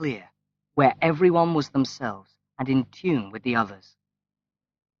and clear, where everyone was themselves and in tune with the others.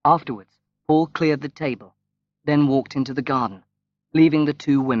 Afterwards, Paul cleared the table, then walked into the garden, leaving the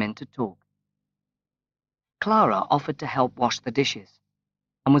two women to talk. Clara offered to help wash the dishes,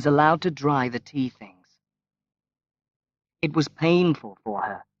 and was allowed to dry the tea things. It was painful for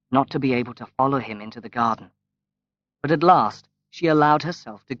her not to be able to follow him into the garden, but at last she allowed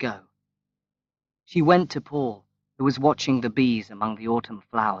herself to go. She went to Paul, who was watching the bees among the autumn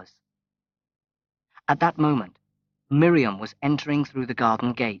flowers. At that moment, Miriam was entering through the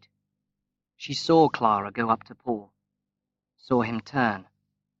garden gate. She saw Clara go up to Paul, saw him turn,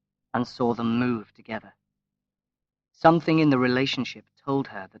 and saw them move together. Something in the relationship told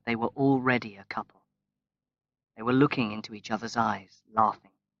her that they were already a couple. They were looking into each other's eyes,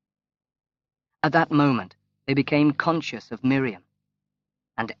 laughing. At that moment, they became conscious of Miriam,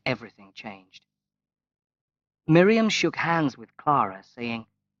 and everything changed. Miriam shook hands with Clara, saying,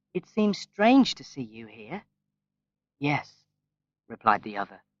 "It seems strange to see you here." "Yes," replied the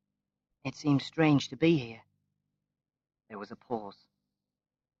other. "It seems strange to be here." There was a pause.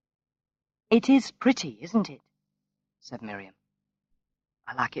 "It is pretty, isn't it?" said Miriam.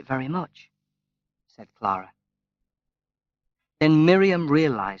 "I like it very much," said Clara. Then Miriam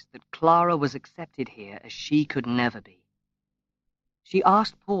realized that Clara was accepted here as she could never be. She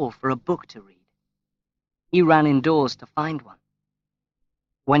asked Paul for a book to read. He ran indoors to find one.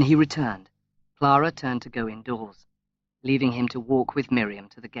 When he returned, Clara turned to go indoors, leaving him to walk with Miriam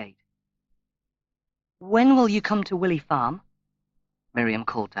to the gate. "When will you come to Willey Farm?" Miriam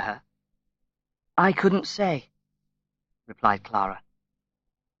called to her. "I couldn't say," replied Clara.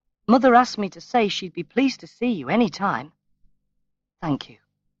 "Mother asked me to say she'd be pleased to see you any time." "Thank you,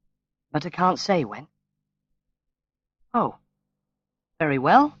 but I can't say when." "Oh, very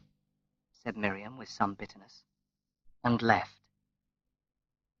well," said Miriam with some bitterness, and left.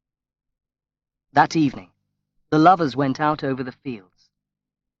 That evening, the lovers went out over the fields.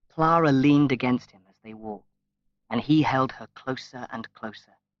 Clara leaned against him as they walked, and he held her closer and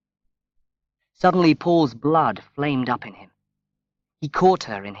closer. Suddenly Paul's blood flamed up in him. He caught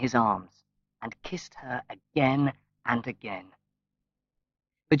her in his arms and kissed her again and again.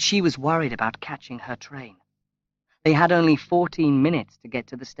 But she was worried about catching her train. They had only 14 minutes to get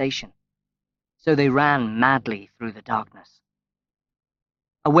to the station, so they ran madly through the darkness.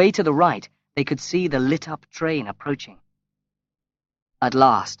 Away to the right, they could see the lit-up train approaching. At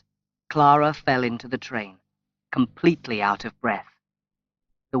last, Clara fell into the train, completely out of breath.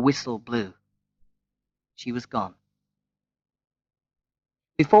 The whistle blew. She was gone.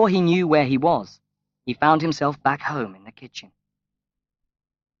 Before he knew where he was, he found himself back home in the kitchen.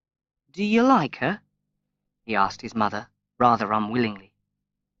 "Do you like her?" he asked his mother, rather unwillingly.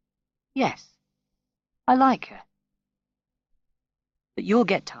 Yes, I like her. But you'll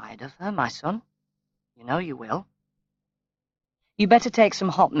get tired of her, my son. You know you will. You better take some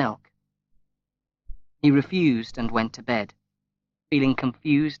hot milk. He refused and went to bed, feeling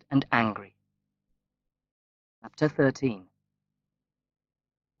confused and angry. Chapter 13.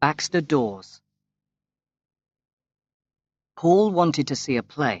 Baxter Dawes. Paul wanted to see a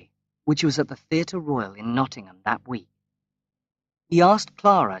play, which was at the Theatre Royal in Nottingham that week. He asked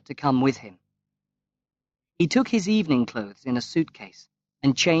Clara to come with him. He took his evening clothes in a suitcase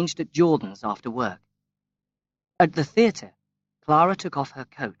and changed at Jordan's after work. At the theatre, Clara took off her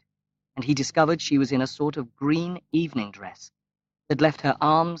coat, and he discovered she was in a sort of green evening dress that left her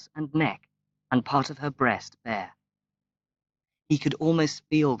arms and neck and part of her breast bare. He could almost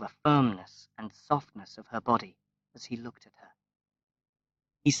feel the firmness and softness of her body as he looked at her.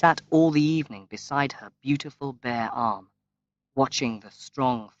 He sat all the evening beside her beautiful bare arm, watching the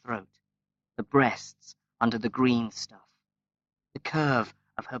strong throat, the breasts under the green stuff, the curve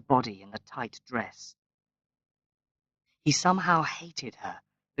of her body in the tight dress. He somehow hated her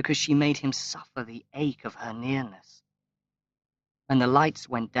because she made him suffer the ache of her nearness. When the lights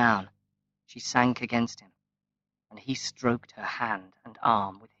went down, she sank against him, and he stroked her hand and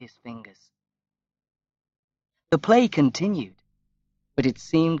arm with his fingers. The play continued, but it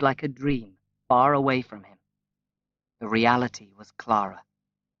seemed like a dream far away from him. The reality was Clara,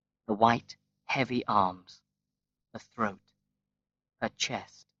 the white, heavy arms, the throat, her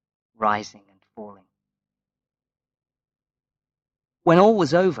chest rising and falling. When all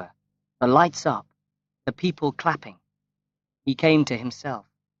was over, the lights up, the people clapping, he came to himself.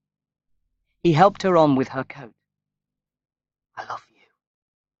 He helped her on with her coat. I love you.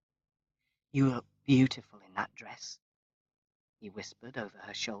 You look beautiful in that dress, he whispered over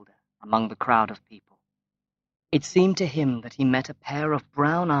her shoulder among the crowd of people. It seemed to him that he met a pair of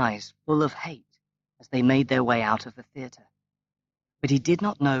brown eyes full of hate as they made their way out of the theatre, but he did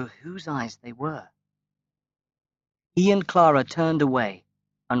not know whose eyes they were. He and Clara turned away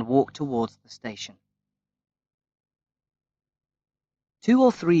and walked towards the station. 2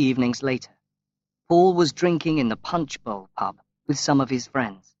 or 3 evenings later, Paul was drinking in the Punch Bowl pub with some of his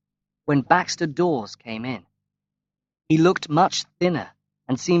friends when Baxter Dawes came in. He looked much thinner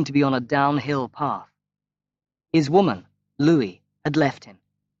and seemed to be on a downhill path. His woman, Louie, had left him,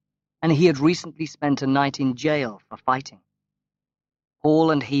 and he had recently spent a night in jail for fighting.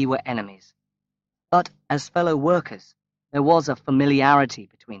 Paul and he were enemies, but as fellow workers, there was a familiarity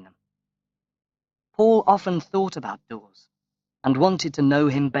between them. Paul often thought about Dawes and wanted to know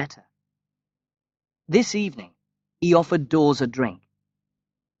him better. This evening, he offered Dawes a drink.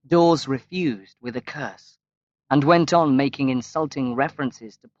 Dawes refused with a curse and went on making insulting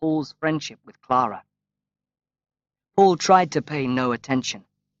references to Paul's friendship with Clara. Paul tried to pay no attention,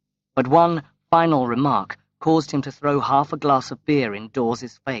 but one final remark caused him to throw half a glass of beer in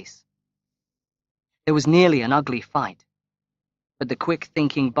Dawes's face. There was nearly an ugly fight, but the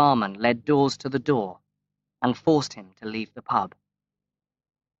quick-thinking barman led Dawes to the door and forced him to leave the pub.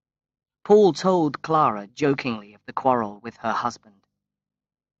 Paul told Clara jokingly of the quarrel with her husband.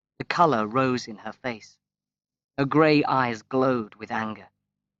 The colour rose in her face. Her grey eyes glowed with anger.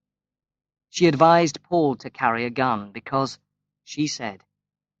 She advised Paul to carry a gun because, she said,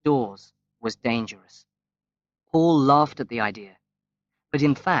 Dawes was dangerous. Paul laughed at the idea, but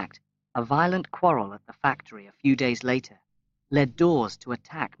in fact, a violent quarrel at the factory a few days later led Dawes to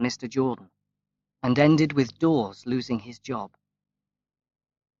attack Mr. Jordan, and ended with Dawes losing his job.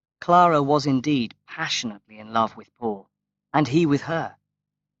 Clara was indeed passionately in love with Paul, and he with her,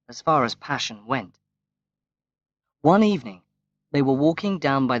 as far as passion went. One evening, they were walking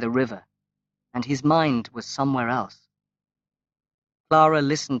down by the river, and his mind was somewhere else. Clara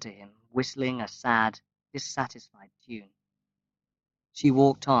listened to him, whistling a sad, dissatisfied tune. She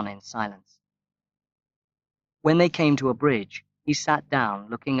walked on in silence. When they came to a bridge, he sat down,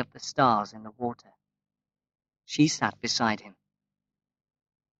 looking at the stars in the water. She sat beside him.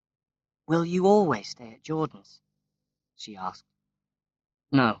 "Will you always stay at Jordan's?" she asked.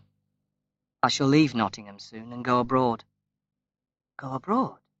 "No. I shall leave Nottingham soon and go abroad." "Go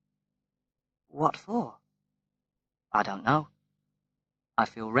abroad? What for?" "I don't know. I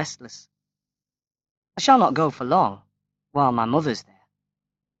feel restless. I shall not go for long, while my mother's there."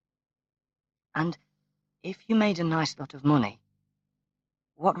 "And if you made a nice lot of money,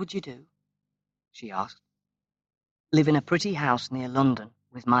 what would you do?" she asked. "Live in a pretty house near London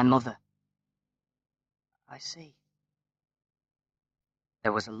with my mother." "I see."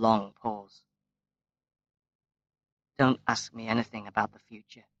 There was a long pause. "Don't ask me anything about the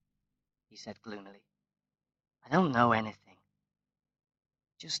future," he said gloomily. "I don't know anything.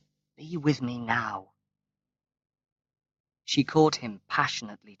 Just Be with me now." She caught him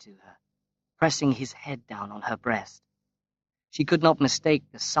passionately to her, pressing his head down on her breast. She could not mistake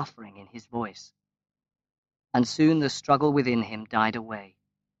the suffering in his voice. And soon the struggle within him died away,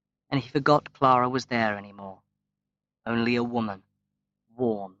 and he forgot Clara was there anymore, only a woman,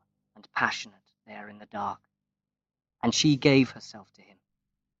 warm and passionate there in the dark. And she gave herself to him.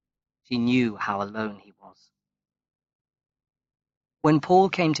 She knew how alone he was. When Paul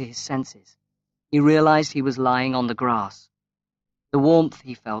came to his senses, he realized he was lying on the grass. The warmth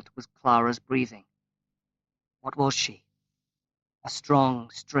he felt was Clara's breathing. What was she? A strong,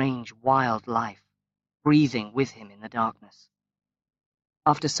 strange, wild life, breathing with him in the darkness.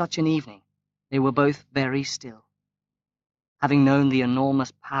 After such an evening, they were both very still, having known the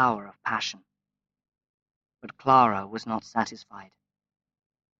enormous power of passion. But Clara was not satisfied.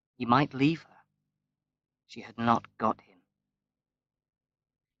 He might leave her. She had not got him.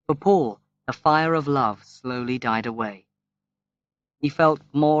 For Paul, the fire of love slowly died away. He felt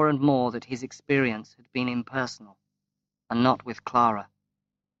more and more that his experience had been impersonal, and not with Clara.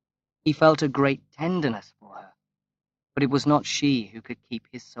 He felt a great tenderness for her, but it was not she who could keep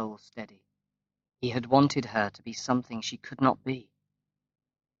his soul steady. He had wanted her to be something she could not be.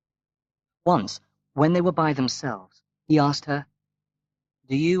 Once, when they were by themselves, he asked her,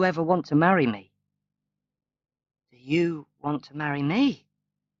 "Do you ever want to marry me?" "Do you want to marry me?"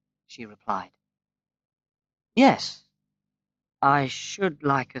 she replied. "Yes, I should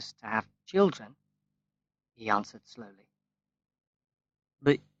like us to have children," he answered slowly.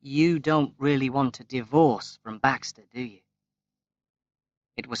 "But you don't really want a divorce from Baxter, do you?"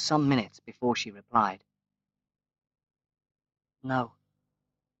 It was some minutes before she replied. "No,"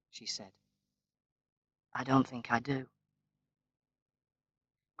 she said. "I don't think I do."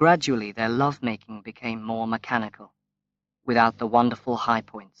 Gradually their love-making became more mechanical, without the wonderful high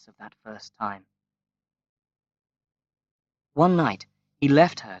points of that first time. One night he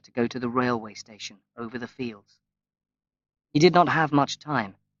left her to go to the railway station over the fields. He did not have much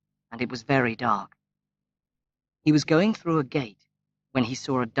time, and it was very dark. He was going through a gate when he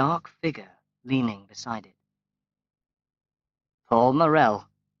saw a dark figure leaning beside it. "Paul Morell,"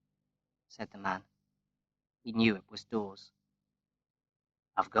 said the man. He knew it was Dawes.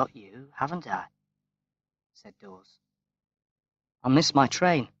 "I've got you, haven't I?" said Dawes. "I'll miss my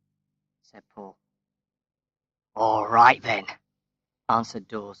train," said Paul. "All right, then," answered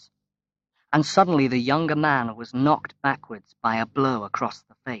Dawes. And suddenly the younger man was knocked backwards by a blow across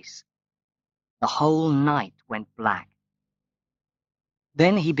the face. The whole night went black.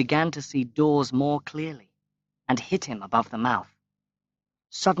 Then he began to see Dawes more clearly, and hit him above the mouth.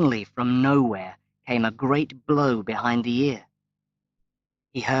 Suddenly, from nowhere, came a great blow behind the ear.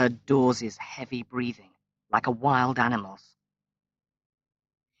 He heard Dawes's heavy breathing, like a wild animal's.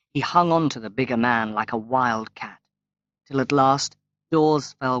 He hung on to the bigger man like a wild cat, till at last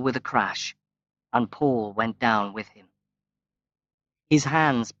Dawes fell with a crash, and Paul went down with him. His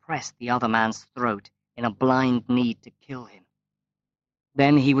hands pressed the other man's throat in a blind need to kill him.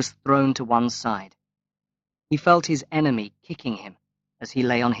 Then he was thrown to one side. He felt his enemy kicking him as he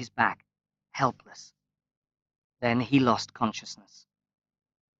lay on his back, helpless. Then he lost consciousness.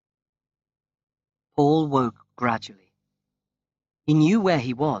 Paul woke gradually. He knew where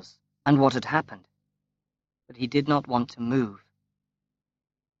he was and what had happened, but he did not want to move.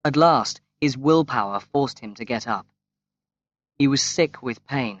 At last, his willpower forced him to get up. He was sick with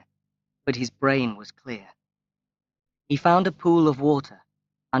pain, but his brain was clear. He found a pool of water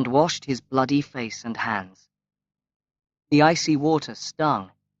and washed his bloody face and hands. The icy water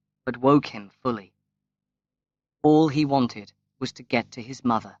stung, but woke him fully. All he wanted was to get to his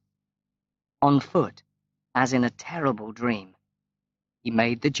mother. On foot, as in a terrible dream, he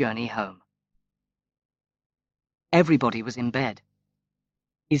made the journey home. Everybody was in bed.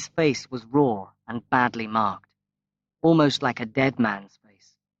 His face was raw and badly marked, almost like a dead man's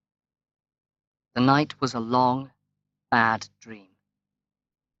face. The night was a long, bad dream.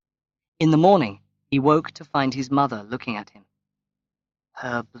 In the morning, he woke to find his mother looking at him.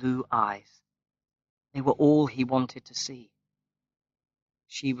 Her blue eyes, they were all he wanted to see.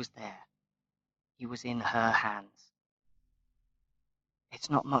 She was there. He was in her hands. "It's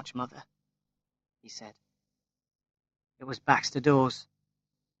not much, Mother," he said. "It was Baxter Dawes."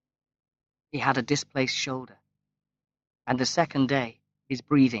 He had a displaced shoulder, and the second day his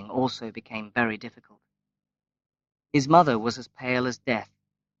breathing also became very difficult. His mother was as pale as death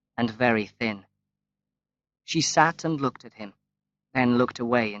and very thin. She sat and looked at him, then looked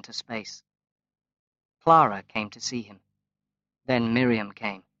away into space. Clara came to see him. Then Miriam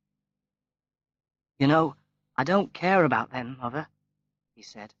came. "You know, I don't care about them, Mother," he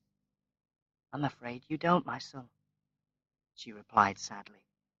said. I'm afraid you don't, my son, she replied sadly.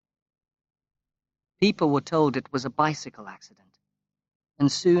 People were told it was a bicycle accident,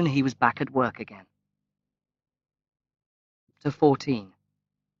 and soon he was back at work again. Chapter 14.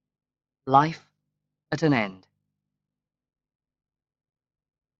 Life at an End.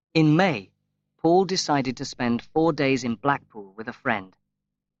 In May, Paul decided to spend 4 days in Blackpool with a friend.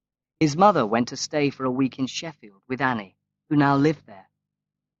 His mother went to stay for a week in Sheffield with Annie, who now lived there.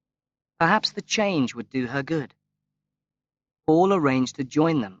 Perhaps the change would do her good. Paul arranged to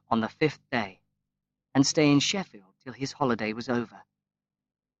join them on the 5th day and stay in Sheffield till his holiday was over.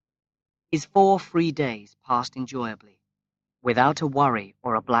 His 4 free days passed enjoyably, without a worry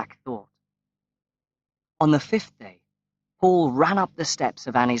or a black thought. On the 5th day, Paul ran up the steps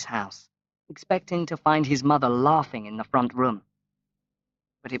of Annie's house, expecting to find his mother laughing in the front room.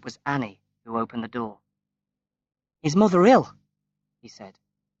 But it was Annie who opened the door. "Is Mother ill?" he said.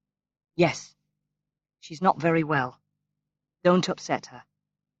 "Yes, she's not very well. Don't upset her,"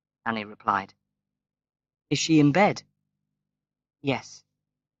 Annie replied. "Is she in bed?" "Yes."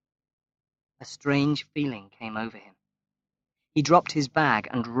 A strange feeling came over him. He dropped his bag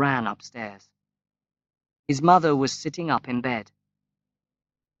and ran upstairs. His mother was sitting up in bed.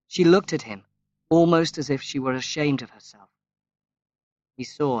 She looked at him, almost as if she were ashamed of herself. He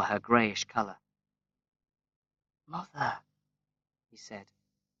saw her greyish colour. "Mother," he said.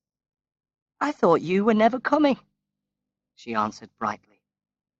 "I thought you were never coming," she answered brightly.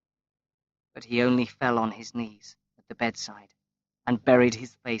 But he only fell on his knees at the bedside and buried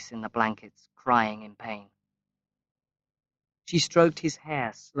his face in the blankets, crying in pain. She stroked his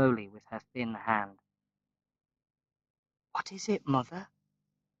hair slowly with her thin hand. "What is it, Mother?"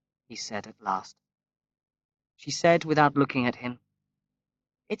 he said at last. She said without looking at him,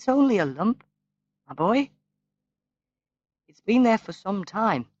 "It's only a lump, my boy. It's been there for some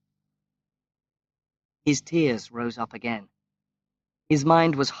time." His tears rose up again. His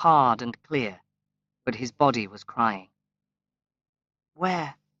mind was hard and clear, but his body was crying.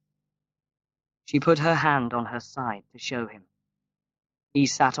 "Where?" She put her hand on her side to show him. He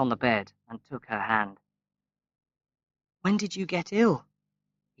sat on the bed and took her hand. "When did you get ill?"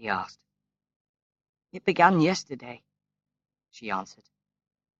 he asked. "It began yesterday," she answered.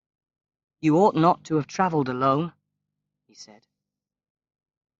 "You ought not to have travelled alone," he said.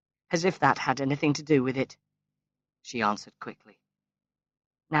 "As if that had anything to do with it," she answered quickly.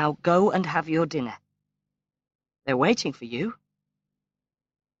 "Now go and have your dinner. They're waiting for you."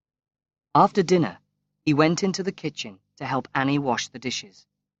 After dinner, he went into the kitchen to help Annie wash the dishes.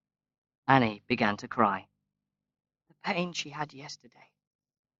 Annie began to cry. "The pain she had yesterday.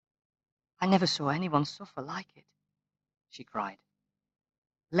 I never saw anyone suffer like it," she cried.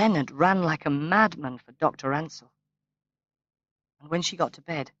 "Leonard ran like a madman for Dr. Ansell. And when she got to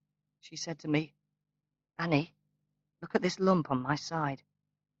bed, she said to me, 'Annie, look at this lump on my side.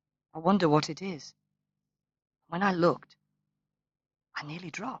 I wonder what it is.' When I looked, I nearly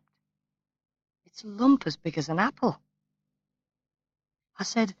dropped. It's a lump as big as an apple. I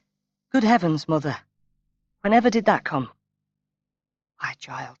said, 'Good heavens, Mother, whenever did that come?' 'Why,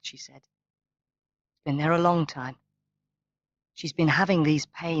 child,' she said, 'it's been there a long time. She's been having these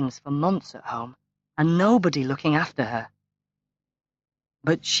pains for months at home, and nobody looking after her.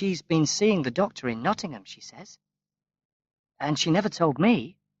 But she's been seeing the doctor in Nottingham, she says. And she never told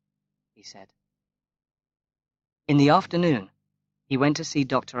me,' he said. In the afternoon, he went to see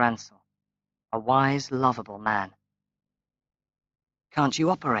Dr. Ansell, a wise, lovable man. "Can't you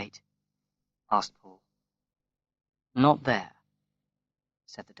operate?" asked Paul. "Not there,"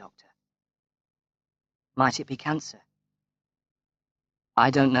 said the doctor. "Might it be cancer?"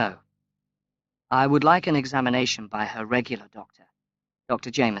 "I don't know. I would like an examination by her regular doctor, Dr.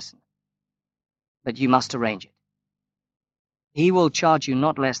 Jameson. But you must arrange it. He will charge you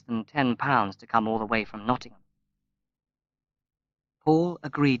not less than £10 to come all the way from Nottingham." Paul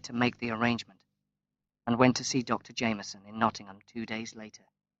agreed to make the arrangement and went to see Dr. Jameson in Nottingham 2 days later.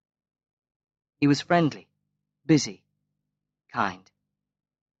 He was friendly, busy, kind.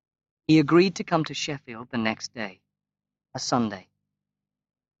 He agreed to come to Sheffield the next day, a Sunday.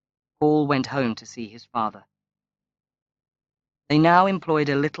 Paul went home to see his father. They now employed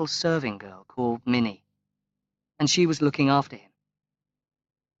a little serving girl called Minnie, and she was looking after him.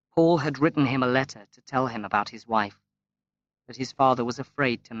 Paul had written him a letter to tell him about his wife, but his father was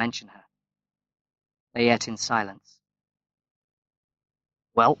afraid to mention her. They ate in silence.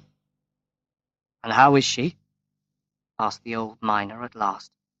 "Well, and how is she?" asked the old miner at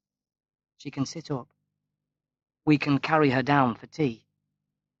last. "She can sit up. We can carry her down for tea,"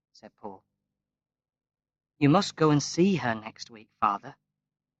 said Paul. "You must go and see her next week, Father."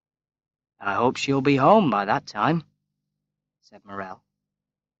 I hope she'll be home by that time, said Morell.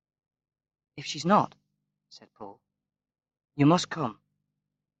 If she's not, said Paul, you must come.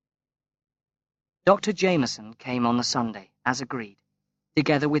 Dr. Jameson came on the Sunday, as agreed,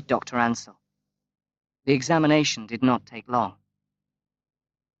 together with Dr. Ansell. The examination did not take long.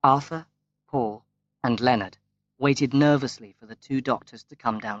 Arthur, Paul, and Leonard waited nervously for the two doctors to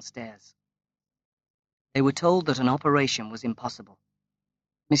come downstairs. They were told that an operation was impossible.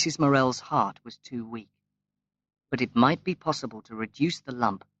 Mrs. Morell's heart was too weak, but it might be possible to reduce the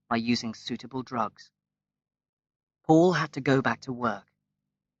lump by using suitable drugs. Paul had to go back to work.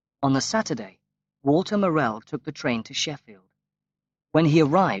 On the Saturday, Walter Morell took the train to Sheffield. When he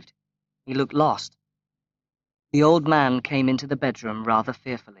arrived, he looked lost. The old man came into the bedroom rather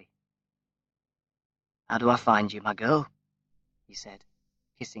fearfully. "How do I find you, my girl?" he said,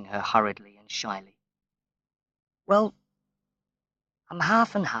 kissing her hurriedly and shyly. "Well, I'm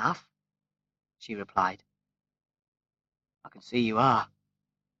half and half," she replied. "I can see you are,"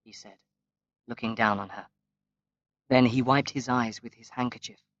 he said, looking down on her. Then he wiped his eyes with his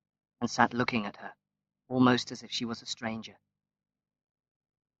handkerchief and sat looking at her, almost as if she was a stranger.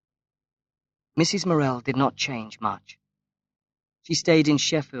 Mrs. Morell did not change much. She stayed in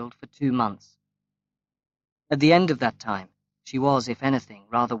Sheffield for 2 months. At the end of that time, she was, if anything,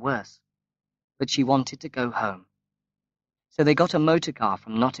 rather worse, but she wanted to go home. So they got a motor car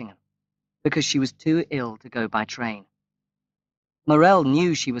from Nottingham, because she was too ill to go by train. Morell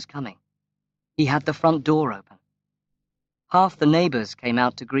knew she was coming. He had the front door open. Half the neighbours came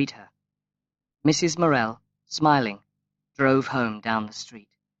out to greet her. Mrs. Morell, smiling, drove home down the street.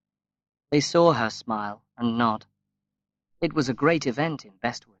 They saw her smile and nod. It was a great event in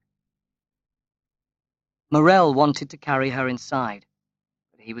Bestwood. Morell wanted to carry her inside,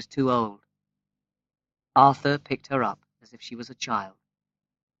 but he was too old. Arthur picked her up as if she was a child.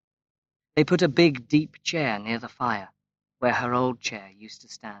 They put a big, deep chair near the fire, where her old chair used to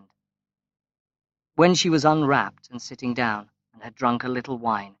stand. When she was unwrapped and sitting down and had drunk a little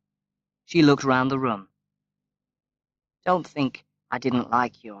wine, she looked round the room. "Don't think I didn't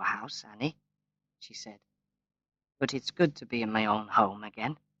like your house, Annie," she said, "but it's good to be in my own home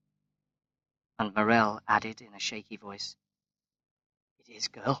again." And Morell added in a shaky voice, "It is,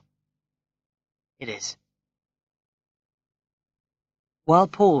 girl. It is." While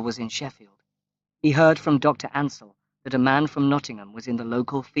Paul was in Sheffield, he heard from Dr. Ansell that a man from Nottingham was in the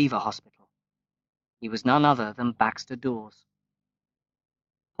local fever hospital. He was none other than Baxter Dawes.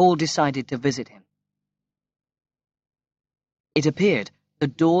 Paul decided to visit him. It appeared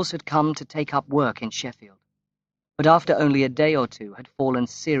that Dawes had come to take up work in Sheffield, but after only a day or two had fallen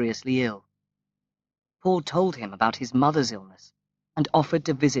seriously ill. Paul told him about his mother's illness and offered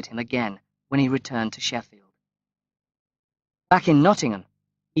to visit him again when he returned to Sheffield. Back in Nottingham,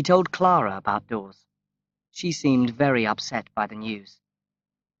 he told Clara about Dawes. She seemed very upset by the news.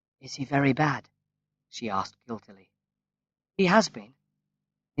 "Is he very bad?" she asked guiltily. "He has been.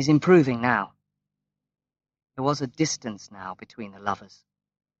 He's improving now." There was a distance now between the lovers.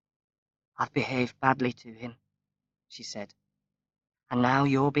 "I've behaved badly to him," she said, "and now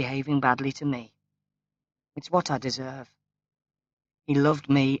you're behaving badly to me. It's what I deserve. He loved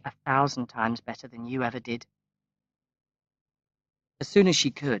me 1,000 times better than you ever did." As soon as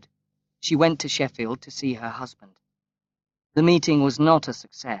she could, she went to Sheffield to see her husband. The meeting was not a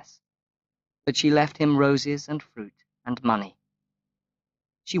success, but she left him roses and fruit and money.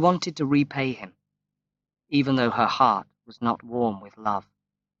 She wanted to repay him, even though her heart was not warm with love.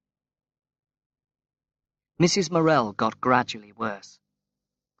 Mrs. Morell got gradually worse.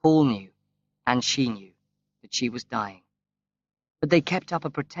 Paul knew, and she knew, that she was dying, but they kept up a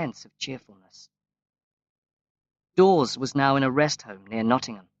pretense of cheerfulness. Dawes was now in a rest home near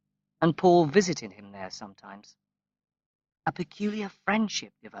Nottingham, and Paul visited him there sometimes. A peculiar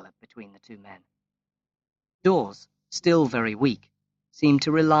friendship developed between the two men. Dawes, still very weak, seemed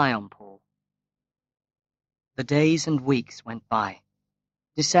to rely on Paul. The days and weeks went by.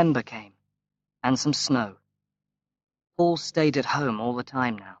 December came, and some snow. Paul stayed at home all the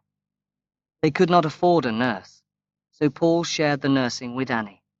time now. They could not afford a nurse, so Paul shared the nursing with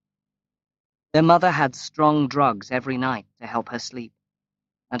Annie. Their mother had strong drugs every night to help her sleep,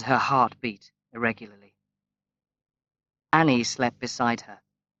 and her heart beat irregularly. Annie slept beside her.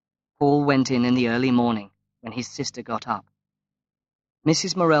 Paul went in the early morning, when his sister got up.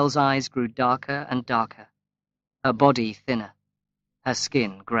 Mrs. Morell's eyes grew darker and darker, her body thinner, her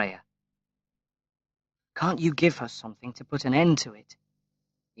skin greyer. "Can't you give her something to put an end to it?"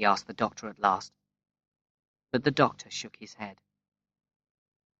 he asked the doctor at last. But the doctor shook his head.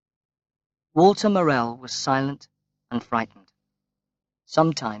 Walter Morell was silent and frightened.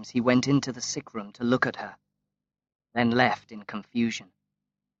 Sometimes he went into the sick room to look at her, then left in confusion.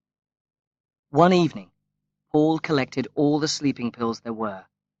 One evening, Paul collected all the sleeping pills there were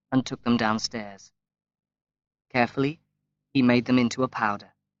and took them downstairs. Carefully, he made them into a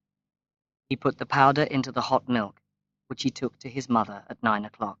powder. He put the powder into the hot milk, which he took to his mother at 9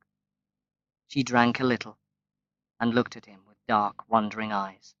 o'clock. She drank a little and looked at him with dark, wondering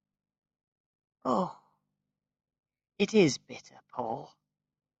eyes. "Oh, it is bitter, Paul,"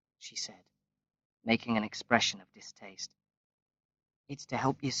 she said, making an expression of distaste. "It's to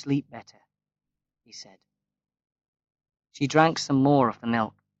help you sleep better," he said. She drank some more of the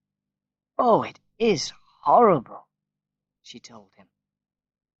milk. "Oh, it is horrible," she told him.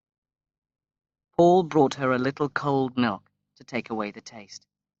 Paul brought her a little cold milk to take away the taste.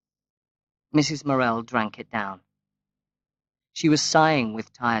 Mrs. Morell drank it down. She was sighing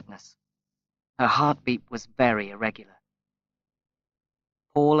with tiredness. Her heartbeat was very irregular.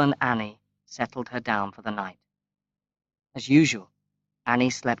 Paul and Annie settled her down for the night. As usual, Annie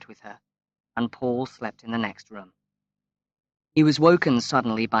slept with her, and Paul slept in the next room. He was woken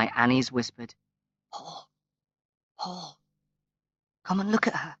suddenly by Annie's whispered, "Paul, Paul, come and look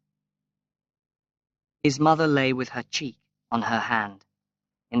at her." His mother lay with her cheek on her hand,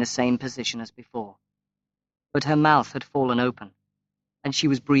 in the same position as before, but her mouth had fallen open, and she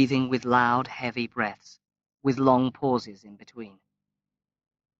was breathing with loud, heavy breaths, with long pauses in between.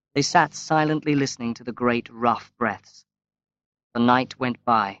 They sat silently listening to the great, rough breaths. The night went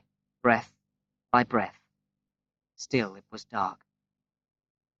by, breath by breath. Still it was dark.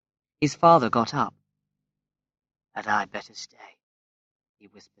 His father got up. "Had I better stay?" he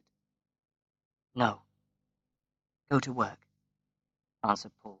whispered. "No. Go to work,"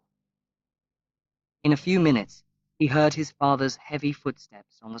 answered Paul. In a few minutes, he heard his father's heavy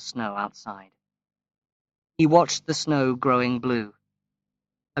footsteps on the snow outside. He watched the snow growing blue.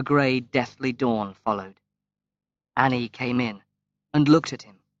 A grey, deathly dawn followed. Annie came in and looked at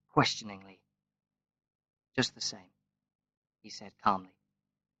him questioningly. "Just the same," he said calmly.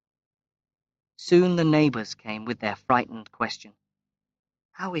 Soon the neighbours came with their frightened question.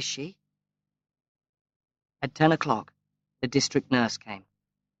 "How is she?" At 10 o'clock, the district nurse came.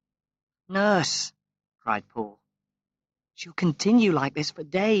 "Nurse," cried Paul, "she'll continue like this for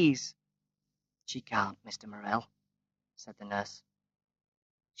days." "She can't, Mr. Morell," said the nurse.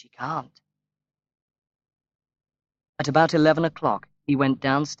 "She can't." At about 11 o'clock, he went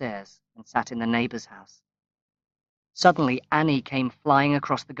downstairs and sat in the neighbour's house. Suddenly, Annie came flying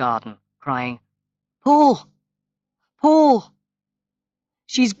across the garden, crying, "Paul! Paul!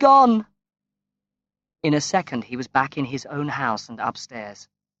 She's gone!" In a second, he was back in his own house and upstairs.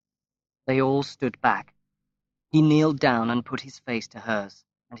 They all stood back. He kneeled down and put his face to hers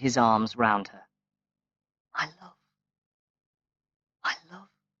and his arms round her. "My love,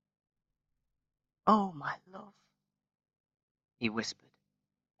 oh, my love," he whispered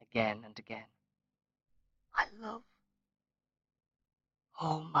again and again. "My love,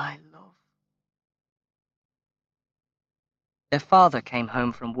 oh, my love." Their father came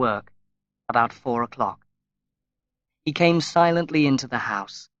home from work about 4 o'clock. He came silently into the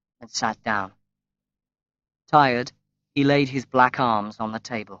house and sat down. Tired, he laid his black arms on the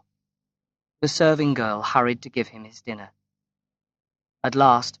table. The serving girl hurried to give him his dinner. At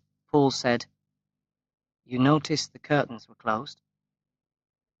last, Paul said, "You noticed the curtains were closed?"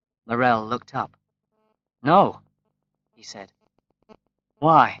 Morell looked up. "No," he said.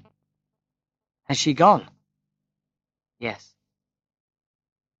 "Why? Has she gone?" "Yes."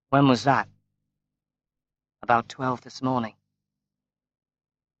 "When was that?" "About 12 this morning."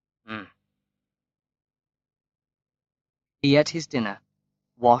 He ate his dinner,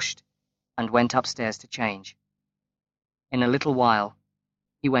 washed, and went upstairs to change. In a little while,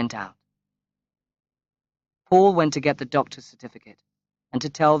 he went out. Paul went to get the doctor's certificate and to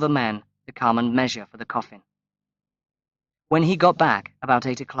tell the men to come and measure for the coffin. When he got back, about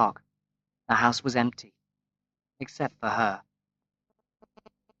 8 o'clock, the house was empty, except for her.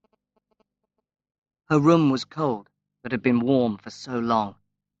 Her room was cold, but had been warm for so long.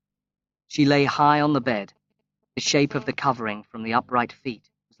 She lay high on the bed. The shape of the covering from the upright feet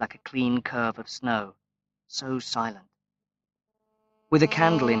was like a clean curve of snow, so silent. With a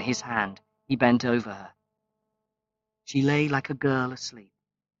candle in his hand, he bent over her. She lay like a girl asleep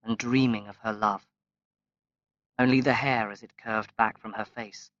and dreaming of her love. Only the hair as it curved back from her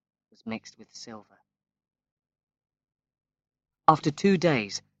face was mixed with silver. After 2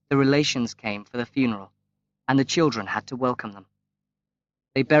 days, the relations came for the funeral, and the children had to welcome them.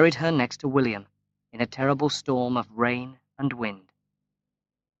 They buried her next to William, in a terrible storm of rain and wind.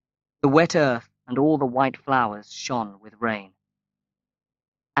 The wet earth and all the white flowers shone with rain.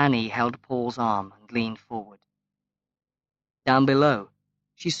 Annie held Paul's arm and leaned forward. Down below,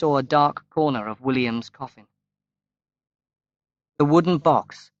 she saw a dark corner of William's coffin. The wooden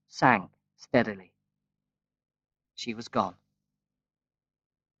box sank steadily. She was gone.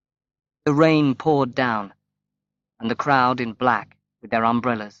 The rain poured down, and the crowd in black, with their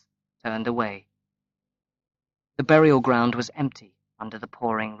umbrellas, turned away. The burial ground was empty under the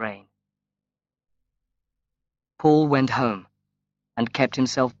pouring rain. Paul went home and kept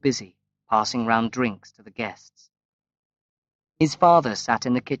himself busy passing round drinks to the guests. His father sat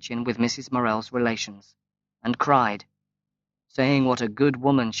in the kitchen with Mrs. Morell's relations and cried, saying what a good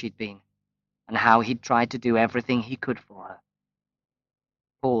woman she'd been and how he'd tried to do everything he could for her.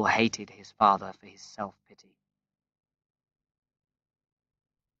 Paul hated his father for his self-pity.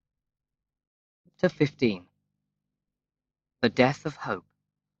 Chapter 15. The Death of Hope.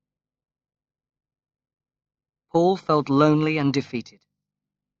 Paul felt lonely and defeated.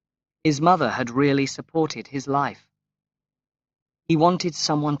 His mother had really supported his life. He wanted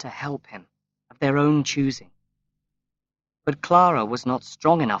someone to help him, of their own choosing. But Clara was not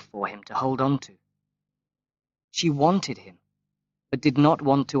strong enough for him to hold on to. She wanted him, but did not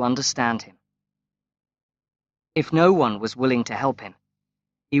want to understand him. If no one was willing to help him,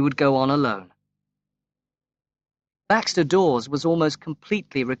 he would go on alone. Baxter Dawes was almost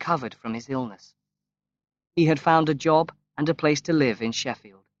completely recovered from his illness. He had found a job and a place to live in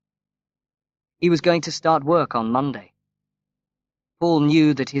Sheffield. He was going to start work on Monday. Paul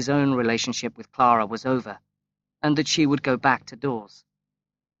knew that his own relationship with Clara was over, and that she would go back to Dawes.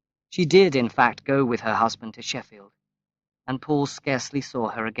 She did, in fact, go with her husband to Sheffield, and Paul scarcely saw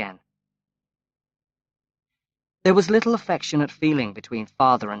her again. There was little affectionate feeling between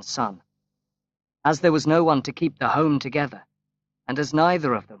father and son. As there was no one to keep the home together, and as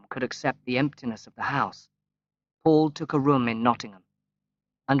neither of them could accept the emptiness of the house, Paul took a room in Nottingham,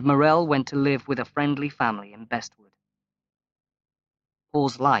 and Morell went to live with a friendly family in Bestwood.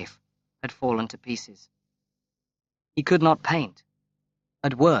 Paul's life had fallen to pieces. He could not paint.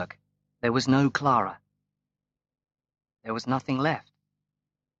 At work, there was no Clara. There was nothing left.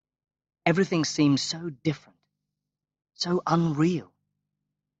 Everything seemed so different, so unreal.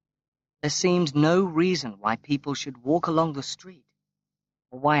 There seemed no reason why people should walk along the street,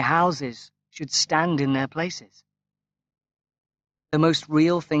 or why houses should stand in their places. The most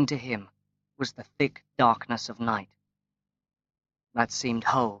real thing to him was the thick darkness of night. That seemed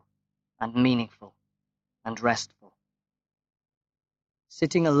whole and meaningful and restful.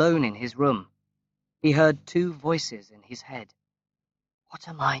 Sitting alone in his room, he heard two voices in his head. What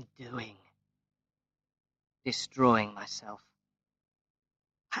am I doing? Destroying myself.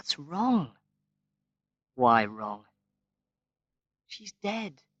 That's wrong. Why wrong? She's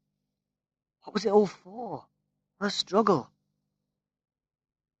dead. What was it all for? Her struggle.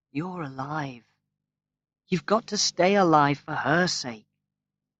 You're alive. You've got to stay alive for her sake.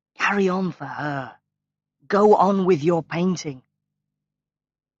 Carry on for her. Go on with your painting.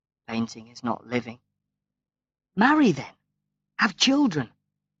 Painting is not living. Marry then. Have children.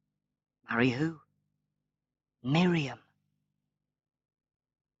 Marry who? Miriam.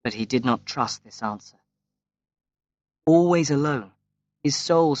 But he did not trust this answer. Always alone, his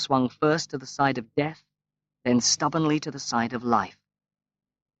soul swung first to the side of death, then stubbornly to the side of life.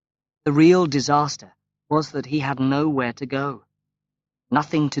 The real disaster was that he had nowhere to go,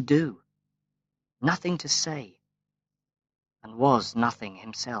 nothing to do, nothing to say, and was nothing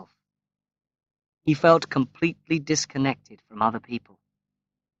himself. He felt completely disconnected from other people.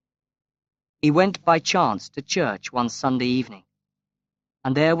 He went by chance to church one Sunday evening,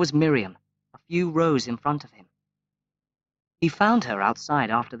 and there was Miriam, a few rows in front of him. He found her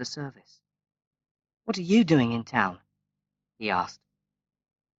outside after the service. "What are you doing in town?" he asked.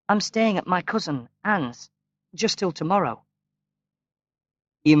 "I'm staying at my cousin Anne's, just till tomorrow."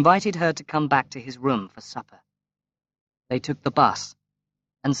 He invited her to come back to his room for supper. They took the bus,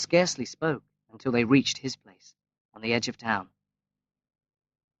 and scarcely spoke until they reached his place, on the edge of town.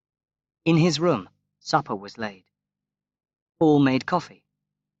 In his room, supper was laid. Paul made coffee.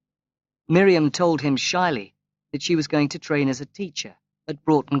 Miriam told him shyly that she was going to train as a teacher at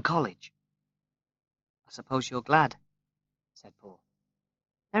Broughton College. "I suppose you're glad," said Paul.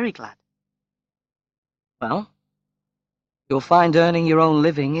 "Very glad." "Well, you'll find earning your own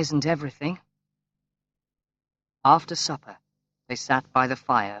living isn't everything." After supper, they sat by the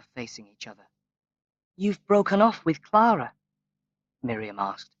fire facing each other. "You've broken off with Clara?" Miriam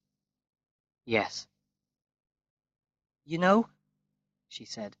asked. "Yes." "You know," she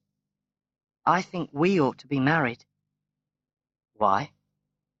said, "I think we ought to be married." "Why?"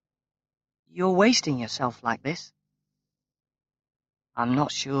 "You're wasting yourself like this." I'm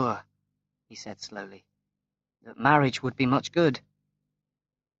not sure, he said slowly, that marriage would be much good.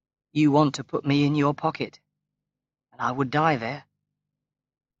 You want to put me in your pocket, and I would die there.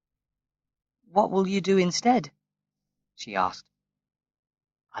 What will you do instead? She asked.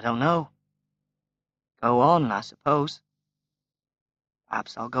 I don't know. Go on, I suppose.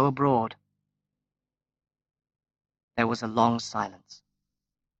 Perhaps I'll go abroad. There was a long silence.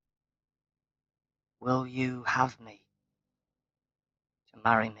 Will you have me? To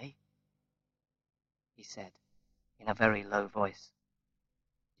marry me? He said, in a very low voice.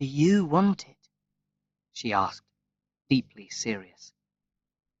 Do you want it? She asked, deeply serious.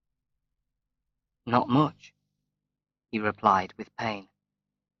 Not much, he replied with pain.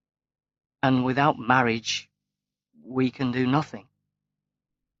 And without marriage, we can do nothing.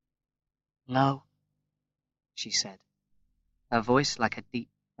 No, she said, her voice like a deep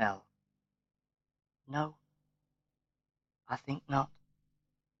bell. No, I think not.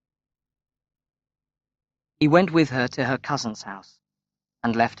 He went with her to her cousin's house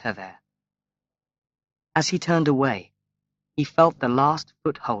and left her there. As he turned away, he felt the last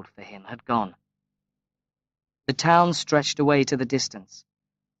foothold for him had gone. The town stretched away to the distance,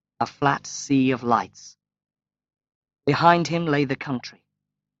 a flat sea of lights. Behind him lay the country,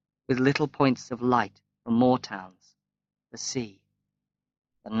 with little points of light from more towns, the sea,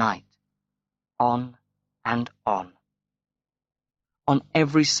 the night, on and on. On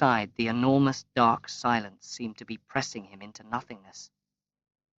every side the enormous dark silence seemed to be pressing him into nothingness.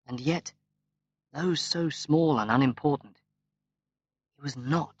 And yet, though so small and unimportant, he was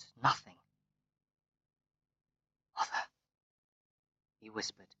not nothing. Mother, he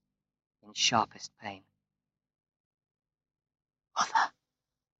whispered, in sharpest pain. Mother.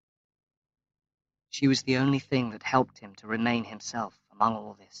 She was the only thing that helped him to remain himself among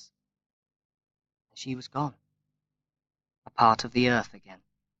all this. And she was gone, a part of the earth again.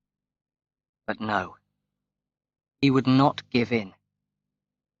 But no, he would not give in.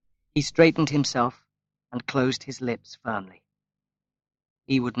 He straightened himself and closed his lips firmly.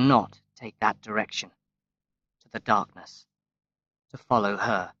 He would not take that direction, to the darkness, to follow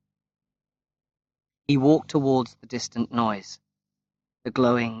her. He walked towards the distant noise, the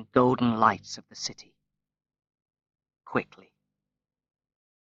glowing golden lights of the city. Quickly.